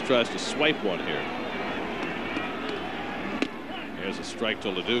if Reyes tries to swipe one here. There's a strike to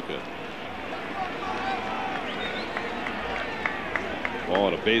LaDuca. Ball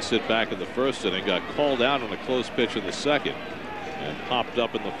on a base hit back in the first inning. Got called out on a close pitch in the second and popped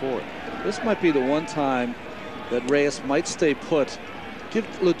up in the fourth. This might be the one time that Reyes might stay put. Give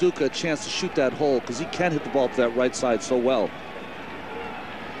LaDuca a chance to shoot that hole, because he can hit the ball to that right side so well.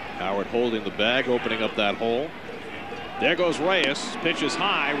 Howard holding the bag, opening up that hole. There goes Reyes. Pitch is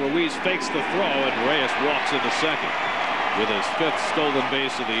high. Ruiz fakes the throw, and Reyes walks into second with his 5th stolen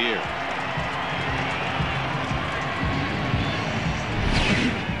base of the year.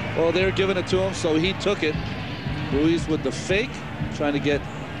 Well, they were giving it to him, so he took it. Ruiz with the fake, trying to get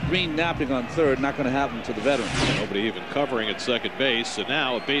Green napping on third. Not going to happen to the veteran. Nobody even covering at second base. So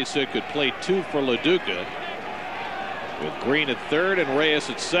now a base hit could play 2 for LaDuca, with Green at third and Reyes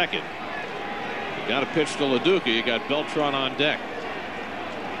at second. You got to pitch to LaDuca. You got Beltran on deck.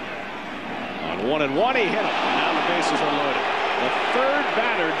 On 1-1, he hit him. And now the bases are loaded. The third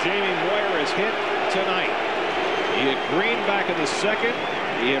batter Jamie Moyer has hit tonight. He hit Green back in the second.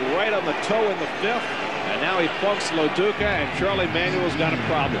 He hit right on the toe in the 5th. And now he plunks LaDuca, and Charlie Manuel's got a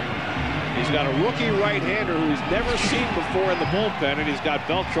problem. He's got a rookie right-hander who he's never seen before in the bullpen, and he's got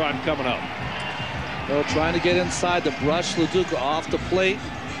Beltran coming up. Well, trying to get inside to brush LaDuca off the plate.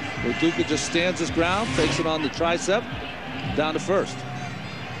 LaDuca just stands his ground, takes it on the tricep, down to first.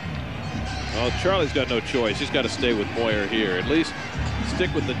 Well, Charlie's got no choice. He's got to stay with Moyer here. At least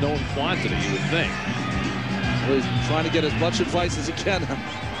stick with the known quantity, you would think. Well, he's trying to get as much advice as he can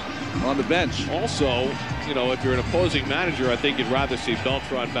on the bench. Also, if you're an opposing manager, I think you'd rather see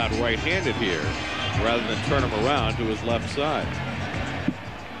Beltran bat right-handed here rather than turn him around to his left side.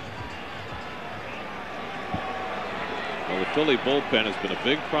 Well, the Philly bullpen has been a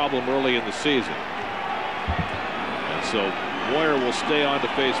big problem early in the season. And so Moyer will stay on to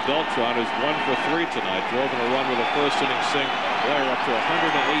face Beltran, who's 1 for 3 tonight. Drove in a run with a first inning single. Moyer up to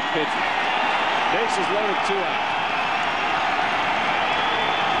 108 pitches. Bases loaded, 2 out.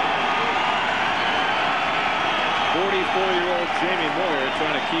 44-year-old Jamie Moyer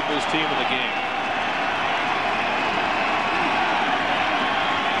trying to keep his team in the game.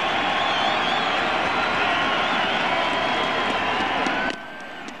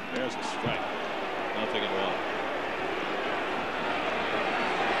 There's a strike. Nothing and 1.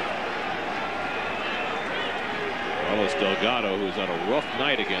 who's on a rough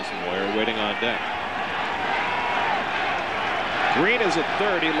night against Moyer, waiting on deck. Green is at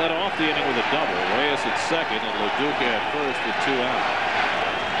third. He led off the inning with a double. Reyes at second, and LaDuca at first with 2 out.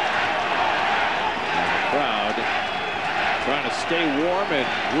 And the crowd trying to stay warm and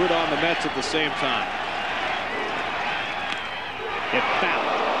root on the Mets at the same time. Hit foul.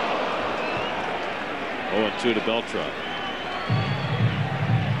 0-2 to Beltran.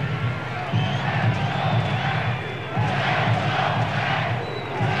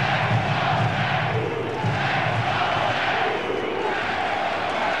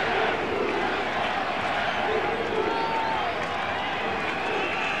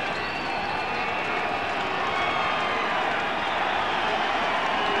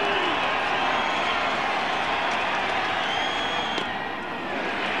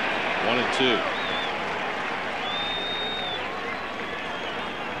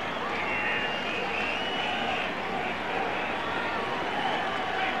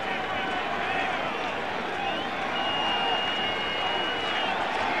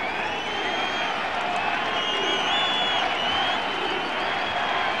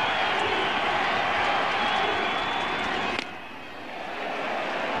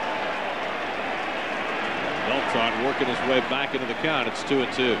 Working his way back into the count. It's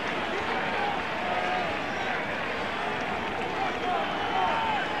 2-2.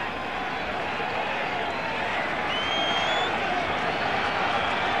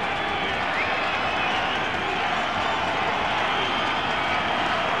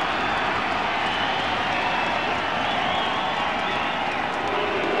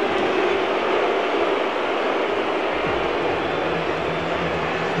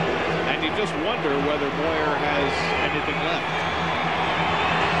 Just wonder whether Moyer has anything left.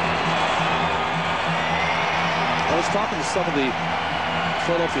 I was talking to some of the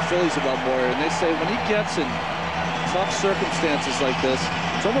Philadelphia Phillies about Moyer, and they say when he gets in tough circumstances like this,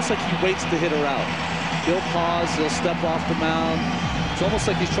 it's almost like he waits to hit her out. He'll pause, he'll step off the mound. It's almost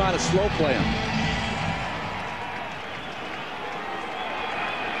like he's trying to slow play him.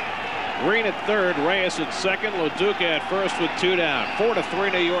 Green at third, Reyes at second, LaDuca at first with 2 down.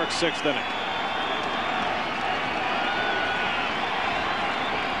 4-3 New York, 6th inning.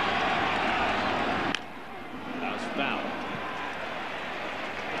 That was foul.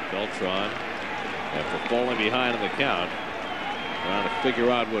 Beltran, after falling behind in the count, trying to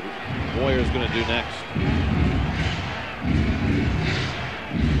figure out what Moyer's going to do next.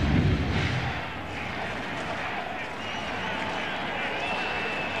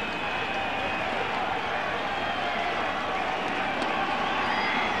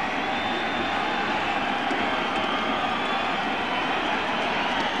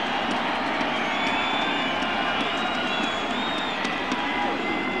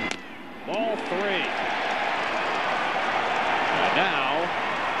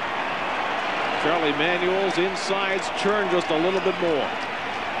 Manuel's insides churn just a little bit more.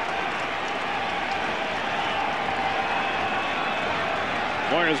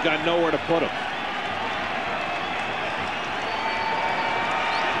 Moyer's got nowhere to put him.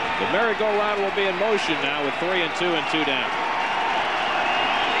 The merry-go-round will be in motion now with 3-2 and 2 down.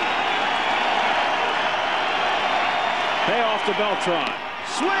 Payoff to Beltran.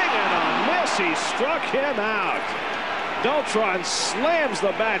 Swing and a miss. He struck him out. Beltran slams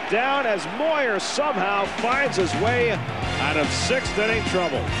the bat down as Moyer somehow finds his way out of 6th inning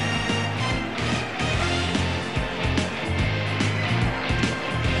trouble.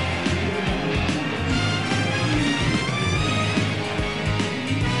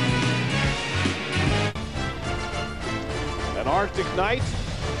 An Arctic night?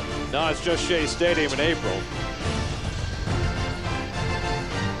 No, it's just Shea Stadium in April.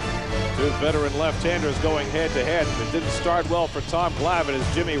 Two veteran left-handers going head-to-head. It didn't start well for Tom Glavine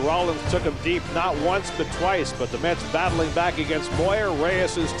as Jimmy Rollins took him deep not once but twice. But the Mets battling back against Moyer.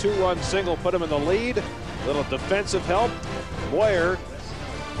 Reyes' 2-run single put him in the lead. Little defensive help. Moyer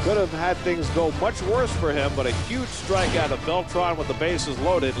could have had things go much worse for him, but a huge strikeout of Beltran with the bases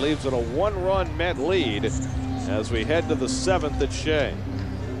loaded leaves it a 1-run Met lead as we head to the 7th at Shea.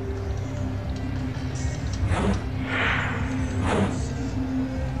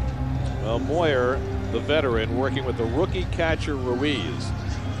 Well, Moyer, the veteran, working with the rookie catcher Ruiz.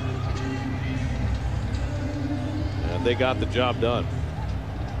 And they got the job done.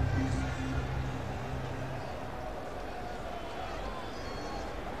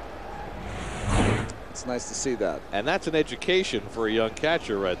 It's nice to see that. And that's an education for a young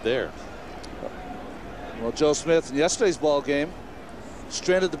catcher right there. Well, Joe Smith in yesterday's ball game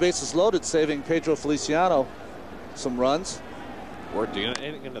stranded the bases loaded, saving Pedro Feliciano some runs. Worked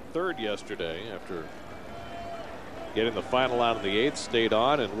in the third yesterday after getting the final out in the 8th, stayed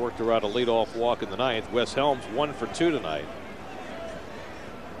on and worked around a leadoff walk in the 9th. Wes Helms 1 for 2 tonight.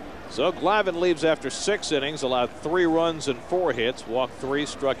 So Glavine leaves after 6 innings, allowed 3 runs and 4 hits, walked 3,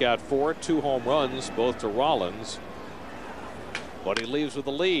 struck out 4, 2 home runs, both to Rollins. But he leaves with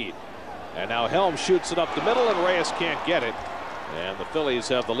the lead. And now Helms shoots it up the middle, and Reyes can't get it. And the Phillies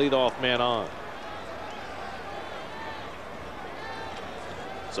have the leadoff man on.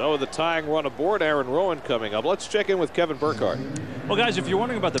 So the tying run aboard, Aaron Rowan coming up. Let's check in with Kevin Burkhardt. Well, guys, if you're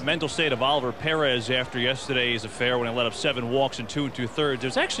wondering about the mental state of Oliver Perez after yesterday's affair when he let up 7 walks in 2 2/3, it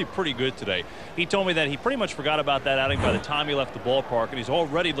was actually pretty good today. He told me that he pretty much forgot about that outing by the time he left the ballpark, and he's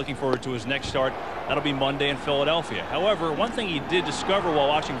already looking forward to his next start. That'll be Monday in Philadelphia. However, one thing he did discover while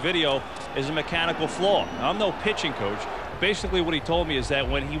watching video is a mechanical flaw. Now, I'm no pitching coach. Basically, what he told me is that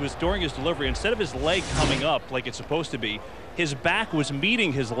when he was during his delivery, instead of his leg coming up like it's supposed to be, his back was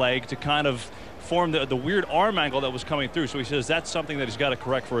meeting his leg to kind of form the weird arm angle that was coming through. So he says that's something that he's got to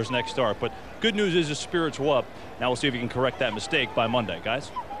correct for his next start. But good news is his spirits are up. Now we'll see if he can correct that mistake by Monday,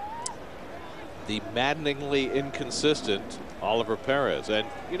 guys. The maddeningly inconsistent Oliver Perez. And,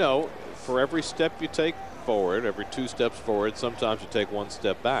 you know, for every step you take forward, every 2 steps forward, sometimes you take 1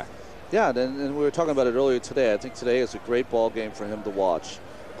 step back. Yeah, and we were talking about it earlier today. I think today is a great ball game for him to watch.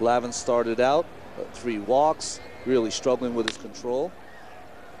 Glavine started out 3 walks, really struggling with his control,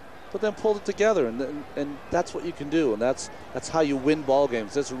 but then pulled it together, and that's what you can do, and that's how you win ball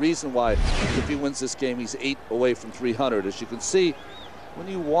games. There's a reason why if he wins this game, he's 8 away from 300. As you can see, when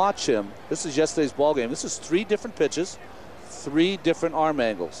you watch him, this is yesterday's ball game. This is 3 different pitches, 3 different arm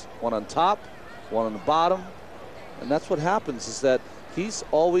angles, 1 on top, 1 on the bottom, and that's what happens is that he's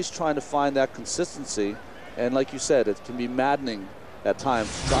always trying to find that consistency, and like you said, it can be maddening at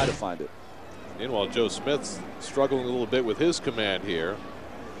times to try to find it. Meanwhile, Joe Smith's struggling a little bit with his command here,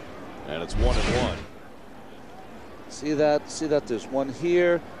 and it's 1-1. See that? See that? There's 1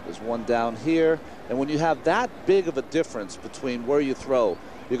 here, there's 1 down here, and when you have that big of a difference between where you throw,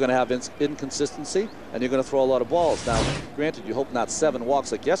 you're going to have inconsistency, and you're going to throw a lot of balls. Now, granted, you hope not 7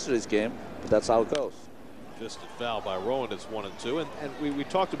 walks like yesterday's game, but that's how it goes. Just a foul by Rowan. It's 1-2, and we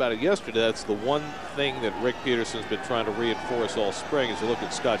talked about it yesterday. That's the one thing that Rick Peterson's been trying to reinforce all spring. As you look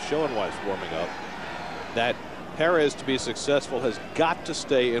at Scott Schoenweis warming up, that Perez, to be successful, has got to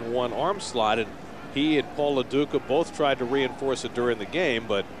stay in 1 arm slot, and he and Paul LaDuca both tried to reinforce it during the game,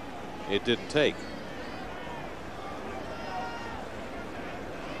 but it didn't take.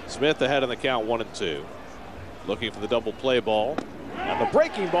 Smith ahead in the count, 1-2, looking for the double play ball. And the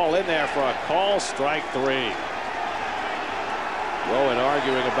breaking ball in there for a call, strike 3. Rowan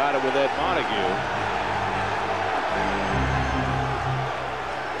arguing about it with Ed Montague.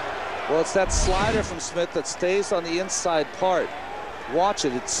 Well, it's that slider from Smith that stays on the inside part. Watch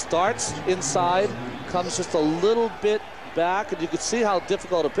it. It starts inside, comes just a little bit back, and you can see how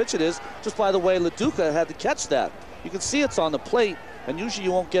difficult a pitch it is just by the way LaDuca had to catch that. You can see it's on the plate, and usually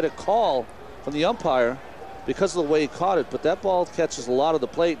you won't get a call from the umpire because of the way he caught it, but that ball catches a lot of the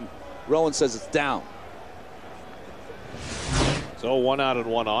plate, and Rowan says it's down. So 1 out and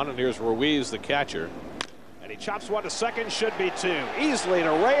 1 on, and here's Ruiz, the catcher. And he chops 1 to second, should be 2. Easily to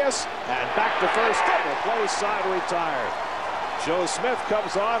Reyes, and back to first. Double play, side retired. Joe Smith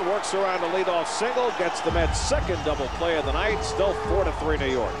comes on, works around a leadoff single, gets the Mets' 2nd double play of the night. Still 4-3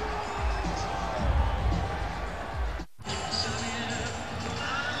 New York.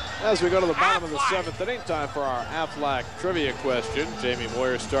 As we go to the bottom of the 7th inning, time for our Aflac trivia question. Jamie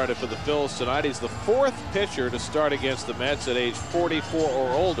Moyer started for the Phils tonight. He's the 4th pitcher to start against the Mets at age 44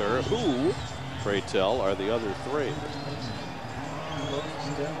 or older. Who, pray tell, are the other 3?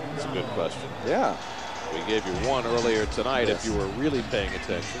 That's a good question. Yeah. We gave you 1 earlier tonight, yes, if you were really paying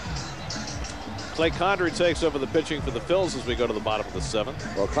attention. Clay Condrey takes over the pitching for the Phils as we go to the bottom of the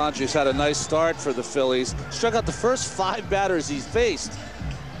 7th. Well, Condrey's had a nice start for the Phillies. Struck out the first 5 batters he's faced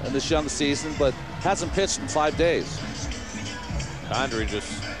in this young season, but hasn't pitched in 5 days. Condrey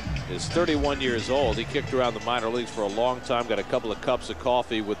just is 31 years old. He kicked around the minor leagues for a long time, got a couple of cups of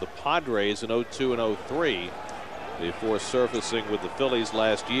coffee with the Padres in 02 and 03 before surfacing with the Phillies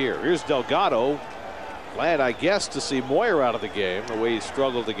last year. Here's Delgado. Glad, I guess, to see Moyer out of the game, the way he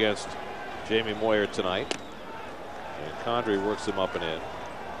struggled against Jamie Moyer tonight. And Condrey works him up and in.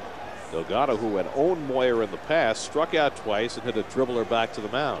 Delgado, who had owned Moyer in the past, struck out twice and hit a dribbler back to the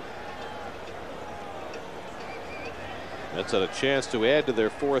mound. Mets had a chance to add to their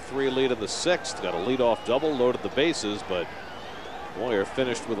 4-3 lead in the 6th. Got a leadoff double, loaded the bases, but Moyer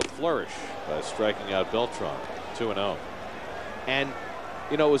finished with a flourish by striking out Beltran, 2-0. And,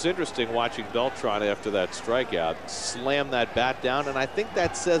 you know, it was interesting watching Beltran after that strikeout slam that bat down, and I think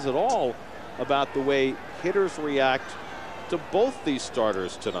that says it all about the way hitters react to both these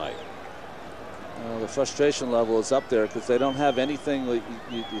starters tonight. The frustration level is up there because they don't have anything.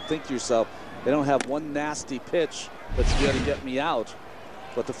 You think to yourself, they don't have one nasty pitch that's going to get me out.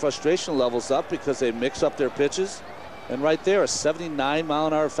 But the frustration level's up because they mix up their pitches. And right there, a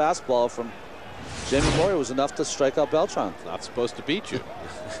 79-mile-an-hour fastball from Jamie Moyer was enough to strike out Beltran. Not supposed to beat you.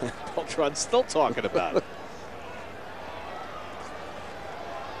 Beltran's still talking about it.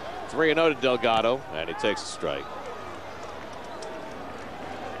 3-0 to Delgado, and he takes a strike.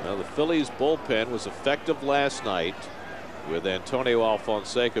 Well, the Phillies bullpen was effective last night with Antonio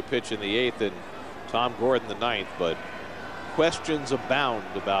Alfonseca pitching the 8th and Tom Gordon the 9th, but questions abound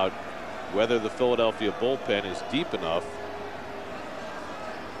about whether the Philadelphia bullpen is deep enough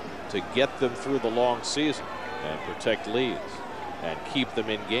to get them through the long season and protect leads and keep them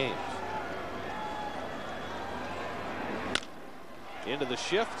in games. Into the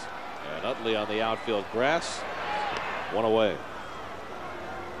shift, and Utley on the outfield grass. One away.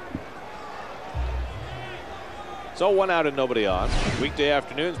 So 1 out and nobody on. Weekday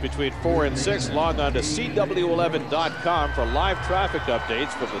afternoons between 4 and 6. Log on to CW11.com for live traffic updates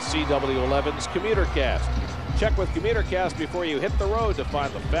from the CW11's CommuterCast. Check with CommuterCast before you hit the road to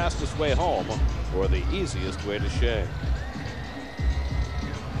find the fastest way home or the easiest way to Shea.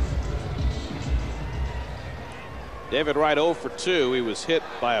 David Wright 0 for 2. He was hit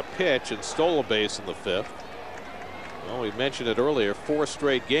by a pitch and stole a base in the 5th. Well, we mentioned it earlier, 4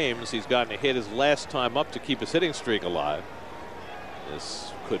 straight games he's gotten a hit his last time up to keep his hitting streak alive.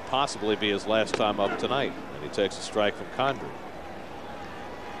 This could possibly be his last time up tonight, and he takes a strike from Condry.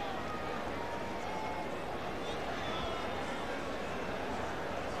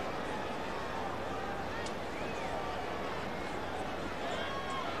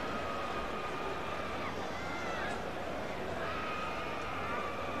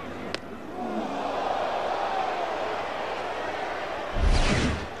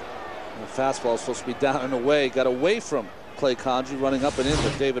 Fastball is supposed to be down and away. Got away from Clay Condry, running up and in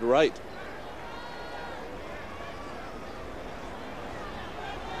with David Wright.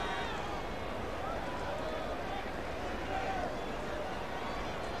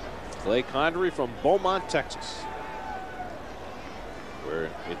 Clay Condry from Beaumont, Texas, where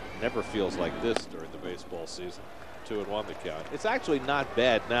it never feels like this during the baseball season. 2-1 the count. It's actually not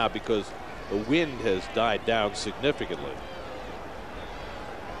bad now because the wind has died down significantly.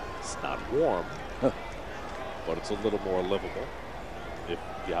 It's not warm, but it's a little more livable if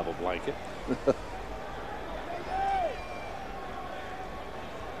you have a blanket. And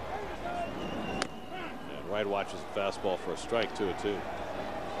Wright watches the fastball for a strike, 2-2.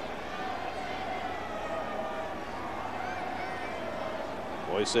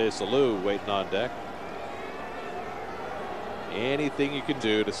 Moises Alou waiting on deck. Anything you can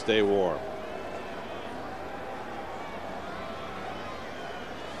do to stay warm.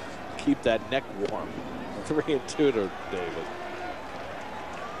 Keep that neck warm. 3-2 to David.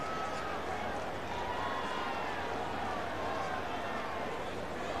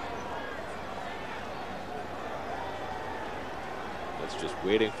 That's just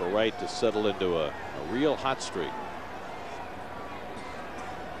waiting for Wright to settle into a real hot streak.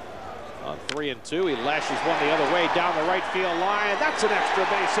 On 3-2, he lashes one the other way down the right field line. That's an extra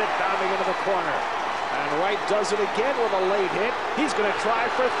base hit bounding into the corner. And Wright does it again with a late hit. He's going to try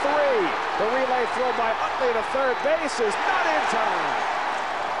for 3. The relay throw by Utley to third base is not in time.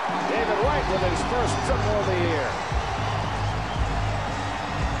 David Wright with his first triple of the year.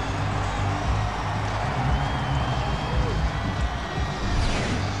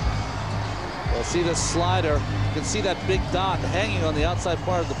 Well, see this slider. You can see that big dot hanging on the outside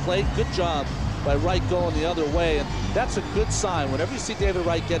part of the plate. Good job by Wright going the other way, and that's a good sign. Whenever you see David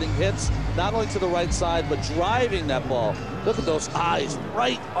Wright getting hits, not only to the right side, but driving that ball. Look at those eyes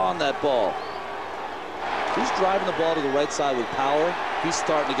right on that ball. He's driving the ball to the right side with power. He's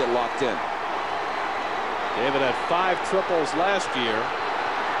starting to get locked in. David had 5 triples last year,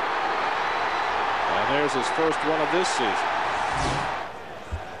 and there's his first one of this season.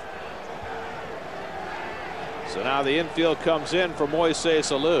 So now the infield comes in for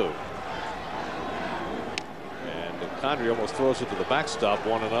Moises Alou. Condry almost throws it to the backstop,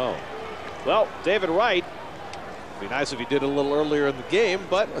 1-0. Well, David Wright, it'd be nice if he did a little earlier in the game,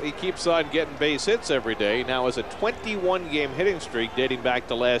 but he keeps on getting base hits every day. Now has a 21-game hitting streak dating back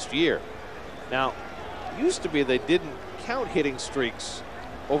to last year. Now, it used to be they didn't count hitting streaks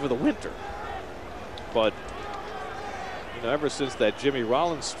over the winter, but you know, ever since that Jimmy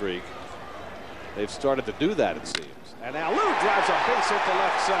Rollins streak, they've started to do that, it seems. And now Alou drives a base hit to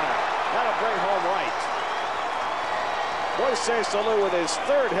left center. That'll bring home Wright. Moises Alou with his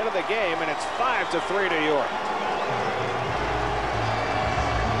third hit of the game, and it's 5-3 New York.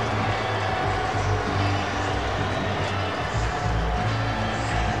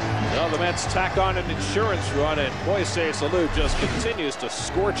 Well, the Mets tack on an insurance run, and Moises Alou just continues to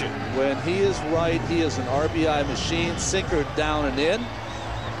scorch it. When he is right, he is an RBI machine, sinker down and in.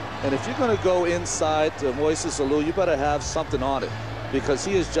 And if you're going to go inside to Moises Alou, you better have something on it, because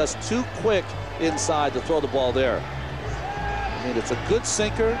he is just too quick inside to throw the ball there. I mean, it's a good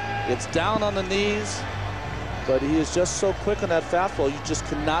sinker. It's down on the knees, but he is just so quick on that fastball, you just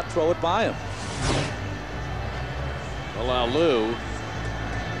cannot throw it by him. Well, Alou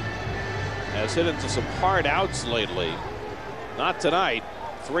has hit into some hard outs lately. Not tonight.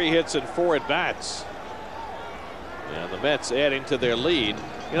 3 hits and 4 at-bats. And the Mets adding to their lead.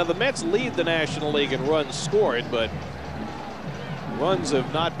 You know, the Mets lead the National League in runs scored, but runs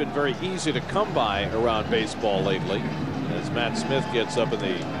have not been very easy to come by around baseball lately, as Matt Smith gets up in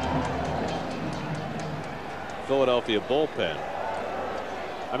the Philadelphia bullpen.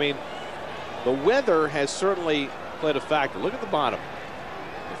 I mean, the weather has certainly played a factor. Look at the bottom.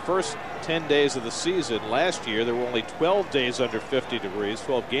 The first 10 days of the season last year, there were only 12 days under 50 degrees,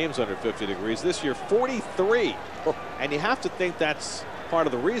 12 games under 50 degrees. This year, 43. And you have to think that's part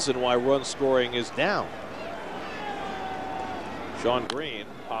of the reason why run scoring is down. Sean Green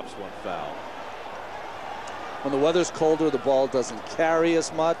pops one foul. When the weather's colder, the ball doesn't carry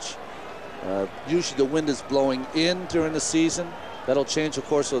as much. Usually the wind is blowing in during the season. That'll change, of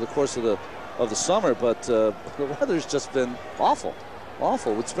course, over the course of the summer, but the weather's just been awful.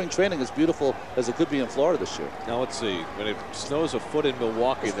 Awful. With spring training as beautiful as it could be in Florida this year. Now let's see. When it snows a foot in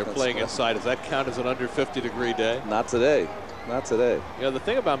Milwaukee and they're playing inside, does that count as an under 50 degree day? Not today. Not today. You know, the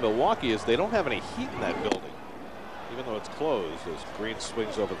thing about Milwaukee is they don't have any heat in that building. Even though it's closed, as Green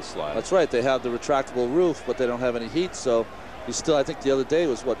swings over the slide. That's right. They have the retractable roof, but they don't have any heat. So you still, I think the other day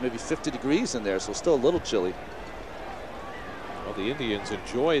was what, maybe 50 degrees in there. So still a little chilly. Well, the Indians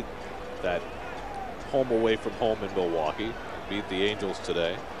enjoyed that home away from home in Milwaukee. Beat the Angels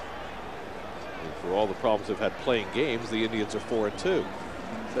today. And for all the problems they've had playing games, the Indians are 4-2.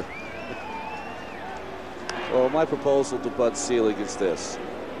 Well, my proposal to Bud Selig is this: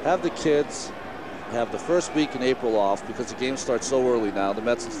 have the kids have the first week in April off, because the game starts so early now. The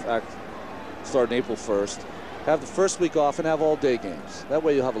Mets, in fact, start on April 1st. Have the first week off and have all-day games. That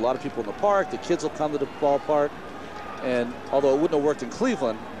way you'll have a lot of people in the park. The kids will come to the ballpark. And although it wouldn't have worked in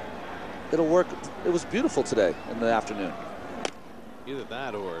Cleveland, it'll work. It was beautiful today in the afternoon. Either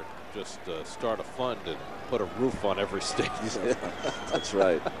that or just start a fund and put a roof on every stadium. Yeah, that's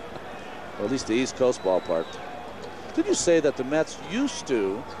right. Or at least the East Coast ballpark. Did you say that the Mets used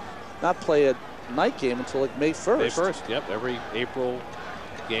to not play a night game until like May 1st? May 1st, yep. Every April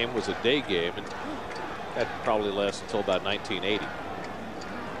game was a day game, and that probably lasts until about 1980.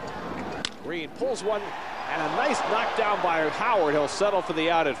 Green pulls one, and a nice knockdown by Howard. He'll settle for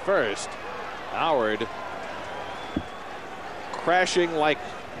the out at first. Howard crashing like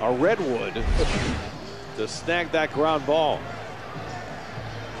a redwood to snag that ground ball.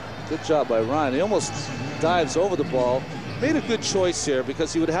 Good job by Ryan. He almost dives over the ball. Made a good choice here,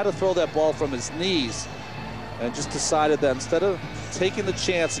 because he would have had to throw that ball from his knees, and just decided that instead of taking the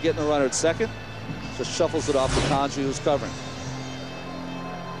chance of getting a runner at second, just shuffles it off to Condrey, who's covering.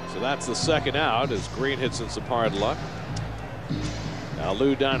 So that's the second out as Green hits in some hard luck. Now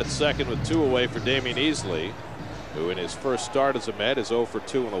Alou down at second with 2 away for Damian Easley, who in his first start as a Met is 0 for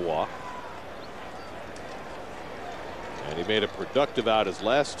 2 in a walk. And he made a productive out his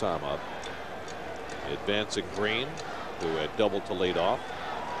last time up, advancing Green, who had doubled to lead off.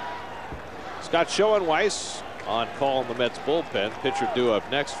 Scott Schoenweiss on call in the Mets bullpen. Pitcher due up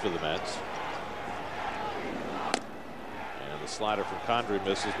next for the Mets. And the slider from Condrey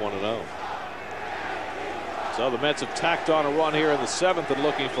misses 1-0. So the Mets have tacked on a run here in the 7th and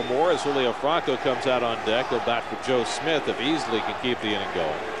looking for more as Julio Franco comes out on deck. He'll bat for Joe Smith if Easley can keep the inning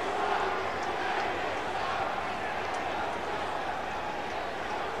going.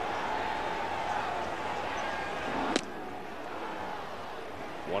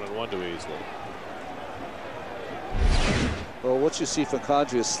 One and one to Easley. Well, what you see from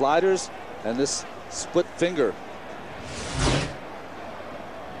Condrey is sliders and this split finger.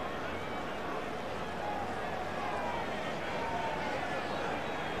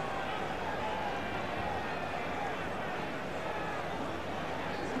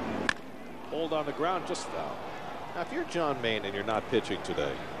 Hold on the ground, just foul. Now, if you're John Maine and you're not pitching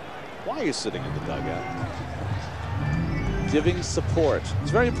today, why are you sitting in the dugout? Giving support.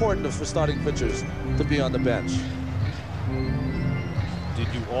 It's very important for starting pitchers to be on the bench. Did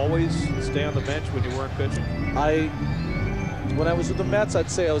you always stay on the bench when you weren't pitching? I When I was with the Mets, I'd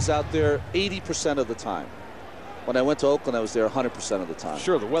say I was out there 80% of the time. When I went to Oakland, I was there 100% of the time.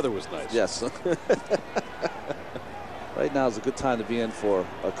 Sure, the weather was nice. Yes. Right now is a good time to be in for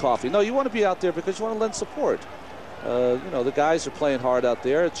a coffee. No, you want to be out there because you want to lend support. You know, the guys are playing hard out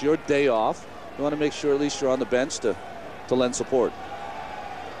there. It's your day off. You want to make sure at least you're on the bench to lend support.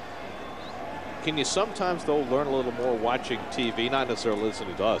 Can you sometimes, though, learn a little more watching TV, not necessarily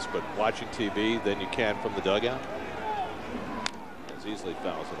listening to us, but watching TV than you can from the dugout? As easily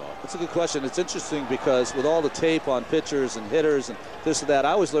fouls it off. That's a good question. It's interesting because with all the tape on pitchers and hitters and this and that,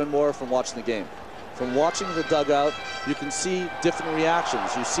 I always learn more from watching the game. From watching the dugout, you can see different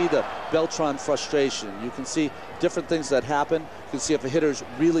reactions. You see the Beltran frustration. You can see different things that happen. You can see if a hitter's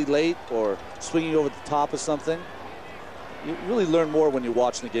really late or swinging over the top of something. You really learn more when you're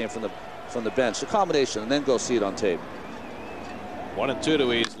watching the game from the bench. The combination, and then go see it on tape. 1-2 to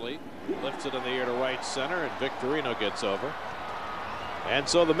Easley. Lifts it in the air to right center, and Victorino gets over. And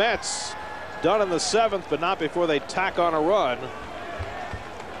so the Mets done in the 7th, but not before they tack on a run.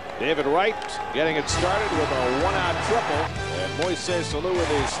 David Wright getting it started with a 1-out triple, and Moises Alou with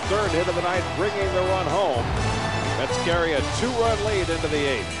his 3rd hit of the night, bringing the run home. Mets carry a 2-run lead into the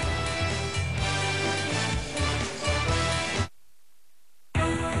 8th.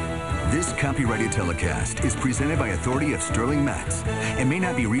 This copyrighted telecast is presented by authority of Sterling Mats and may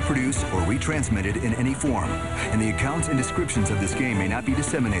not be reproduced or retransmitted in any form, and the accounts and descriptions of this game may not be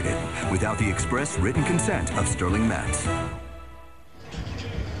disseminated without the express written consent of Sterling Mats.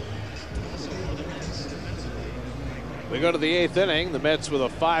 We go to the 8th inning. The Mets with a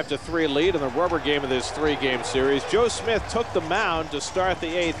 5-3 lead in the rubber game of this 3-game series. Joe Smith took the mound to start the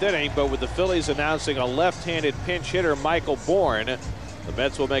 8th inning, but with the Phillies announcing a left-handed pinch hitter, Michael Bourne, the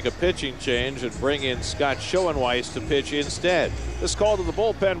Mets will make a pitching change and bring in Scott Schoenweis to pitch instead. This call to the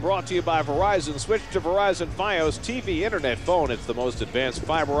bullpen brought to you by Verizon. Switch to Verizon Fios TV, internet, phone. It's the most advanced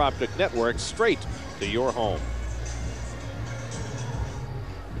fiber optic network straight to your home.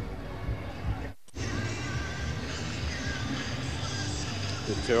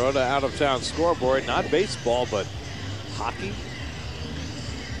 The Toyota out-of-town scoreboard, not baseball, but hockey.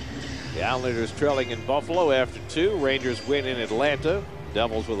 The Islanders trailing in Buffalo after 2. Rangers win in Atlanta.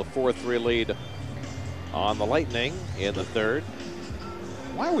 Devils with a 4-3 lead on the Lightning in the 3rd.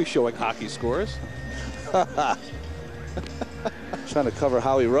 Why are we showing hockey scores? Trying to cover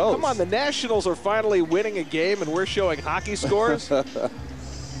Howie Rose. Come on, the Nationals are finally winning a game and we're showing hockey scores?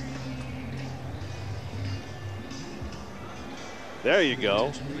 There you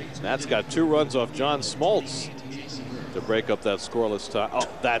go. That's got 2 runs off John Smoltz to break up that scoreless tie. Oh,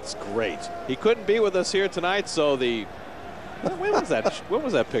 that's great. He couldn't be with us here tonight, so the... When was that? When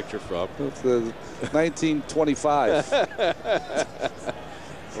was that picture from? It's 1925.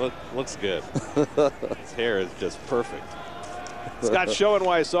 Looks good. His hair is just perfect. Scott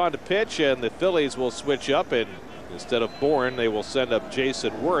Schoenweis on to pitch, and the Phillies will switch up, and instead of Bourne, they will send up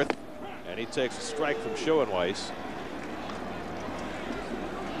Jason Worth, and he takes a strike from Schoenweis.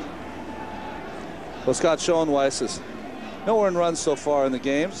 Well, Scott Schoenweis is no earned runs so far in the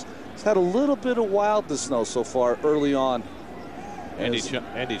games. He's had a little bit of wildness though so far early on. Andy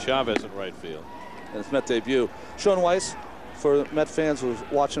Chavez in right field. In his Met debut. Schoenweis, for Met fans who are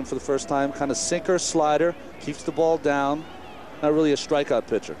watching for the first time, kind of sinker, slider, keeps the ball down. Not really a strikeout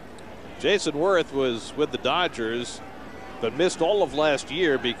pitcher. Jason Worth was with the Dodgers, but missed all of last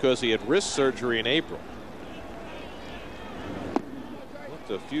year because he had wrist surgery in April. Looked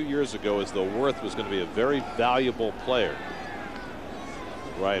a few years ago as though Worth was going to be a very valuable player.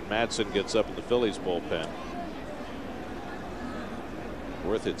 Ryan Madsen gets up in the Phillies bullpen.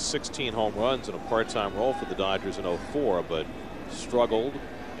 Worth hit 16 home runs in a part-time role for the Dodgers in '04, but struggled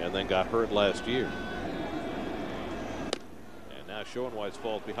and then got hurt last year. And now Schoenweis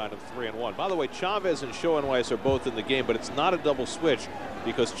falls behind him 3-1. By the way, Chavez and Schoenweis are both in the game, but it's not a double switch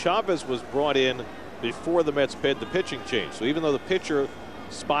because Chavez was brought in before the Mets paid the pitching change. So even though the pitcher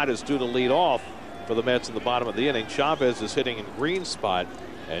spot is due to lead off for the Mets in the bottom of the inning, Chavez is hitting in green spot,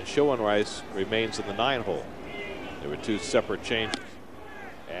 and Schoenweis remains in the 9 hole. There were 2 separate changes.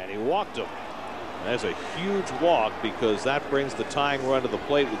 And he walked him. And that's a huge walk because that brings the tying run to the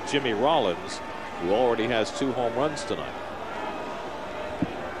plate with Jimmy Rollins, who already has 2 home runs tonight.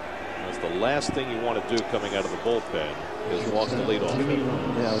 That's the last thing you want to do coming out of the bullpen is walk the leadoff hitter.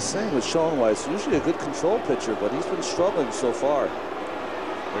 Yeah, I was saying with Schoenweis, usually a good control pitcher, but he's been struggling so far.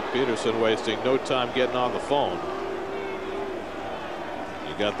 Rick Peterson wasting no time getting on the phone.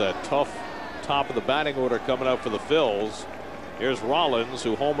 You got that tough top of the batting order coming up for the Phils. Here's Rollins,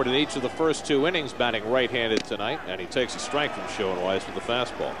 who homered in each of the first 2 innings, batting right-handed tonight, and he takes a strike from Schoenweis with the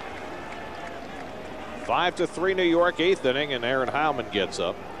fastball. 5-3 New York, 8th inning, and Aaron Heilman gets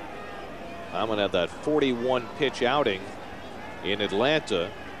up. Heilman had that 41 pitch outing in Atlanta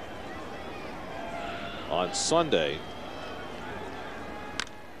on Sunday.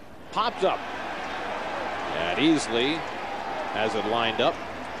 Popped up and easily has it lined up.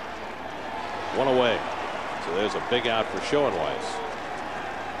 One away. So there's a big out for Schoenweiss.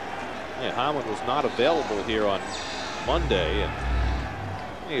 Yeah, Heilman was not available here on Monday, and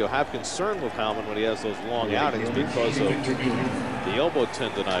you'll have concern with Heilman when he has those long outings because of the elbow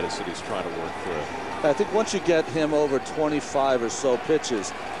tendonitis that he's trying to work through. I think once you get him over 25 or so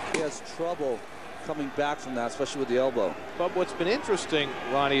pitches, he has trouble coming back from that, especially with the elbow. But what's been interesting,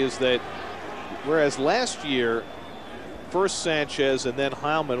 Ronnie, is that whereas last year first Sanchez and then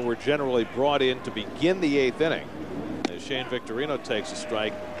Heilman were generally brought in to begin the 8th inning, as Shane Victorino takes a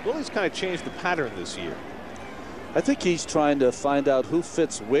strike, Willie's kind of changed the pattern this year. I think he's trying to find out who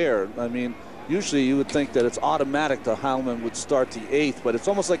fits where. I mean, usually you would think that it's automatic that Heilman would start the 8th, but it's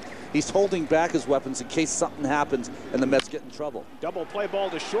almost like he's holding back his weapons in case something happens and the Mets get in trouble. Double play ball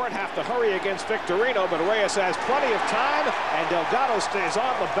to short, have to hurry against Victorino, but Reyes has plenty of time, and Delgado stays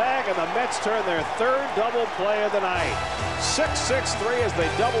on the bag, and the Mets turn their 3rd double play of the night. 6-6-3 as they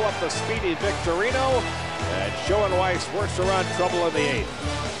double up the speedy Victorino, and Schoenweiss works around trouble in the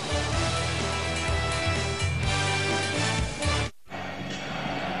 8th.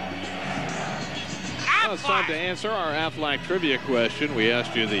 Now it's time to answer our Aflac trivia question. We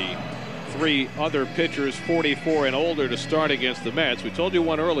asked you the 3 other pitchers 44 and older to start against the Mets. We told you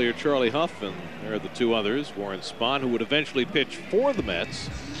one earlier, Charlie Huff, and there are the 2 others, Warren Spahn, who would eventually pitch for the Mets,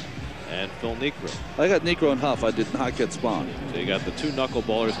 and Phil Niekro. I got Niekro and Huff. I did not get Spahn. So you got the 2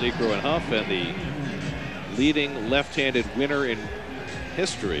 knuckleballers, Niekro and Huff, and the leading left-handed winner in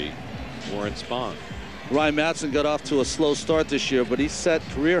history, Warren Spahn. Ryan Madson got off to a slow start this year, but he set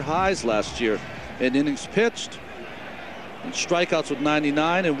career highs last year in innings pitched and strikeouts with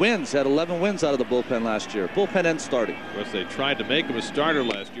 99 and wins. Had 11 wins out of the bullpen last year. Bullpen and starting. Of course, they tried to make him a starter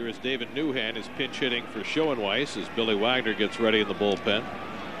last year as David Newhan is pinch hitting for Schoenweiss as Billy Wagner gets ready in the bullpen.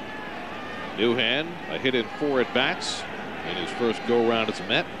 Newhan a hit in 4 at bats in his first go round as a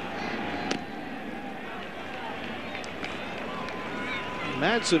Met.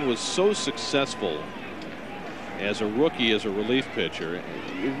 Madsen was so successful as a rookie as a relief pitcher.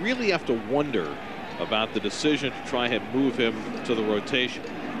 You really have to wonder about the decision to try and move him to the rotation.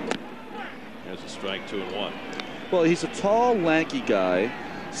 There's a strike, 2-1. Well, he's a tall, lanky guy,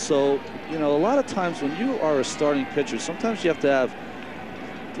 so you know a lot of times when you are a starting pitcher, sometimes you have to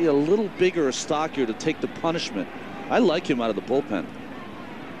be a little bigger or stockier to take the punishment. I like him out of the bullpen.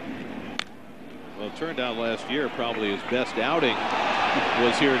 Well, it turned out last year probably his best outing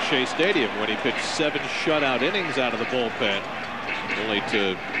was here at Shea Stadium when he pitched 7 shutout innings out of the bullpen, only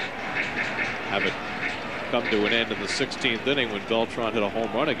to have it come to an end in the 16th inning when Beltran hit a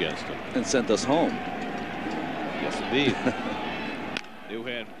home run against him. And sent us home. Yes, indeed.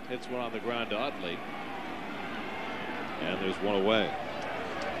 Newhan hits one on the ground to Utley. And there's one away.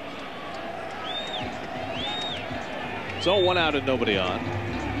 So 1 out and nobody on.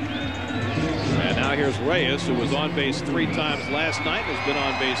 And now here's Reyes, who was on base 3 times last night, has been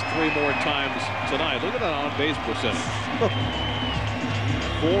on base 3 more times tonight. Look at that on base percentage.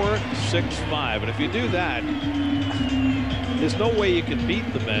 4.65, and if you do that, there's no way you can beat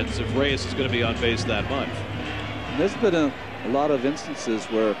the Mets if Reyes is going to be on base that much. There's been a lot of instances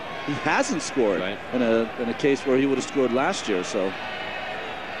where he hasn't scored, right, in a case where he would have scored last year. So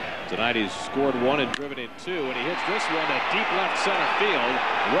tonight he's scored 1 and driven in 2, and he hits this one to deep left center field,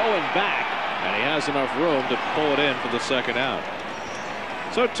 rolling back, and he has enough room to pull it in for the 2nd out.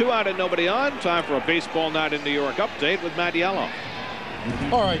 So 2 out and nobody on. Time for a Baseball Night in New York update with Matt Yellow.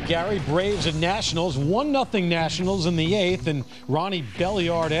 All right, Gary, Braves and Nationals, 1-0 Nationals in the 8th, and Ronnie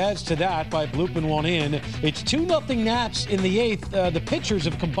Belliard adds to that by blooping one in. It's 2-0 Nats in the 8th. The pitchers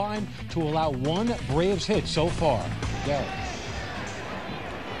have combined to allow 1 Braves hit so far. Gary.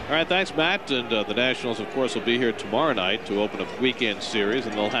 All right, thanks, Matt. And the Nationals, of course, will be here tomorrow night to open a weekend series,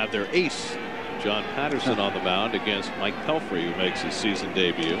 and they'll have their ace, John Patterson, on the mound against Mike Pelfrey, who makes his season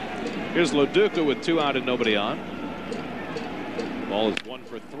debut. Here's Loduca with 2 out and nobody on. Ball is 1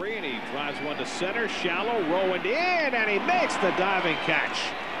 for 3, and he drives one to center, shallow, Rowan in, and he makes the diving catch.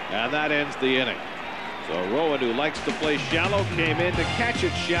 And that ends the inning. So Rowan, who likes to play shallow, came in to catch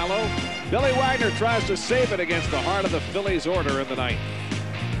it shallow. Billy Wagner tries to save it against the heart of the Phillies order in the 9th.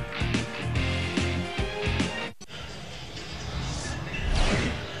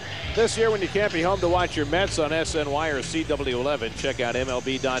 This year, when you can't be home to watch your Mets on SNY or CW11, check out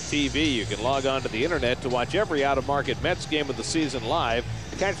MLB.tv. You can log on to the internet to watch every out-of-market Mets game of the season live.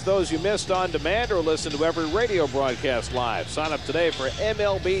 Catch those you missed on demand or listen to every radio broadcast live. Sign up today for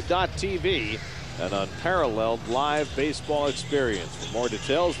MLB.tv, an unparalleled live baseball experience. For more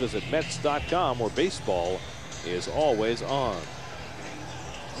details, visit Mets.com, where baseball is always on.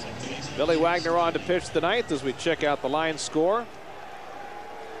 Billy Wagner on to pitch the ninth as we check out the line score.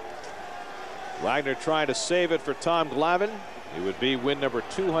 Wagner trying to save it for Tom Glavine. It would be win number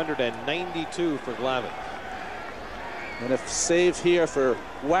 292 for Glavine. And if save here for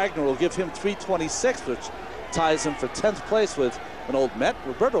Wagner will give him 326, which ties him for 10th place with an old Met,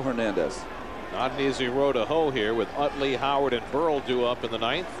 Roberto Hernandez. Not an easy row to hoe here with Utley, Howard, and Burrell due up in the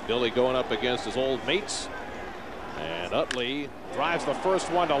ninth. Billy going up against his old mates. And Utley drives the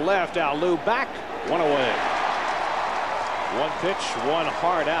first one to left. Alou back. One away. One pitch, one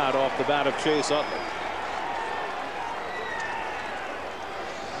hard out off the bat of Chase Utley.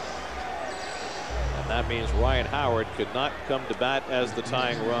 And that means Ryan Howard could not come to bat as the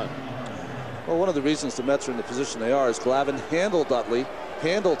tying run. Well, one of the reasons the Mets are in the position they are is Glavine handled Utley,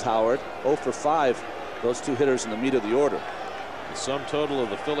 handled Howard, 0 for 5. Those two hitters in the meat of the order. The sum total of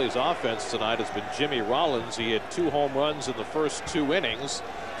the Phillies offense tonight has been Jimmy Rollins. He had 2 home runs in the first 2 innings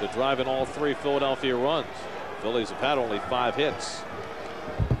to drive in all 3 Philadelphia runs. The Phillies have had only 5 hits.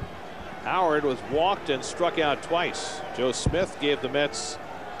 Howard was walked and struck out twice. Joe Smith gave the Mets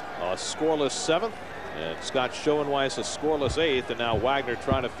a scoreless 7th, and Scott Schoenweiss a scoreless 8th, and now Wagner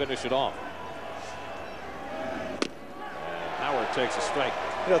trying to finish it off. And Howard takes a strike.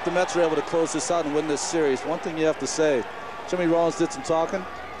 You know, if the Mets are able to close this out and win this series, one thing you have to say, Jimmy Rollins did some talking,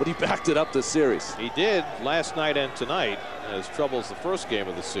 but he backed it up this series. He did last night and tonight, as troubles the first game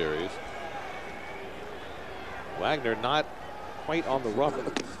of the series. Wagner not quite on the rubber.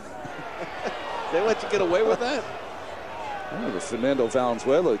 They let you get away with that? I remember Fernando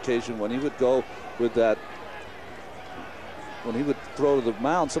Valenzuela occasion when he would go with that, when he would throw to the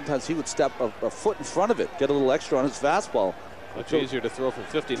mound, sometimes he would step a foot in front of it, get a little extra on his fastball. Much easier to throw from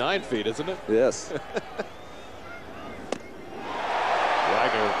 59 feet, isn't it? Yes.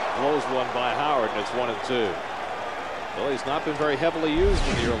 Wagner blows one by Howard, and it's 1-2. Well, he's not been very heavily used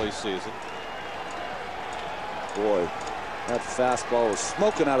in the early season. Boy, that fastball was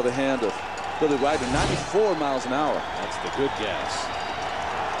smoking out of the hand of Billy Wagner, 94 miles an hour. That's the good gas.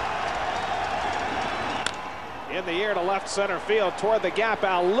 In the air to left center field toward the gap.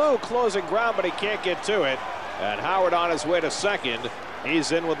 Alou closing ground, but he can't get to it. And Howard on his way to second.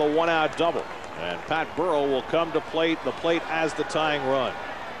 He's in with a 1-out double. And Pat Burrell will come to the plate as the tying run.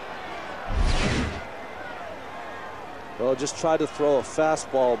 Well, just tried to throw a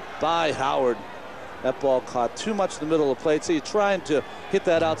fastball by Howard. That ball caught too much in the middle of the plate. So you're trying to hit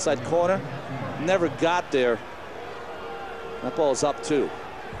that outside corner. Never got there. That ball is up too.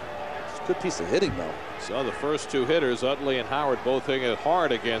 It's a good piece of hitting, though. So the first 2 hitters, Utley and Howard, both hitting it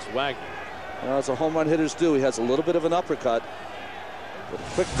hard against Wagner. Well, as a home run hitters do, he has a little bit of an uppercut. But a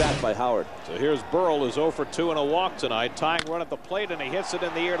quick bat by Howard. So here's Burrell, who's 0 for 2 and a walk tonight. Tying run at the plate, and he hits it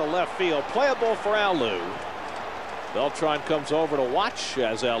in the air to left field. Playable for Alou. Beltran comes over to watch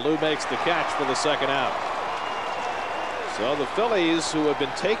as Alou makes the catch for the 2nd out. So the Phillies, who have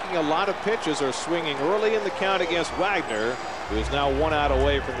been taking a lot of pitches, are swinging early in the count against Wagner, who is now 1 out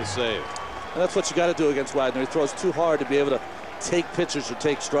away from the save. And that's what you got to do against Wagner. He throws too hard to be able to take pitches or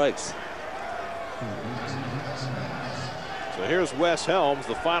take strikes. So here's Wes Helms,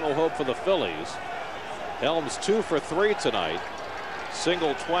 the final hope for the Phillies. Helms 2 for 3 tonight.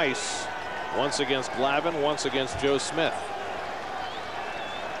 Single twice. Once against Glavine, once against Joe Smith.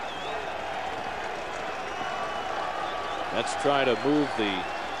 Let's try to move the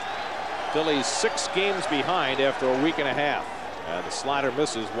Phillies 6 games behind after a week and a half. And the slider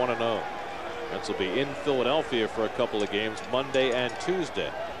misses 1-0. Mets will be in Philadelphia for a couple of games Monday and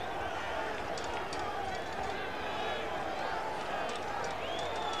Tuesday.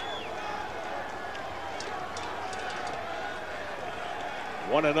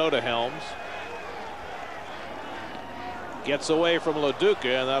 One 1-0 to Helms. Gets away from LaDuca,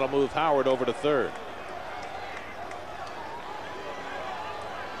 and that'll move Howard over to third.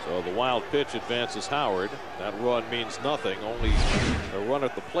 So the wild pitch advances Howard. That run means nothing. Only a run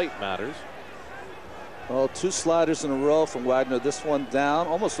at the plate matters. Well, 2 sliders in a row from Wagner. This one down.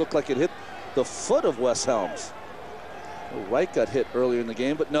 Almost looked like it hit the foot of Wes Helms. The right got hit earlier in the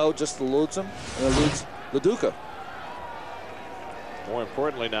game, but no, just eludes him and eludes LaDuca. More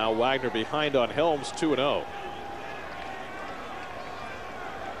importantly now, Wagner behind on Helms 2-0.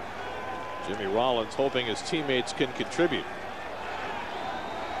 Jimmy Rollins hoping his teammates can contribute.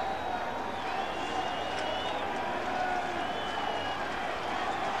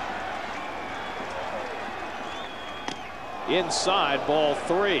 inside, ball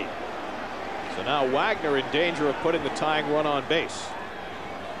 3. So now Wagner in danger of putting the tying run on base.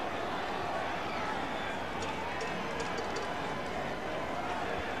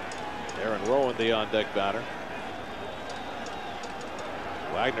 Aaron Rowan, the on-deck batter.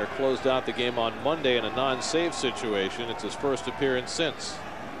 Wagner closed out the game on Monday in a non-save situation. It's his first appearance since.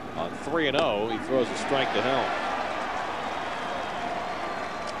 On 3-0, he throws a strike to Helm.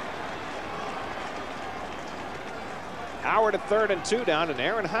 Howard at third and 2 down, and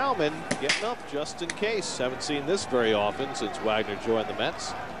Aaron Howman getting up just in case. Haven't seen this very often since Wagner joined the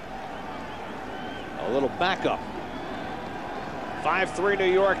Mets. A little backup. 5-3 New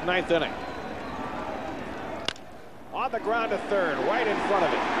York, 9th inning. On the ground to third, right in front of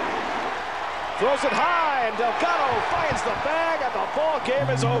him. Throws it high, and Delgado finds the bag, and the ball game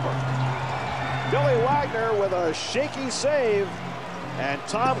is over. Billy Wagner with a shaky save, and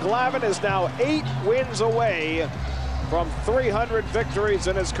Tom Glavine is now 8 wins away from 300 victories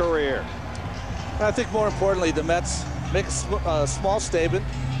in his career. I think more importantly, the Mets make a small statement,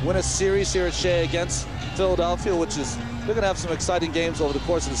 win a series here at Shea against Philadelphia, which is, they're going to have some exciting games over the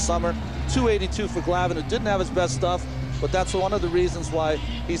course of the summer. 282 for Glavine, who didn't have his best stuff, but that's one of the reasons why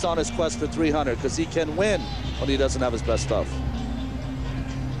he's on his quest for 300, because he can win when he doesn't have his best stuff.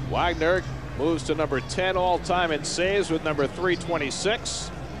 Wagner moves to number 10 all-time in saves with number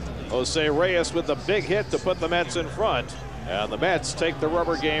 326. Jose Reyes with the big hit to put the Mets in front. And the Mets take the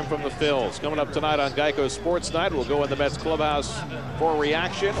rubber game from the Phils. Coming up tonight on Geico Sports Night, we'll go in the Mets clubhouse for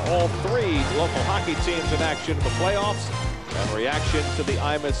reaction. All 3 local hockey teams in action in the playoffs, and reaction to the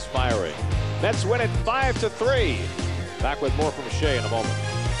Imus firing. Mets win it 5-3. Back with more from Shea in a moment.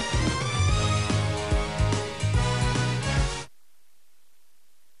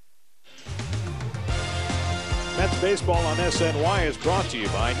 Mets baseball on SNY is brought to you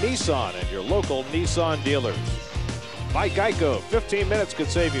by Nissan and your local Nissan dealers. By Geico, 15 minutes could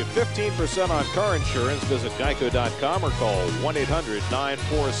save you 15% on car insurance. Visit geico.com or call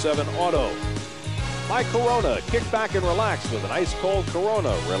 1-800-947-AUTO. By Corona, kick back and relax with an ice-cold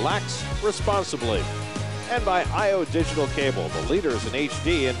Corona. Relax responsibly. And by IO Digital Cable, the leaders in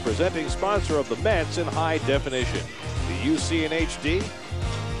HD and presenting sponsor of the Mets in high definition. Do you see in HD?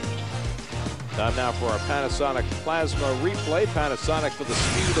 Time now for our Panasonic Plasma replay. Panasonic for the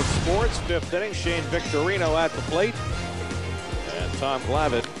speed of sports. 5th inning, Shane Victorino at the plate. And Tom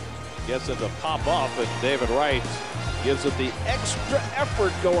Glavine gets it to pop off, and David Wright gives it the extra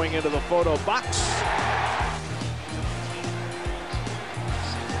effort going into the photo box.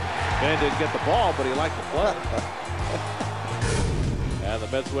 Ben didn't get the ball, but he liked the play. And the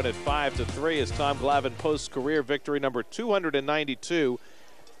Mets win it 5-3 as Tom Glavine posts career victory number 292.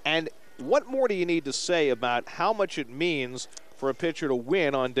 And what more do you need to say about how much it means for a pitcher to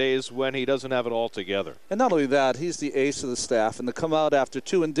win on days when he doesn't have it all together? And not only that, he's the ace of the staff. And to come out after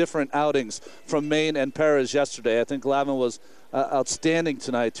 2 indifferent outings from Maine and Perez yesterday, I think Glavine was outstanding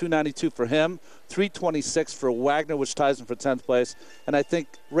tonight. 292 for him, 326 for Wagner, which ties him for 10th place. And I think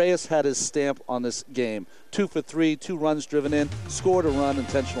Reyes had his stamp on this game. 2 for 3, 2 runs driven in, scored a run,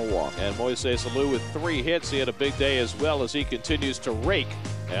 intentional walk. And Moises Alou with 3 hits. He had a big day as well as he continues to rake.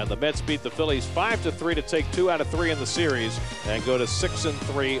 And the Mets beat the Phillies 5-3 to take 2 out of 3 in the series and go to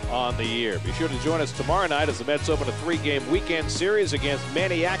 6-3 on the year. Be sure to join us tomorrow night as the Mets open a 3-game weekend series against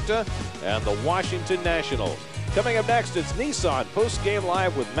Maniacta and the Washington Nationals. Coming up next, it's Nissan post-game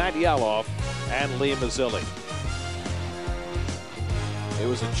live with Matt Yaloff and Lee Mazzilli. It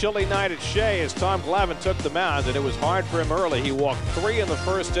was a chilly night at Shea as Tom Glavine took the mound, and it was hard for him early. He walked 3 in the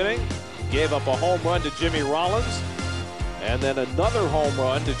first inning, gave up a home run to Jimmy Rollins, and then another home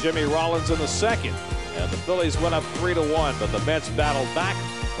run to Jimmy Rollins in the second. And the Phillies went up 3-1, but the Mets battled back.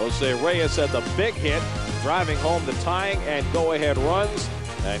 Jose Reyes had the big hit, driving home the tying and go-ahead runs.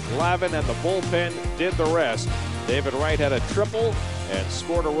 And Glavine and the bullpen did the rest. David Wright had a triple and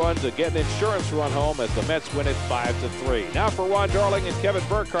scored a run to get an insurance run home as the Mets win it 5-3. Now for Ron Darling and Kevin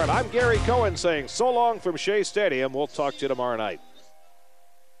Burkhardt, I'm Gary Cohen saying so long from Shea Stadium. We'll talk to you tomorrow night.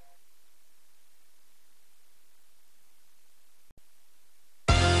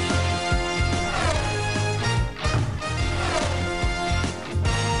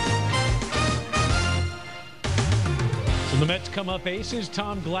 The Mets come up aces.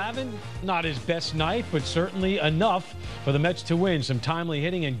 Tom Glavine, not his best night, but certainly enough for the Mets to win. Some timely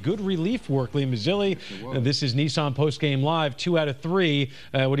hitting and good relief work. Lee Mazzilli, this is Nissan Postgame Live, 2 out of 3.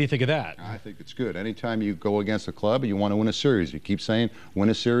 What do you think of that? I think it's good. Anytime you go against a club, you want to win a series. You keep saying, win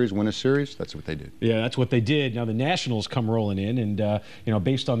a series, win a series. That's what they did. Yeah, that's what they did. Now the Nationals come rolling in, and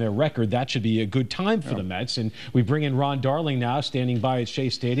based on their record, that should be a good time for the Mets. And we bring in Ron Darling now, standing by at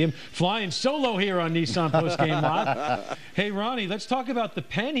Shea Stadium, flying solo here on Nissan Postgame Live. Hey, Ronnie, let's talk about the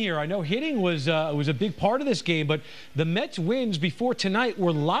pen here. I know hitting was a big part of this game, but the Mets' wins before tonight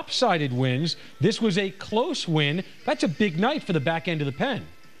were lopsided wins. This was a close win. That's a big night for the back end of the pen.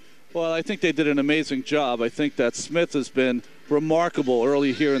 Well, I think they did an amazing job. I think that Smith has been remarkable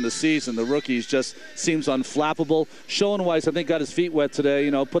early here in the season. The rookie just seems unflappable. Schoenweiss, I think, got his feet wet today.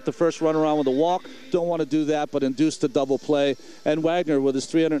 You know, put the first runner on with a walk. Don't want to do that, but induced a double play. And Wagner with his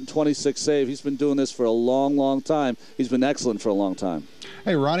 326 save. He's been doing this for a long, long time. He's been excellent for a long time.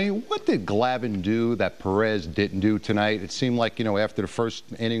 Hey, Ronnie, what did Glavine do that Perez didn't do tonight? It seemed like, you know, after the first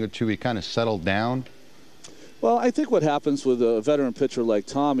inning or two, he kind of settled down. Well, I think what happens with a veteran pitcher like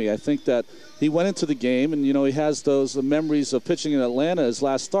Tommy, I think that he went into the game and, you know, he has those memories of pitching in Atlanta, his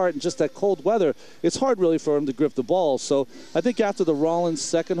last start, and just that cold weather, it's hard really for him to grip the ball. So I think after the Rollins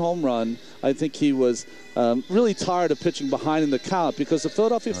second home run, I think he was really tired of pitching behind in the count because the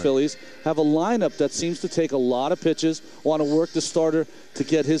Philadelphia Phillies have a lineup that seems to take a lot of pitches, want to work the starter to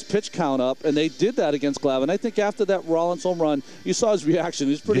get his pitch count up, and they did that against Glavine. I think after that Rollins home run, you saw his reaction.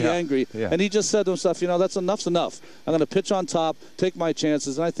 He was pretty angry, and he just said to himself, you know, enough's enough. I'm going to pitch on top, take my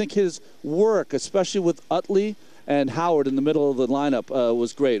chances, and I think his work, especially with Utley and Howard in the middle of the lineup,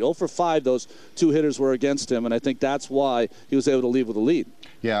 was great. 0 for 5, those two hitters were against him, and I think that's why he was able to leave with a lead.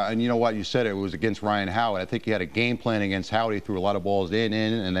 Yeah, and you know what? You said it was against Ryan Howard. I think he had a game plan against Howard. He threw a lot of balls in,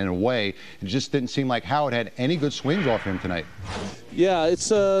 and then away. It just didn't seem like Howard had any good swings off him tonight. Yeah,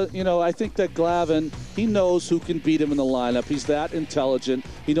 it's, you know, I think that Glavine, he knows who can beat him in the lineup. He's that intelligent.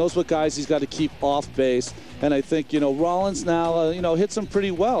 He knows what guys he's got to keep off base. And I think, you know, Rollins now, you know, hits him pretty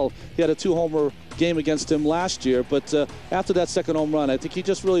well. He had a 2-homer game against him last year. But after that second home run, I think he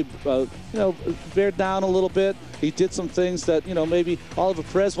just really, you know, bared down a little bit. He did some things that, you know, maybe Oliver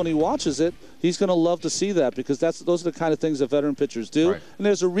Perez, when he watches it, he's going to love to see that because those are the kind of things that veteran pitchers do. Right. And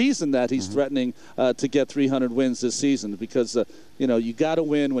there's a reason that he's threatening to get 300 wins this season because, you know, you got to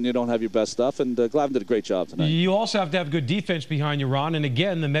win when you don't have your best stuff. And Glavine did a great job tonight. You also have to have good defense behind you, Ron. And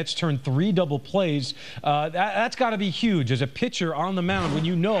again, the Mets turned 3 double plays. That's got to be huge as a pitcher on the mound when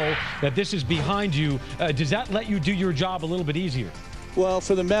you know that this is behind you. Does that let you do your job a little bit easier? Well,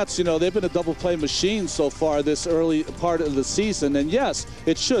 for the Mets, you know, they've been a double play machine so far this early part of the season, and yes,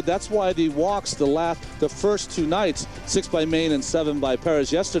 it should. That's why the walks the first 2 nights, 6 by Maine and 7 by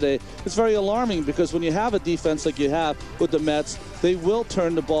Perez yesterday, it's very alarming because when you have a defense like you have with the Mets, they will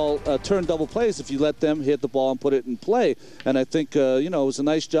turn the ball, turn double plays if you let them hit the ball and put it in play. And I think, you know, it was a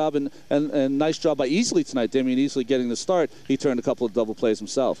nice job and nice job by Easley tonight. Damian Easley getting the start. He turned a couple of double plays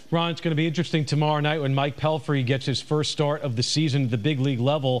himself. Ron, it's going to be interesting tomorrow night when Mike Pelfrey gets his first start of the season at the big league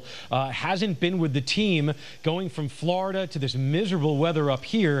level. Hasn't been with the team going from Florida to this miserable weather up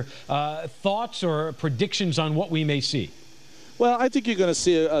here. Thoughts or predictions on what we may see? Well, I think you're going to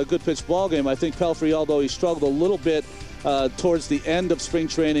see a good pitch ball game. I think Pelfrey, although he struggled a little bit towards the end of spring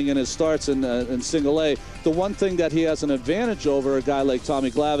training and his starts in single A, the one thing that he has an advantage over a guy like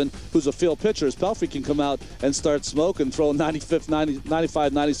Tommy Glavine, who's a field pitcher, is Pelfrey can come out and start smoking, throw 95,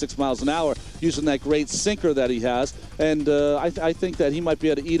 96 miles an hour, using that great sinker that he has. And I think that he might be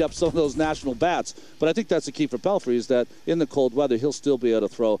able to eat up some of those national bats. But I think that's the key for Pelfrey, is that in the cold weather, he'll still be able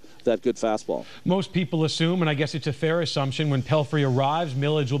to throw that good fastball. Most people assume, and I guess it's a fair assumption, when Pelfrey arrives,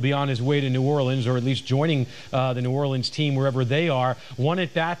 Millage will be on his way to New Orleans, or at least joining the New Orleans team wherever they are. One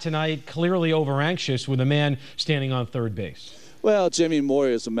at bat tonight, clearly over anxious with a man standing on third base. Well, Jimmy Moyer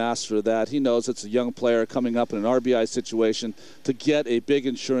is a master of that. He knows it's a young player coming up in an RBI situation to get a big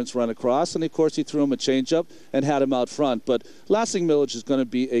insurance run across. And, of course, he threw him a changeup and had him out front. But Lassing Millage is going to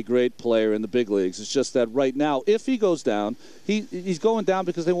be a great player in the big leagues. It's just that right now, if he goes down, he's going down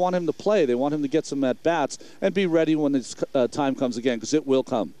because they want him to play. They want him to get some at-bats and be ready when his time comes again, because it will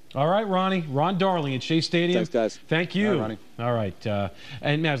come. All right, Ronnie. Ron Darling at Shea Stadium. Thanks, guys. Thank you. All right, Ronnie. All right.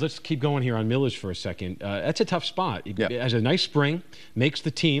 And, Maz, let's keep going here on Millage for a second. That's a tough spot. He has a nice spring, makes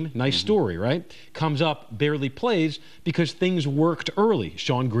the team, nice story, right? Comes up, barely plays because things worked early.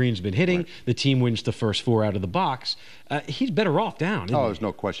 Sean Green's been hitting. Right. The team wins the first 4 out of the box. He's better off down, isn't he? There's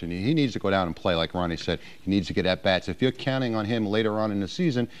no question. He needs to go down and play, like Ronnie said. He needs to get at-bats. If you're counting on him later on in the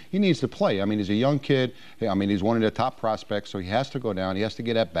season, he needs to play. I mean, he's a young kid. I mean, he's one of the top prospects, so he has to go down. He has to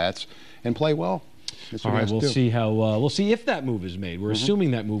get at-bats and play well. All right, we'll see how we'll see if that move is made. We're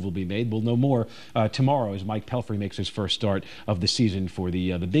assuming that move will be made. We'll know more tomorrow as Mike Pelfrey makes his first start of the season for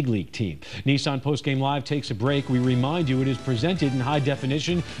the big league team. Nissan Postgame Live takes a break. We remind you it is presented in high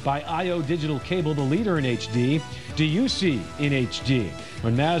definition by IO Digital Cable, the leader in HD. Do you see in HD?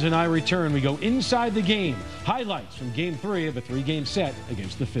 When Maz and I return, we go inside the game. Highlights from Game 3 of a 3-game set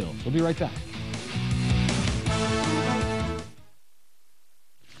against the Phillies. We'll be right back.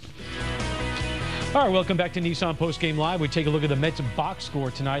 All right, welcome back to Nissan Postgame Live. We take a look at the Mets box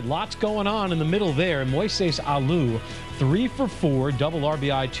score tonight. Lots going on in the middle there. Moises Alou, 3 for 4, double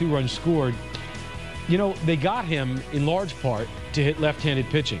RBI, 2-runs scored. You know, they got him in large part to hit left-handed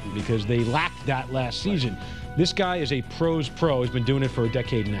pitching because they lacked that last season. This guy is a pro's pro. He's been doing it for a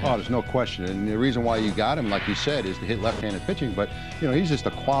decade and a half. Oh, there's no question. And the reason why you got him, like you said, is to hit left-handed pitching. But, you know, he's just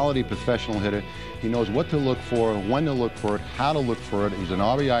a quality professional hitter. He knows what to look for, when to look for it, how to look for it. He's an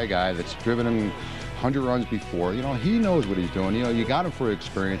RBI guy that's driven him 100 runs before. You know, he knows what he's doing. You know, you got him for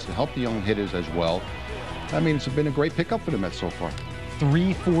experience to help the young hitters as well. I mean, it's been a great pickup for the Mets so far.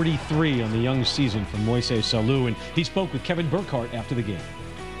 343 on the young season from Moises Alou, and he spoke with Kevin Burkhardt after the game.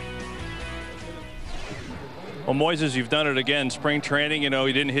 Well, Moises, you've done it again. Spring training, you know,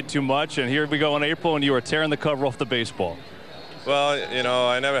 you didn't hit too much, and here we go in April, and you are tearing the cover off the baseball. Well, you know,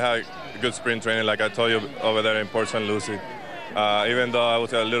 I never had good spring training, like I told you over there in Port St. Lucie. Even though I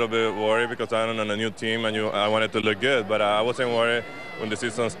was a little bit worried because I'm on a new team and I wanted to look good, but I wasn't worried when the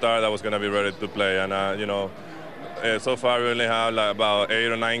season started I was going to be ready to play. And, you know, so far we only have like about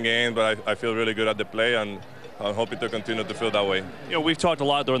 8 or 9 games, but I feel really good at the play, and I'm hoping to continue to feel that way. You know, we've talked a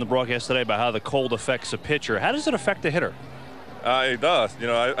lot during the broadcast today about how the cold affects a pitcher. How does it affect a hitter? It does. You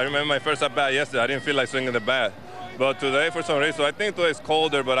know, I remember my first at-bat yesterday. I didn't feel like swinging the bat. But today, for some reason, I think today's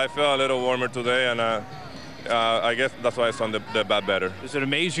colder, but I felt a little warmer today, and I guess that's why I swung the bat better. Does it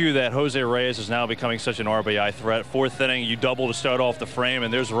amaze you that Jose Reyes is now becoming such an RBI threat? 4th inning, you double to start off the frame,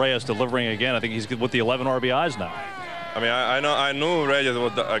 and there's Reyes delivering again. I think he's with the 11 RBIs now. I mean, I knew Reyes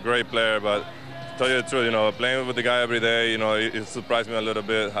was a great player, but to tell you the truth, you know, playing with the guy every day, you know, it surprised me a little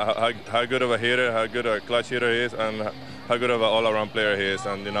bit how good of a hitter, how good a clutch hitter he is, and how good of an all-around player he is.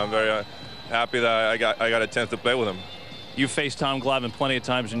 And, you know, I'm very happy that I got a chance to play with him. You faced Tom Glavine plenty of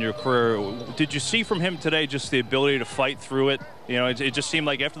times in your career. Did you see from him today just the ability to fight through it? You know, it just seemed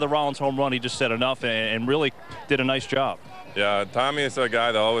like after the Rollins home run, he just said enough and really did a nice job. Yeah, Tommy is a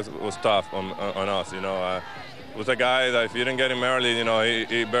guy that always was tough on us, you know. Was a guy that if you didn't get him early, you know,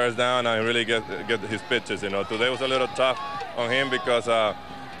 he bears down and really get his pitches, you know. Today was a little tough on him because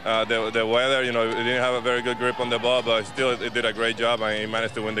the weather, you know, he didn't have a very good grip on the ball, but still he did a great job and he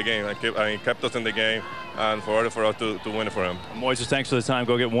managed to win the game. And he kept us in the game, and for us to win it for him. Moises, thanks for the time.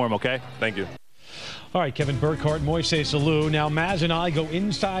 Go get warm, okay? Thank you. All right, Kevin Burkhardt, Moises Alou. Now Maz and I go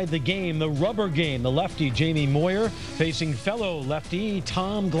inside the game, the rubber game. The lefty, Jamie Moyer, facing fellow lefty,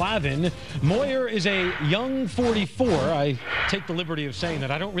 Tom Glavine. Moyer is a young 44. I take the liberty of saying that.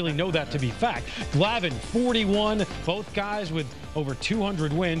 I don't really know that to be fact. Glavine, 41. Both guys with over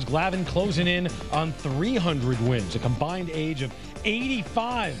 200 wins. Glavine closing in on 300 wins. A combined age of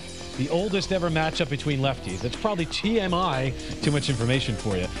 85. The oldest ever matchup between lefties. That's probably TMI, too much information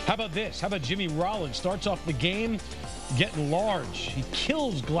for you. How about this? How about Jimmy Rollins starts off the game getting large. He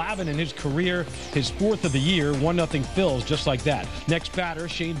kills Glavine in his career, his 4th of the year, 1-0 Phillies, just like that. Next batter,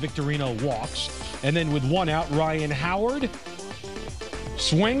 Shane Victorino walks. And then with 1 out, Ryan Howard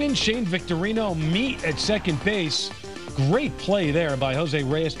swinging. Shane Victorino meet at second base. Great play there by Jose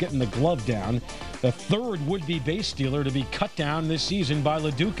Reyes getting the glove down. The 3rd would-be base stealer to be cut down this season by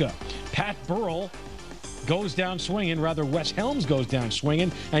LaDuca. Pat Burrell goes down swinging, rather Wes Helms goes down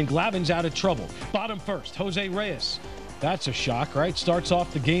swinging, and Glavine's out of trouble. Bottom first, Jose Reyes. That's a shock, right? Starts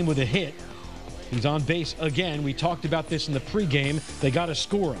off the game with a hit. He's on base again. We talked about this in the pregame. They got a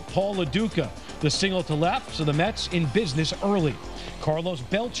scorer. Paul LaDuca, the single to left, so the Mets in business early. Carlos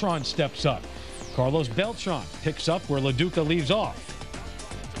Beltran steps up. Carlos Beltran picks up where LaDuca leaves off.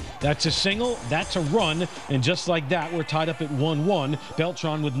 That's a single, that's a run, and just like that, we're tied up at 1-1.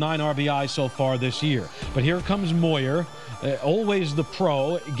 Beltran with 9 RBIs so far this year. But here comes Moyer, always the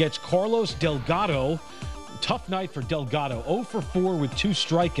pro, gets Carlos Delgado. Tough night for Delgado, 0 for 4 with 2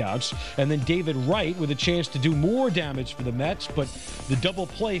 strikeouts. And then David Wright with a chance to do more damage for the Mets, but the double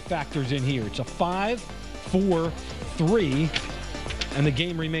play factors in here. It's a 5-4-3, and the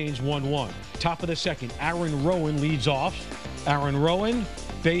game remains 1-1. Top of the second, Aaron Rowan leads off. Aaron Rowan,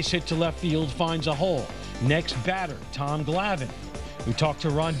 base hit to left field, finds a hole. Next batter, Tom Glavine. We talked to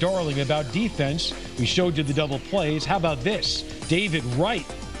Ron Darling about defense. We showed you the double plays. How about this? David Wright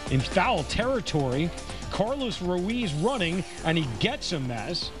in foul territory. Carlos Ruiz running, and he gets him,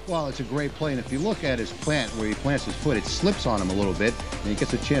 Maz. Well, it's a great play, and if you look at his plant, where he plants his foot, it slips on him a little bit, and he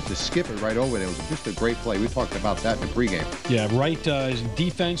gets a chance to skip it right over there. It was just a great play. We talked about that in the pregame. Yeah, Wright, his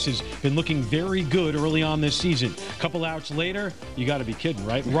defense has been looking very good early on this season. A couple outs later, you got to be kidding,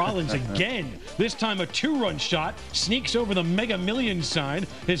 right? Rollins again, this time a 2-run shot, sneaks over the Mega Millions sign.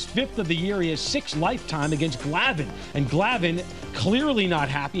 His 5th of the year. He has 6 lifetime against Glavine, and Glavine clearly not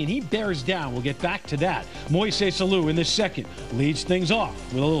happy, and he bears down. We'll get back to that. Moises Alou in the second leads things off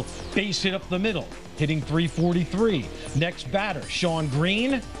with a little base hit up the middle, hitting .343. Next batter, Shawn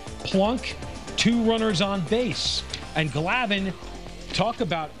Green, plunk, 2 runners on base. And Glavine, talk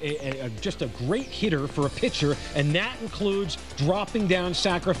about just a great hitter for a pitcher, and that includes dropping down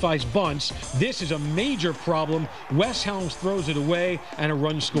sacrifice bunts. This is a major problem. Wes Helms throws it away, and a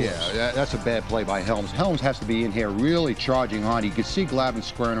run scores. Yeah, that's a bad play by Helms. Helms has to be in here really charging on. You could see Glavine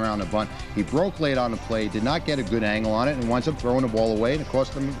squaring around the bunt. He broke late on the play, did not get a good angle on it, and winds up throwing the ball away, and it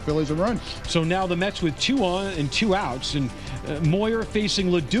cost the Phillies a run. So now the Mets with 2 on and 2 outs, and Moyer facing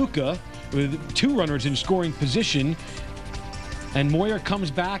LaDuca with 2 runners in scoring position. And Moyer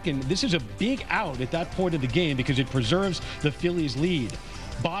comes back, and this is a big out at that point of the game because it preserves the Phillies' lead.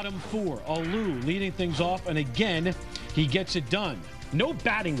 Bottom 4, Alou leading things off, and again, he gets it done. No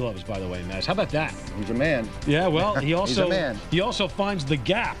batting gloves, by the way, Maz. How about that? He's a man. Yeah, well, he also He's a man. He also finds the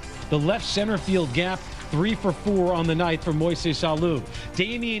gap, the left center field gap. 3 for 4 on the night for Moises Alou.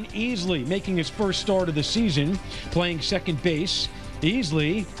 Damian Easley making his first start of the season, playing second base.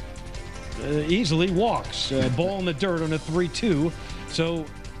 Easley walks. Ball in the dirt on a 3-2. So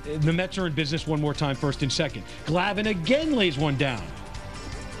the Mets are in business one more time, first and second. Glavine again lays one down.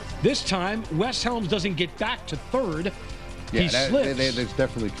 This time, Wes Helms doesn't get back to third. Yeah, He slips. there's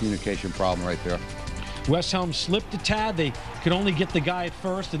definitely a communication problem right there. Wes Helms slipped a tad. They could only get the guy at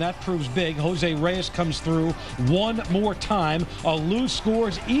first, and that proves big. Jose Reyes comes through one more time. Alou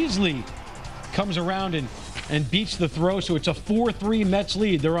scores easily. Comes around and beats the throw, so it's a 4-3 Mets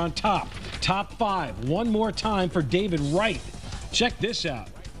lead. They're on top. Top 5. One more time for David Wright. Check this out.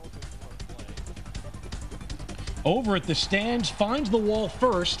 Over at the stands, finds the wall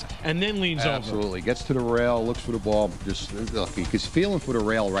first, and then leans over. Absolutely. Gets to the rail, looks for the ball. Just look, he's feeling for the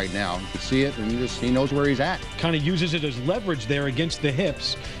rail right now. You can see it, and he knows where he's at. Kind of uses it as leverage there against the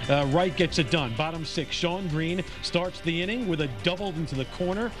hips. Wright gets it done. Bottom 6, Shawn Green starts the inning with a double into the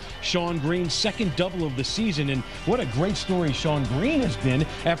corner. Shawn Green's second double of the season, and what a great story Shawn Green has been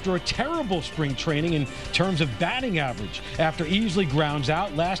after a terrible spring training in terms of batting average. After Easley grounds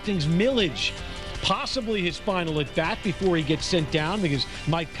out, Lasting's millage. Possibly his final at bat before he gets sent down because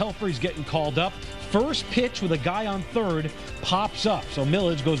Mike Pelfrey's getting called up. First pitch with a guy on third pops up. So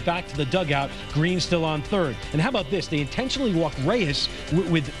Millage goes back to the dugout. Green still on third. And how about this? They intentionally walk Reyes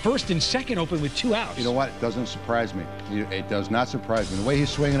with first and second open with 2 outs. You know what? It doesn't surprise me. It does not surprise me. The way he's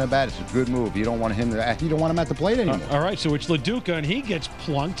swinging the bat is a good move. You don't want him at the plate anymore. All right, so it's LaDuca, and he gets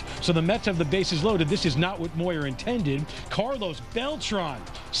plunked. So the Mets have the bases loaded. This is not what Moyer intended. Carlos Beltran,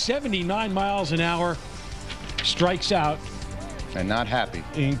 79 miles an hour, strikes out. And not happy.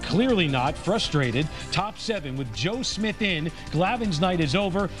 And clearly not. Frustrated. Top 7 with Joe Smith in. Glavine's night is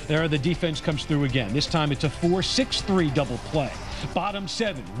over. There, the defense comes through again. This time it's a 4-6-3 double play. Bottom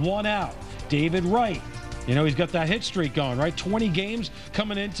 7, 1 out. David Wright. You know, he's got that hit streak going, right? 20 games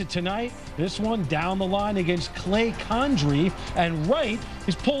coming into tonight. This one down the line against Clay Condrey. And Wright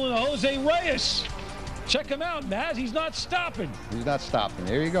is pulling a Jose Reyes. Check him out, Matt. He's not stopping. He's not stopping.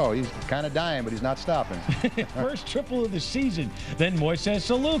 There you go. He's kind of dying, but he's not stopping. First triple of the season. Then Moises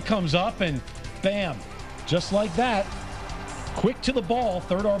Alou comes up, and bam, just like that. Quick to the ball.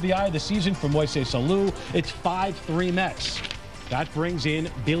 Third RBI of the season for Moises Alou. It's 5-3 Mets. That brings in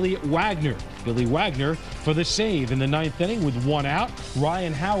Billy Wagner. Billy Wagner for the save in the 9th inning with 1 out.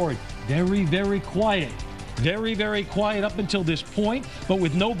 Ryan Howard, very, very quiet. Very, very quiet up until this point, but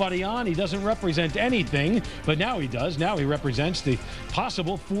with nobody on, he doesn't represent anything, but now he does. Now he represents the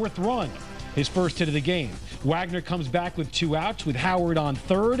possible 4th run, his first hit of the game. Wagner comes back with 2 outs with Howard on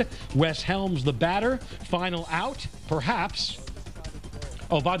third. Wes Helms, the batter. Final out, perhaps.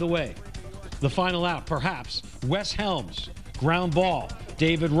 Oh, by the way, the final out, perhaps. Wes Helms, ground ball.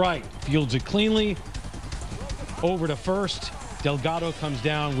 David Wright fields it cleanly. Over to first. Delgado comes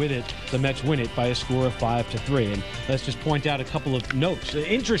down with it. The Mets win it by a score of 5-3. And let's just point out a couple of notes,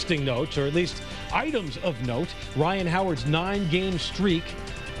 interesting notes, or at least items of note. Ryan Howard's 9-game streak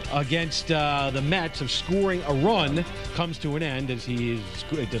against the Mets of scoring a run comes to an end as he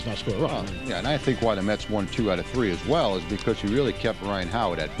does not score a run. Yeah, and I think why the Mets won 2 out of 3 as well is because he really kept Ryan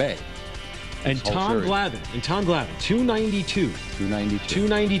Howard at bay. And Tom Glavine, 292.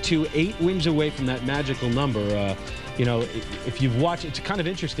 292, 8 wins away from that magical number. You know, if you've watched, it's kind of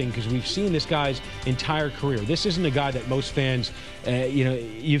interesting because we've seen this guy's entire career. This isn't a guy that most fans, you know,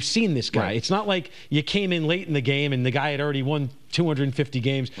 you've seen this guy. Right. It's not like you came in late in the game and the guy had already won 250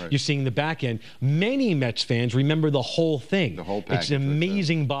 games. Right. You're seeing the back end. Many Mets fans remember the whole thing. The whole package. It's an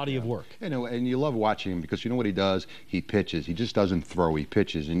amazing body of work. You know, and you love watching him because you know what he does? He pitches. He just doesn't throw. He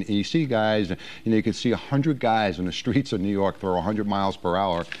pitches. And you see guys, you know, you can see 100 guys on the streets of New York throw 100 miles per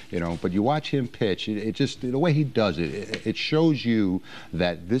hour, you know, but you watch him pitch. It just, the way he does it, it shows you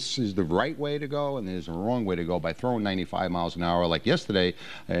that this is the right way to go and there's a wrong way to go by throwing 95 miles an hour like yesterday.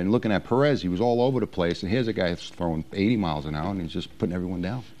 And looking at Perez, he was all over the place. And here's a guy that's throwing 80 miles an hour and he's just putting everyone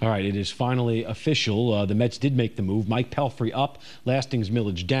down. All right, it is finally official. The Mets did make the move. Mike Pelfrey up, Lastings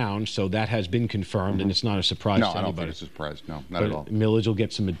Millage down, so that has been confirmed, and it's not a surprise to anybody. No, I don't think it's a surprise. No, not at all. Millage will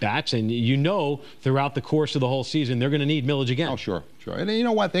get some at-bats, and you know throughout the course of the whole season they're going to need Millage again. Oh, sure. And you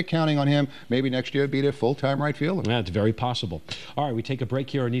know what? They're counting on him. Maybe next year be their full-time right fielder. Yeah, it's very possible. All right, we take a break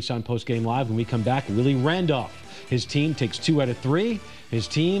here on Nissan Postgame Live. When we come back, Willie Randolph. His team takes 2 out of 3. His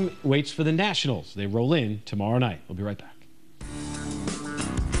team waits for the Nationals. They roll in tomorrow night. We'll be right back.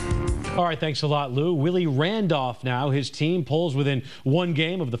 All right, thanks a lot, Lou. Willie Randolph now. His team pulls within 1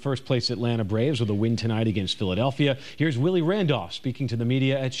 game of the first-place Atlanta Braves with a win tonight against Philadelphia. Here's Willie Randolph speaking to the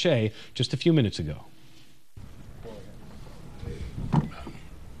media at Shea just a few minutes ago.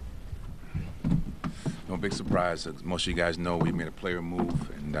 No big surprise. As most of you guys know, we made a player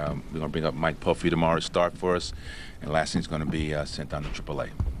move, and we're going to bring up Mike Pelfrey tomorrow to start for us, and Lastings going to be sent down to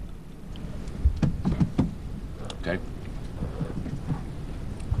AAA. Okay?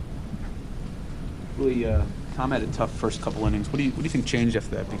 Really, Tom had a tough first couple innings. What do you think changed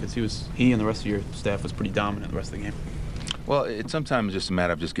after that? Because he and the rest of your staff was pretty dominant the rest of the game. Well, it's sometimes just a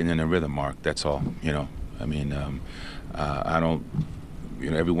matter of just getting in a rhythm, Mark. That's all. You know, I mean, I don't. You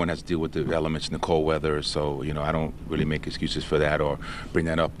know, everyone has to deal with the elements in the cold weather, so you know, I don't really make excuses for that or bring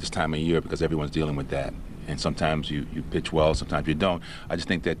that up this time of year because everyone's dealing with that. And sometimes you pitch well, sometimes you don't. I just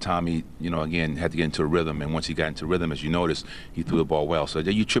think that Tommy, you know, again, had to get into a rhythm. And once he got into rhythm, as you noticed, he threw the ball well. So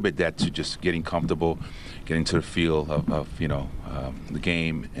you attribute that to just getting comfortable, getting to the feel of you know, the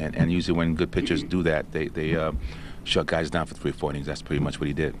game. And usually when good pitchers do that, they shut guys down for 3 or 4 innings. That's pretty much what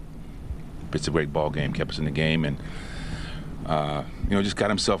he did. Pitched a great ball game, kept us in the game, and you know, just got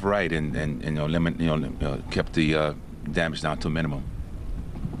himself right and you know, kept the damage down to a minimum.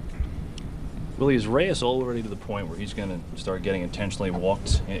 Willie, is Reyes already to the point where he's going to start getting intentionally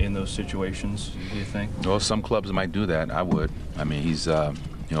walked in those situations, do you think? Well, some clubs might do that. I would. I mean, he's, you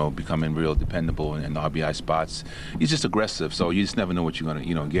know, becoming real dependable in RBI spots. He's just aggressive, so you just never know what you're going to,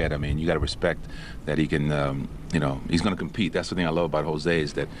 you know, get. I mean, you got to respect that he can, you know, he's going to compete. That's the thing I love about Jose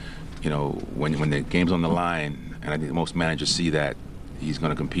is that, you know, when the game's on the line, and I think most managers see that, he's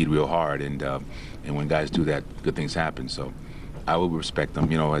going to compete real hard. And when guys do that, good things happen. So I would respect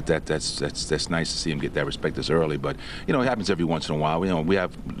him. You know, that's nice to see him get that respect this early. But you know, it happens every once in a while. You know, we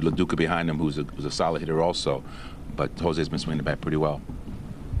have LaDuca behind him, who's a solid hitter also. But Jose's been swinging the bat pretty well.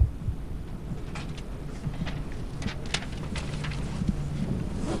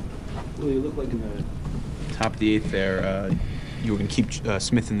 Well, you look like in the top of the 8th there, you were going to keep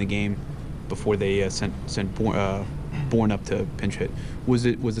Smith in the game before they sent Bourne up to pinch hit. Was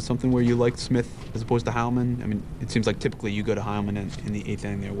it something where you liked Smith as opposed to Heilman? I mean, it seems like typically you go to Heilman in the 8th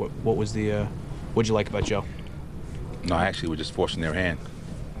inning there. What was the what'd you like about Joe? No, actually, we're just forcing their hand.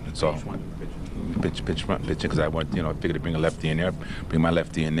 That's all. Pitch because I want, you know, I figured to bring a lefty in there, bring my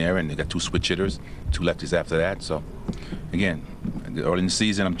lefty in there, and they got 2 switch hitters, 2 lefties after that. So, again, early in the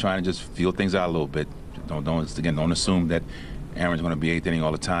season, I'm trying to just feel things out a little bit. Don't assume that Aaron's going to be 8th inning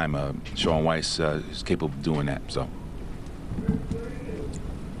all the time. Sean Weiss is capable of doing that. So.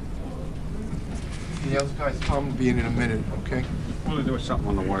 The other guys, Tom will be in a minute, okay? Well, there was something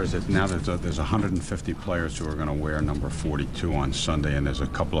on the wires that now there's 150 players who are going to wear number 42 on Sunday, and there's a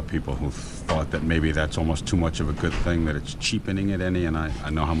couple of people who thought that maybe that's almost too much of a good thing, that it's cheapening it any, and I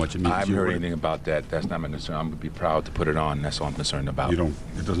know how much it means. I haven't heard anything about that. That's not my concern. I'm going to be proud to put it on. That's all I'm concerned about. It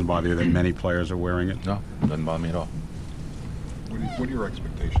doesn't bother you that many players are wearing it? No, it doesn't bother me at all. What are your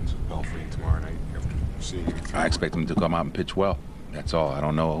expectations of Pelfrey tomorrow night after seeing him? I expect him to come out and pitch well. That's all. I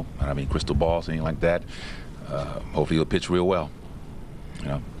don't know. I don't mean crystal balls, anything like that. Hopefully he'll pitch real well. You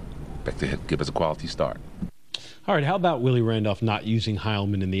know, expect to give us a quality start. All right, how about Willie Randolph not using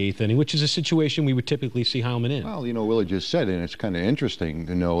Heilman in the 8th inning, which is a situation we would typically see Heilman in? Well, you know, Willie just said it, and it's kind of interesting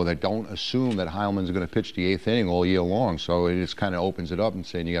to know that don't assume that Heilman's going to pitch the 8th inning all year long. So it just kind of opens it up and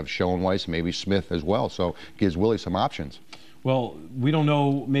saying you have Sean Weiss, maybe Smith as well. So it gives Willie some options. Well, we don't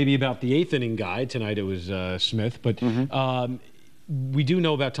know maybe about the 8th inning guy. Tonight it was Smith, but we do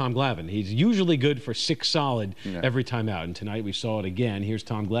know about Tom Glavine. He's usually good for 6 solid every time out, and tonight we saw it again. Here's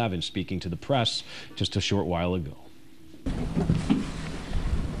Tom Glavine speaking to the press just a short while ago.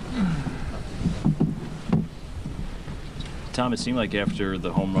 Tom, it seemed like after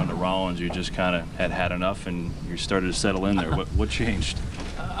the home run to Rollins, you just kind of had enough and you started to settle in there. What changed?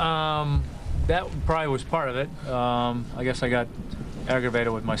 That probably was part of it. I guess I got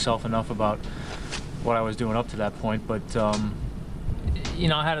aggravated with myself enough about what I was doing up to that point. But, you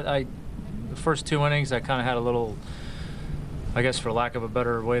know, the first 2 innings, I kind of had a little, I guess for lack of a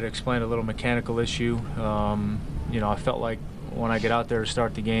better way to explain, a little mechanical issue. You know, I felt like when I get out there to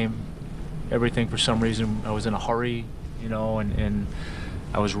start the game, everything for some reason, I was in a hurry, you know, and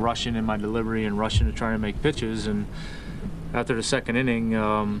I was rushing in my delivery and rushing to try to make pitches. And after the second inning,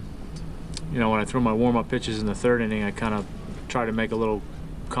 you know, when I threw my warm-up pitches in the third inning, I kind of tried to make a little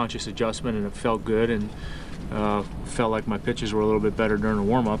conscious adjustment, and it felt good, and felt like my pitches were a little bit better during the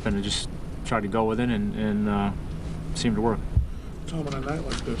warm-up, and I just tried to go with it, and seemed to work. Tom, on a night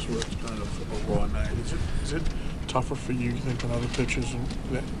like this where it's kind of a raw night, is it tougher for you think, than other pitchers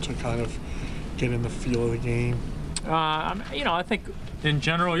to kind of get in the feel of the game? You know, I think in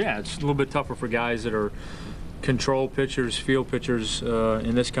general, yeah, it's a little bit tougher for guys that are control pitchers, field pitchers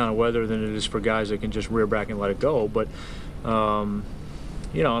in this kind of weather than it is for guys that can just rear back and let it go. But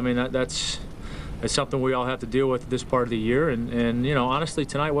you know, I mean, that's something we all have to deal with this part of the year. And you know, honestly,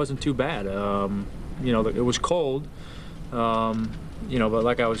 tonight wasn't too bad. You know, it was cold. You know, but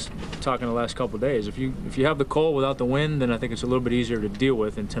like I was talking the last couple of days, if you have the cold without the wind, then I think it's a little bit easier to deal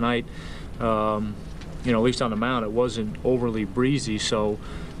with. And tonight, you know, at least on the mound, it wasn't overly breezy, so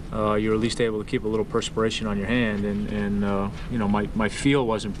you're at least able to keep a little perspiration on your hand. And you know, my feel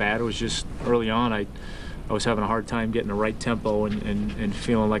wasn't bad. It was just early on, I was having a hard time getting the right tempo and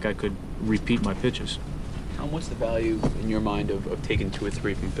feeling like I could repeat my pitches. Tom, what's the value in your mind of taking 2 or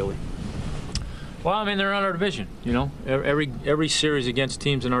 3 from Philly? Well, I mean, they're in our division, you know. Every series against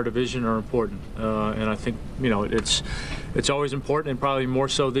teams in our division are important, and I think, you know, it's always important, and probably more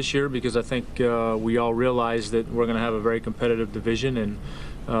so this year, because I think we all realize that we're going to have a very competitive division, and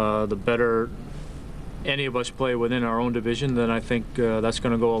the better any of us play within our own division, then I think that's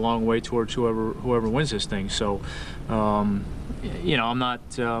going to go a long way towards whoever wins this thing. So, you know, I'm not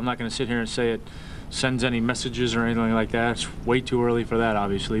going to sit here and say it sends any messages or anything like that. It's way too early for that,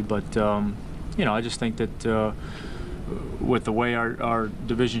 obviously, but. You know, I just think that with the way our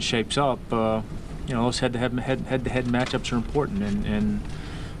division shapes up, you know, those head-to-head matchups are important, and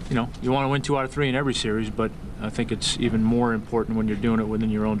you know, you want to win 2 out of 3 in every series, but I think it's even more important when you're doing it within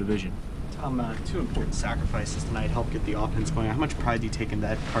your own division. Tom, 2 important sacrifices tonight helped get the offense going. How much pride do you take in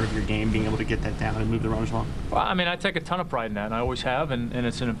that part of your game, being able to get that down and move the runners along? Well, I mean, I take a ton of pride in that, and I always have, and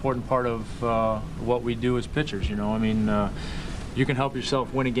it's an important part of what we do as pitchers. You know, I mean. You can help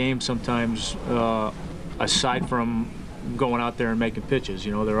yourself win a game sometimes aside from going out there and making pitches.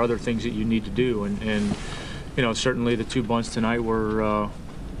 You know, there are other things that you need to do, and you know, certainly the 2 bunts tonight were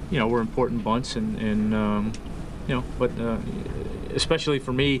you know, were important bunts, and you know, but especially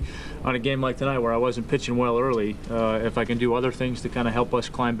for me on a game like tonight where I wasn't pitching well early, if I can do other things to kind of help us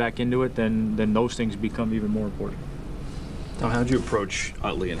climb back into it, then those things become even more important. Tom, how did you approach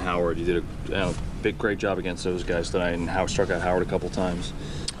Utley and Howard? You did a great job against those guys tonight, and Howard struck out Howard a couple times.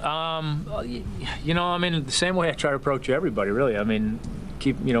 You know, I mean, the same way I try to approach everybody, really. I mean,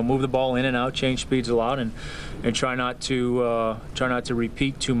 move the ball in and out, change speeds a lot, and try not to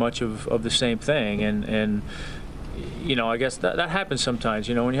repeat too much of the same thing. And you know, I guess that happens sometimes.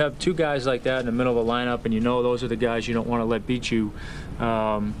 You know, when you have 2 guys like that in the middle of the lineup, and you know those are the guys you don't want to let beat you. You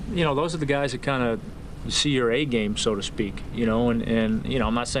know, those are the guys that kind of see your A game, so to speak, you know, and you know,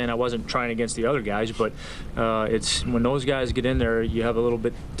 I'm not saying I wasn't trying against the other guys, but it's when those guys get in there, you have a little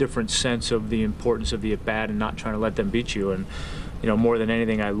bit different sense of the importance of the at-bat and not trying to let them beat you. And you know, more than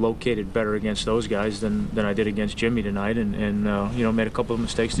anything, I located better against those guys than I did against Jimmy tonight, and you know, made a couple of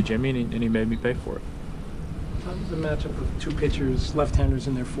mistakes to Jimmy, and he made me pay for it. The matchup of 2 pitchers, left-handers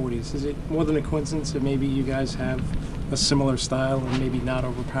in their 40s, is it more than a coincidence that maybe you guys have a similar style and maybe not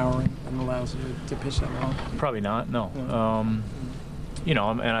overpowering and allows you to pitch that long? Probably not, no. You know,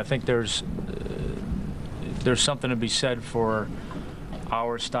 and I think there's something to be said for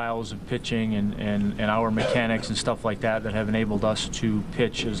our styles of pitching and our mechanics and stuff like that have enabled us to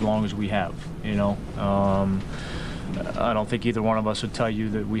pitch as long as we have, you know. I don't think either one of us would tell you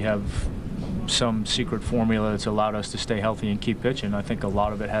that we have some secret formula that's allowed us to stay healthy and keep pitching. I think a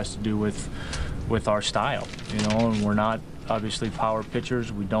lot of it has to do with our style, you know, and we're not obviously power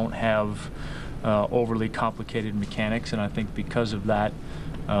pitchers. We don't have overly complicated mechanics, and I think because of that,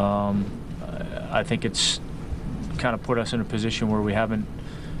 I think it's kind of put us in a position where we haven't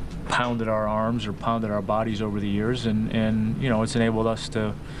pounded our arms or pounded our bodies over the years, and you know, it's enabled us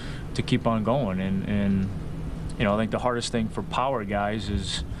to keep on going. And you know, I think the hardest thing for power guys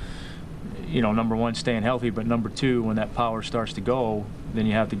is you know, number one, staying healthy, but number two, when that power starts to go, then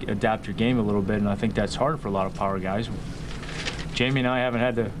you have to adapt your game a little bit, and I think that's hard for a lot of power guys. Jamie and I haven't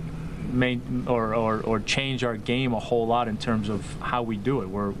had to change our game a whole lot in terms of how we do it.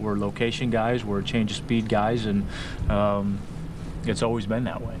 We're location guys, we're change of speed guys, and it's always been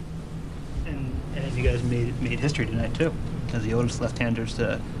that way. And you guys made history tonight too, as the oldest left-handers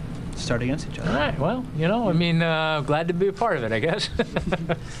to start against each other. All right. Well, you know, I mean, glad to be a part of it, I guess.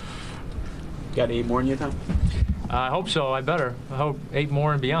 Got 8 more in your time? I hope so. I better. I hope 8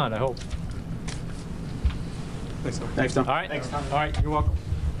 more and beyond. I hope. Thanks, Tom. All right. Thanks, Tom. All right. You're welcome.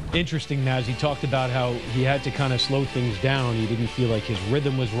 Interesting, Naz. He talked about how he had to kind of slow things down. He didn't feel like his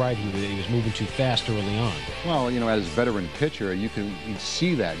rhythm was right. He was moving too fast early on. Well, you know, as a veteran pitcher, you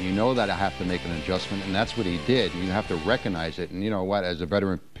see that. You know that I have to make an adjustment, and that's what he did. You have to recognize it. And you know what? As a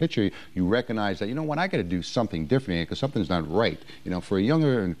veteran pitcher, you recognize that, you know what, I got to do something different because something's not right. You know, for a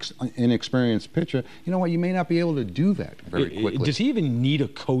younger and inexperienced pitcher, you know what, you may not be able to do that very quickly. Does he even need a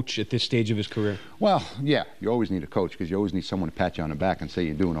coach at this stage of his career? Well, yeah, you always need a coach because you always need someone to pat you on the back and say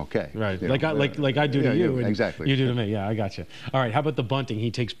you're doing okay. Right, like I do to you. And exactly. You do to me. Yeah, I got you. All right, how about the bunting? He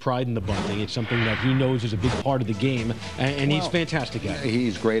takes pride in the bunting. It's something that he knows is a big part of the game, and he's fantastic at it.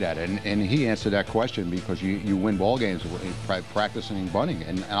 He's great at it, and he answered that question because you win ball games practicing bunting.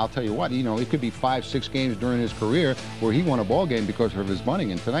 And I'll tell you what, you know, it could be 5-6 games during his career where he won a ball game because of his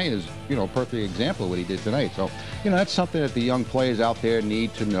bunting. And tonight is, you know, a perfect example of what he did tonight. So, you know, that's something that the young players out there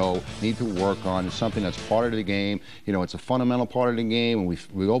need to know, need to work on. It's something that's part of the game. You know, it's a fundamental part of the game, and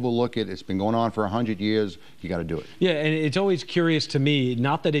we overlook it. It's been going on for 100 years. You got to do it. Yeah, and it's always curious to me,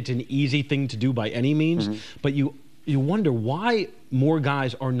 not that it's an easy thing to do by any means, but you wonder why more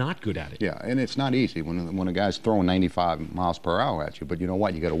guys are not good at it. Yeah, and it's not easy when a guy's throwing 95 miles per hour at you. But you know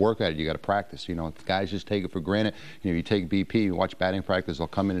what? You got to work at it. You got to practice. You know, if guys just take it for granted. You know, you take BP, you watch batting practice, they'll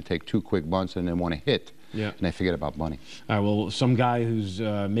come in and take 2 quick bunts and then want to hit. Yeah. And they forget about bunting. All right, well, some guy who's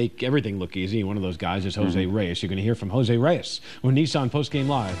make everything look easy, one of those guys is Jose Reyes. You're going to hear from Jose Reyes when Nissan Postgame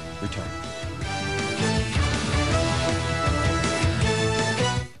Live return.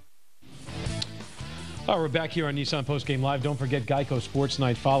 All right, we're back here on Nissan Postgame Live. Don't forget, Geico Sports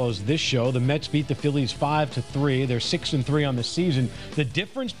Night follows this show. The Mets beat the Phillies 5-3. They're 6-3 on the season. The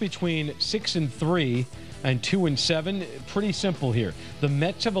difference between 6-3 and 2-7, pretty simple here. The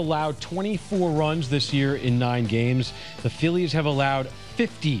Mets have allowed 24 runs this year in 9 games. The Phillies have allowed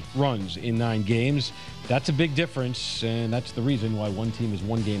 50 runs in 9 games. That's a big difference, and that's the reason why one team is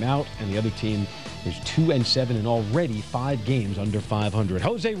 1 game out and the other team is 2-7 and already 5 games under 500.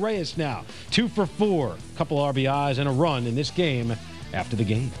 Jose Reyes now, 2 for 4, a couple RBIs and a run in this game after the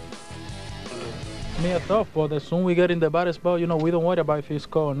game. Me, it's tough, but as soon as we get in the batter's ball, you know, we don't worry about if he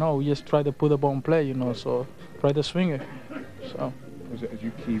score. No, we just try to put the ball in play, you know, so try to swing it. So. As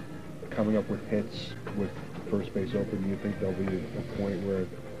you keep coming up with hits with first base open, do you think there'll be a point where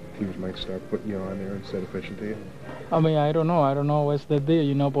teams might start putting you on there instead of pitching to you? I mean, I don't know. I don't know what's the deal,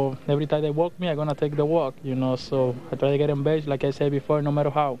 you know, but every time they walk me, I'm going to take the walk, you know, so I try to get in base, like I said before, no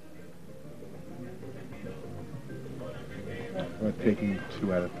matter how. Taking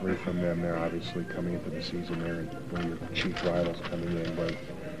 2 out of 3 from them, they're obviously coming into the season there and one of your chief rivals coming in, but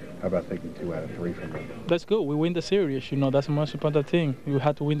how about taking 2 out of 3 from them? That's good. We win the series, you know, that's the most important thing. We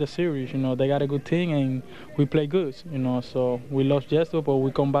had to win the series, you know, they got a good team and we play good, you know, so we lost yesterday, but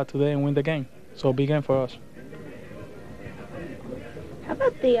we come back today and win the game. So big game for us. How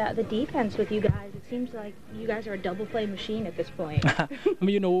about the defense with you guys? It seems like you guys are a double play machine at this point. I mean,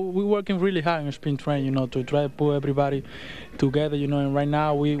 you know, we're working really hard in spring training, you know, to try to put everybody together, you know, and right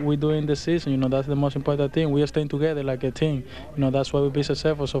now we're doing the season, you know, that's the most important thing. We are staying together like a team. You know, that's why we've been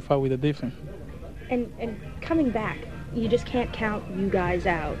successful so far with the defense. And coming back, you just can't count you guys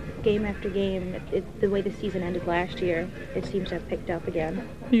out. Game after game, the way the season ended last year, it seems to have picked up again.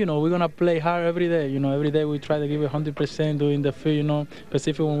 You know, we're going to play hard every day. You know, every day we try to give 100% doing the field, you know.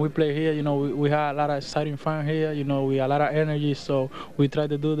 Specifically when we play here, you know, we have a lot of exciting fun here. You know, we have a lot of energy, so we try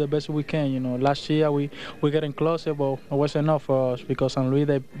to do the best we can. You know, last year we getting closer, but it wasn't enough for us because San Luis,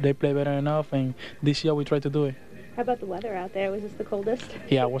 they play better enough, and this year we try to do it. How about the weather out there? Was this the coldest?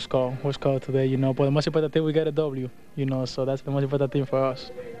 Yeah, it was cold. It was cold today, you know. But the most important thing, we get a W, you know, so that's the most important thing for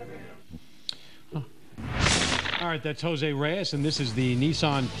us. All right, that's Jose Reyes, and this is the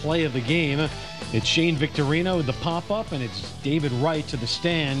Nissan play of the game. It's Shane Victorino with the pop-up, and it's David Wright to the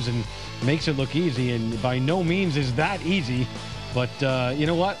stands, and makes it look easy, and by no means is that easy. But you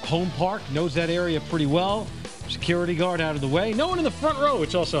know what? Home Park knows that area pretty well. Security guard out of the way. No one in the front row,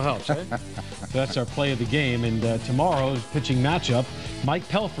 which also helps, right? So that's our play of the game. And tomorrow's pitching matchup Mike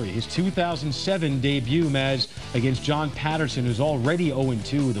Pelfrey, his 2007 debut, Maz, against John Patterson, who's already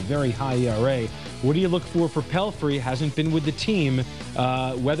 0-2 with a very high ERA. What do you look for Pelfrey? Hasn't been with the team.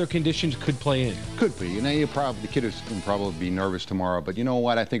 Weather conditions could play in. Could be. You know, the kid is going to probably be nervous tomorrow. But you know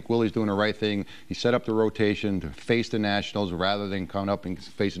what? I think Willie's doing the right thing. He set up the rotation to face the Nationals rather than coming up and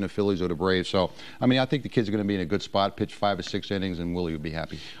facing the Phillies or the Braves. So, I mean, I think the kid's going to be in a good spot, pitch 5 or 6 innings, and Willie would be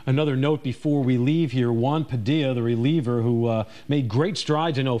happy. Another note before we leave here, Juan Padilla, the reliever who made great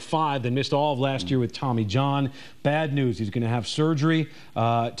strides in 05, then missed all of last year with Tommy John. Bad news. He's going to have surgery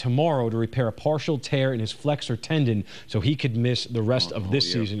tomorrow to repair a partial tear in his flexor tendon, so he could miss the rest of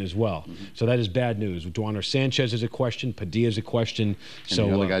this season as well. So that is bad news. Duaner Sanchez is a question. Padilla is a question. And so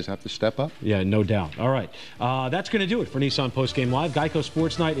the other guys have to step up? Yeah, no doubt. All right. That's going to do it for Nissan Postgame Live. Geico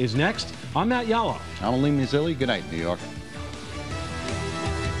Sports Night is next. I'm Matt Yallo. I'm Lee Mazzilli. Good night, New York.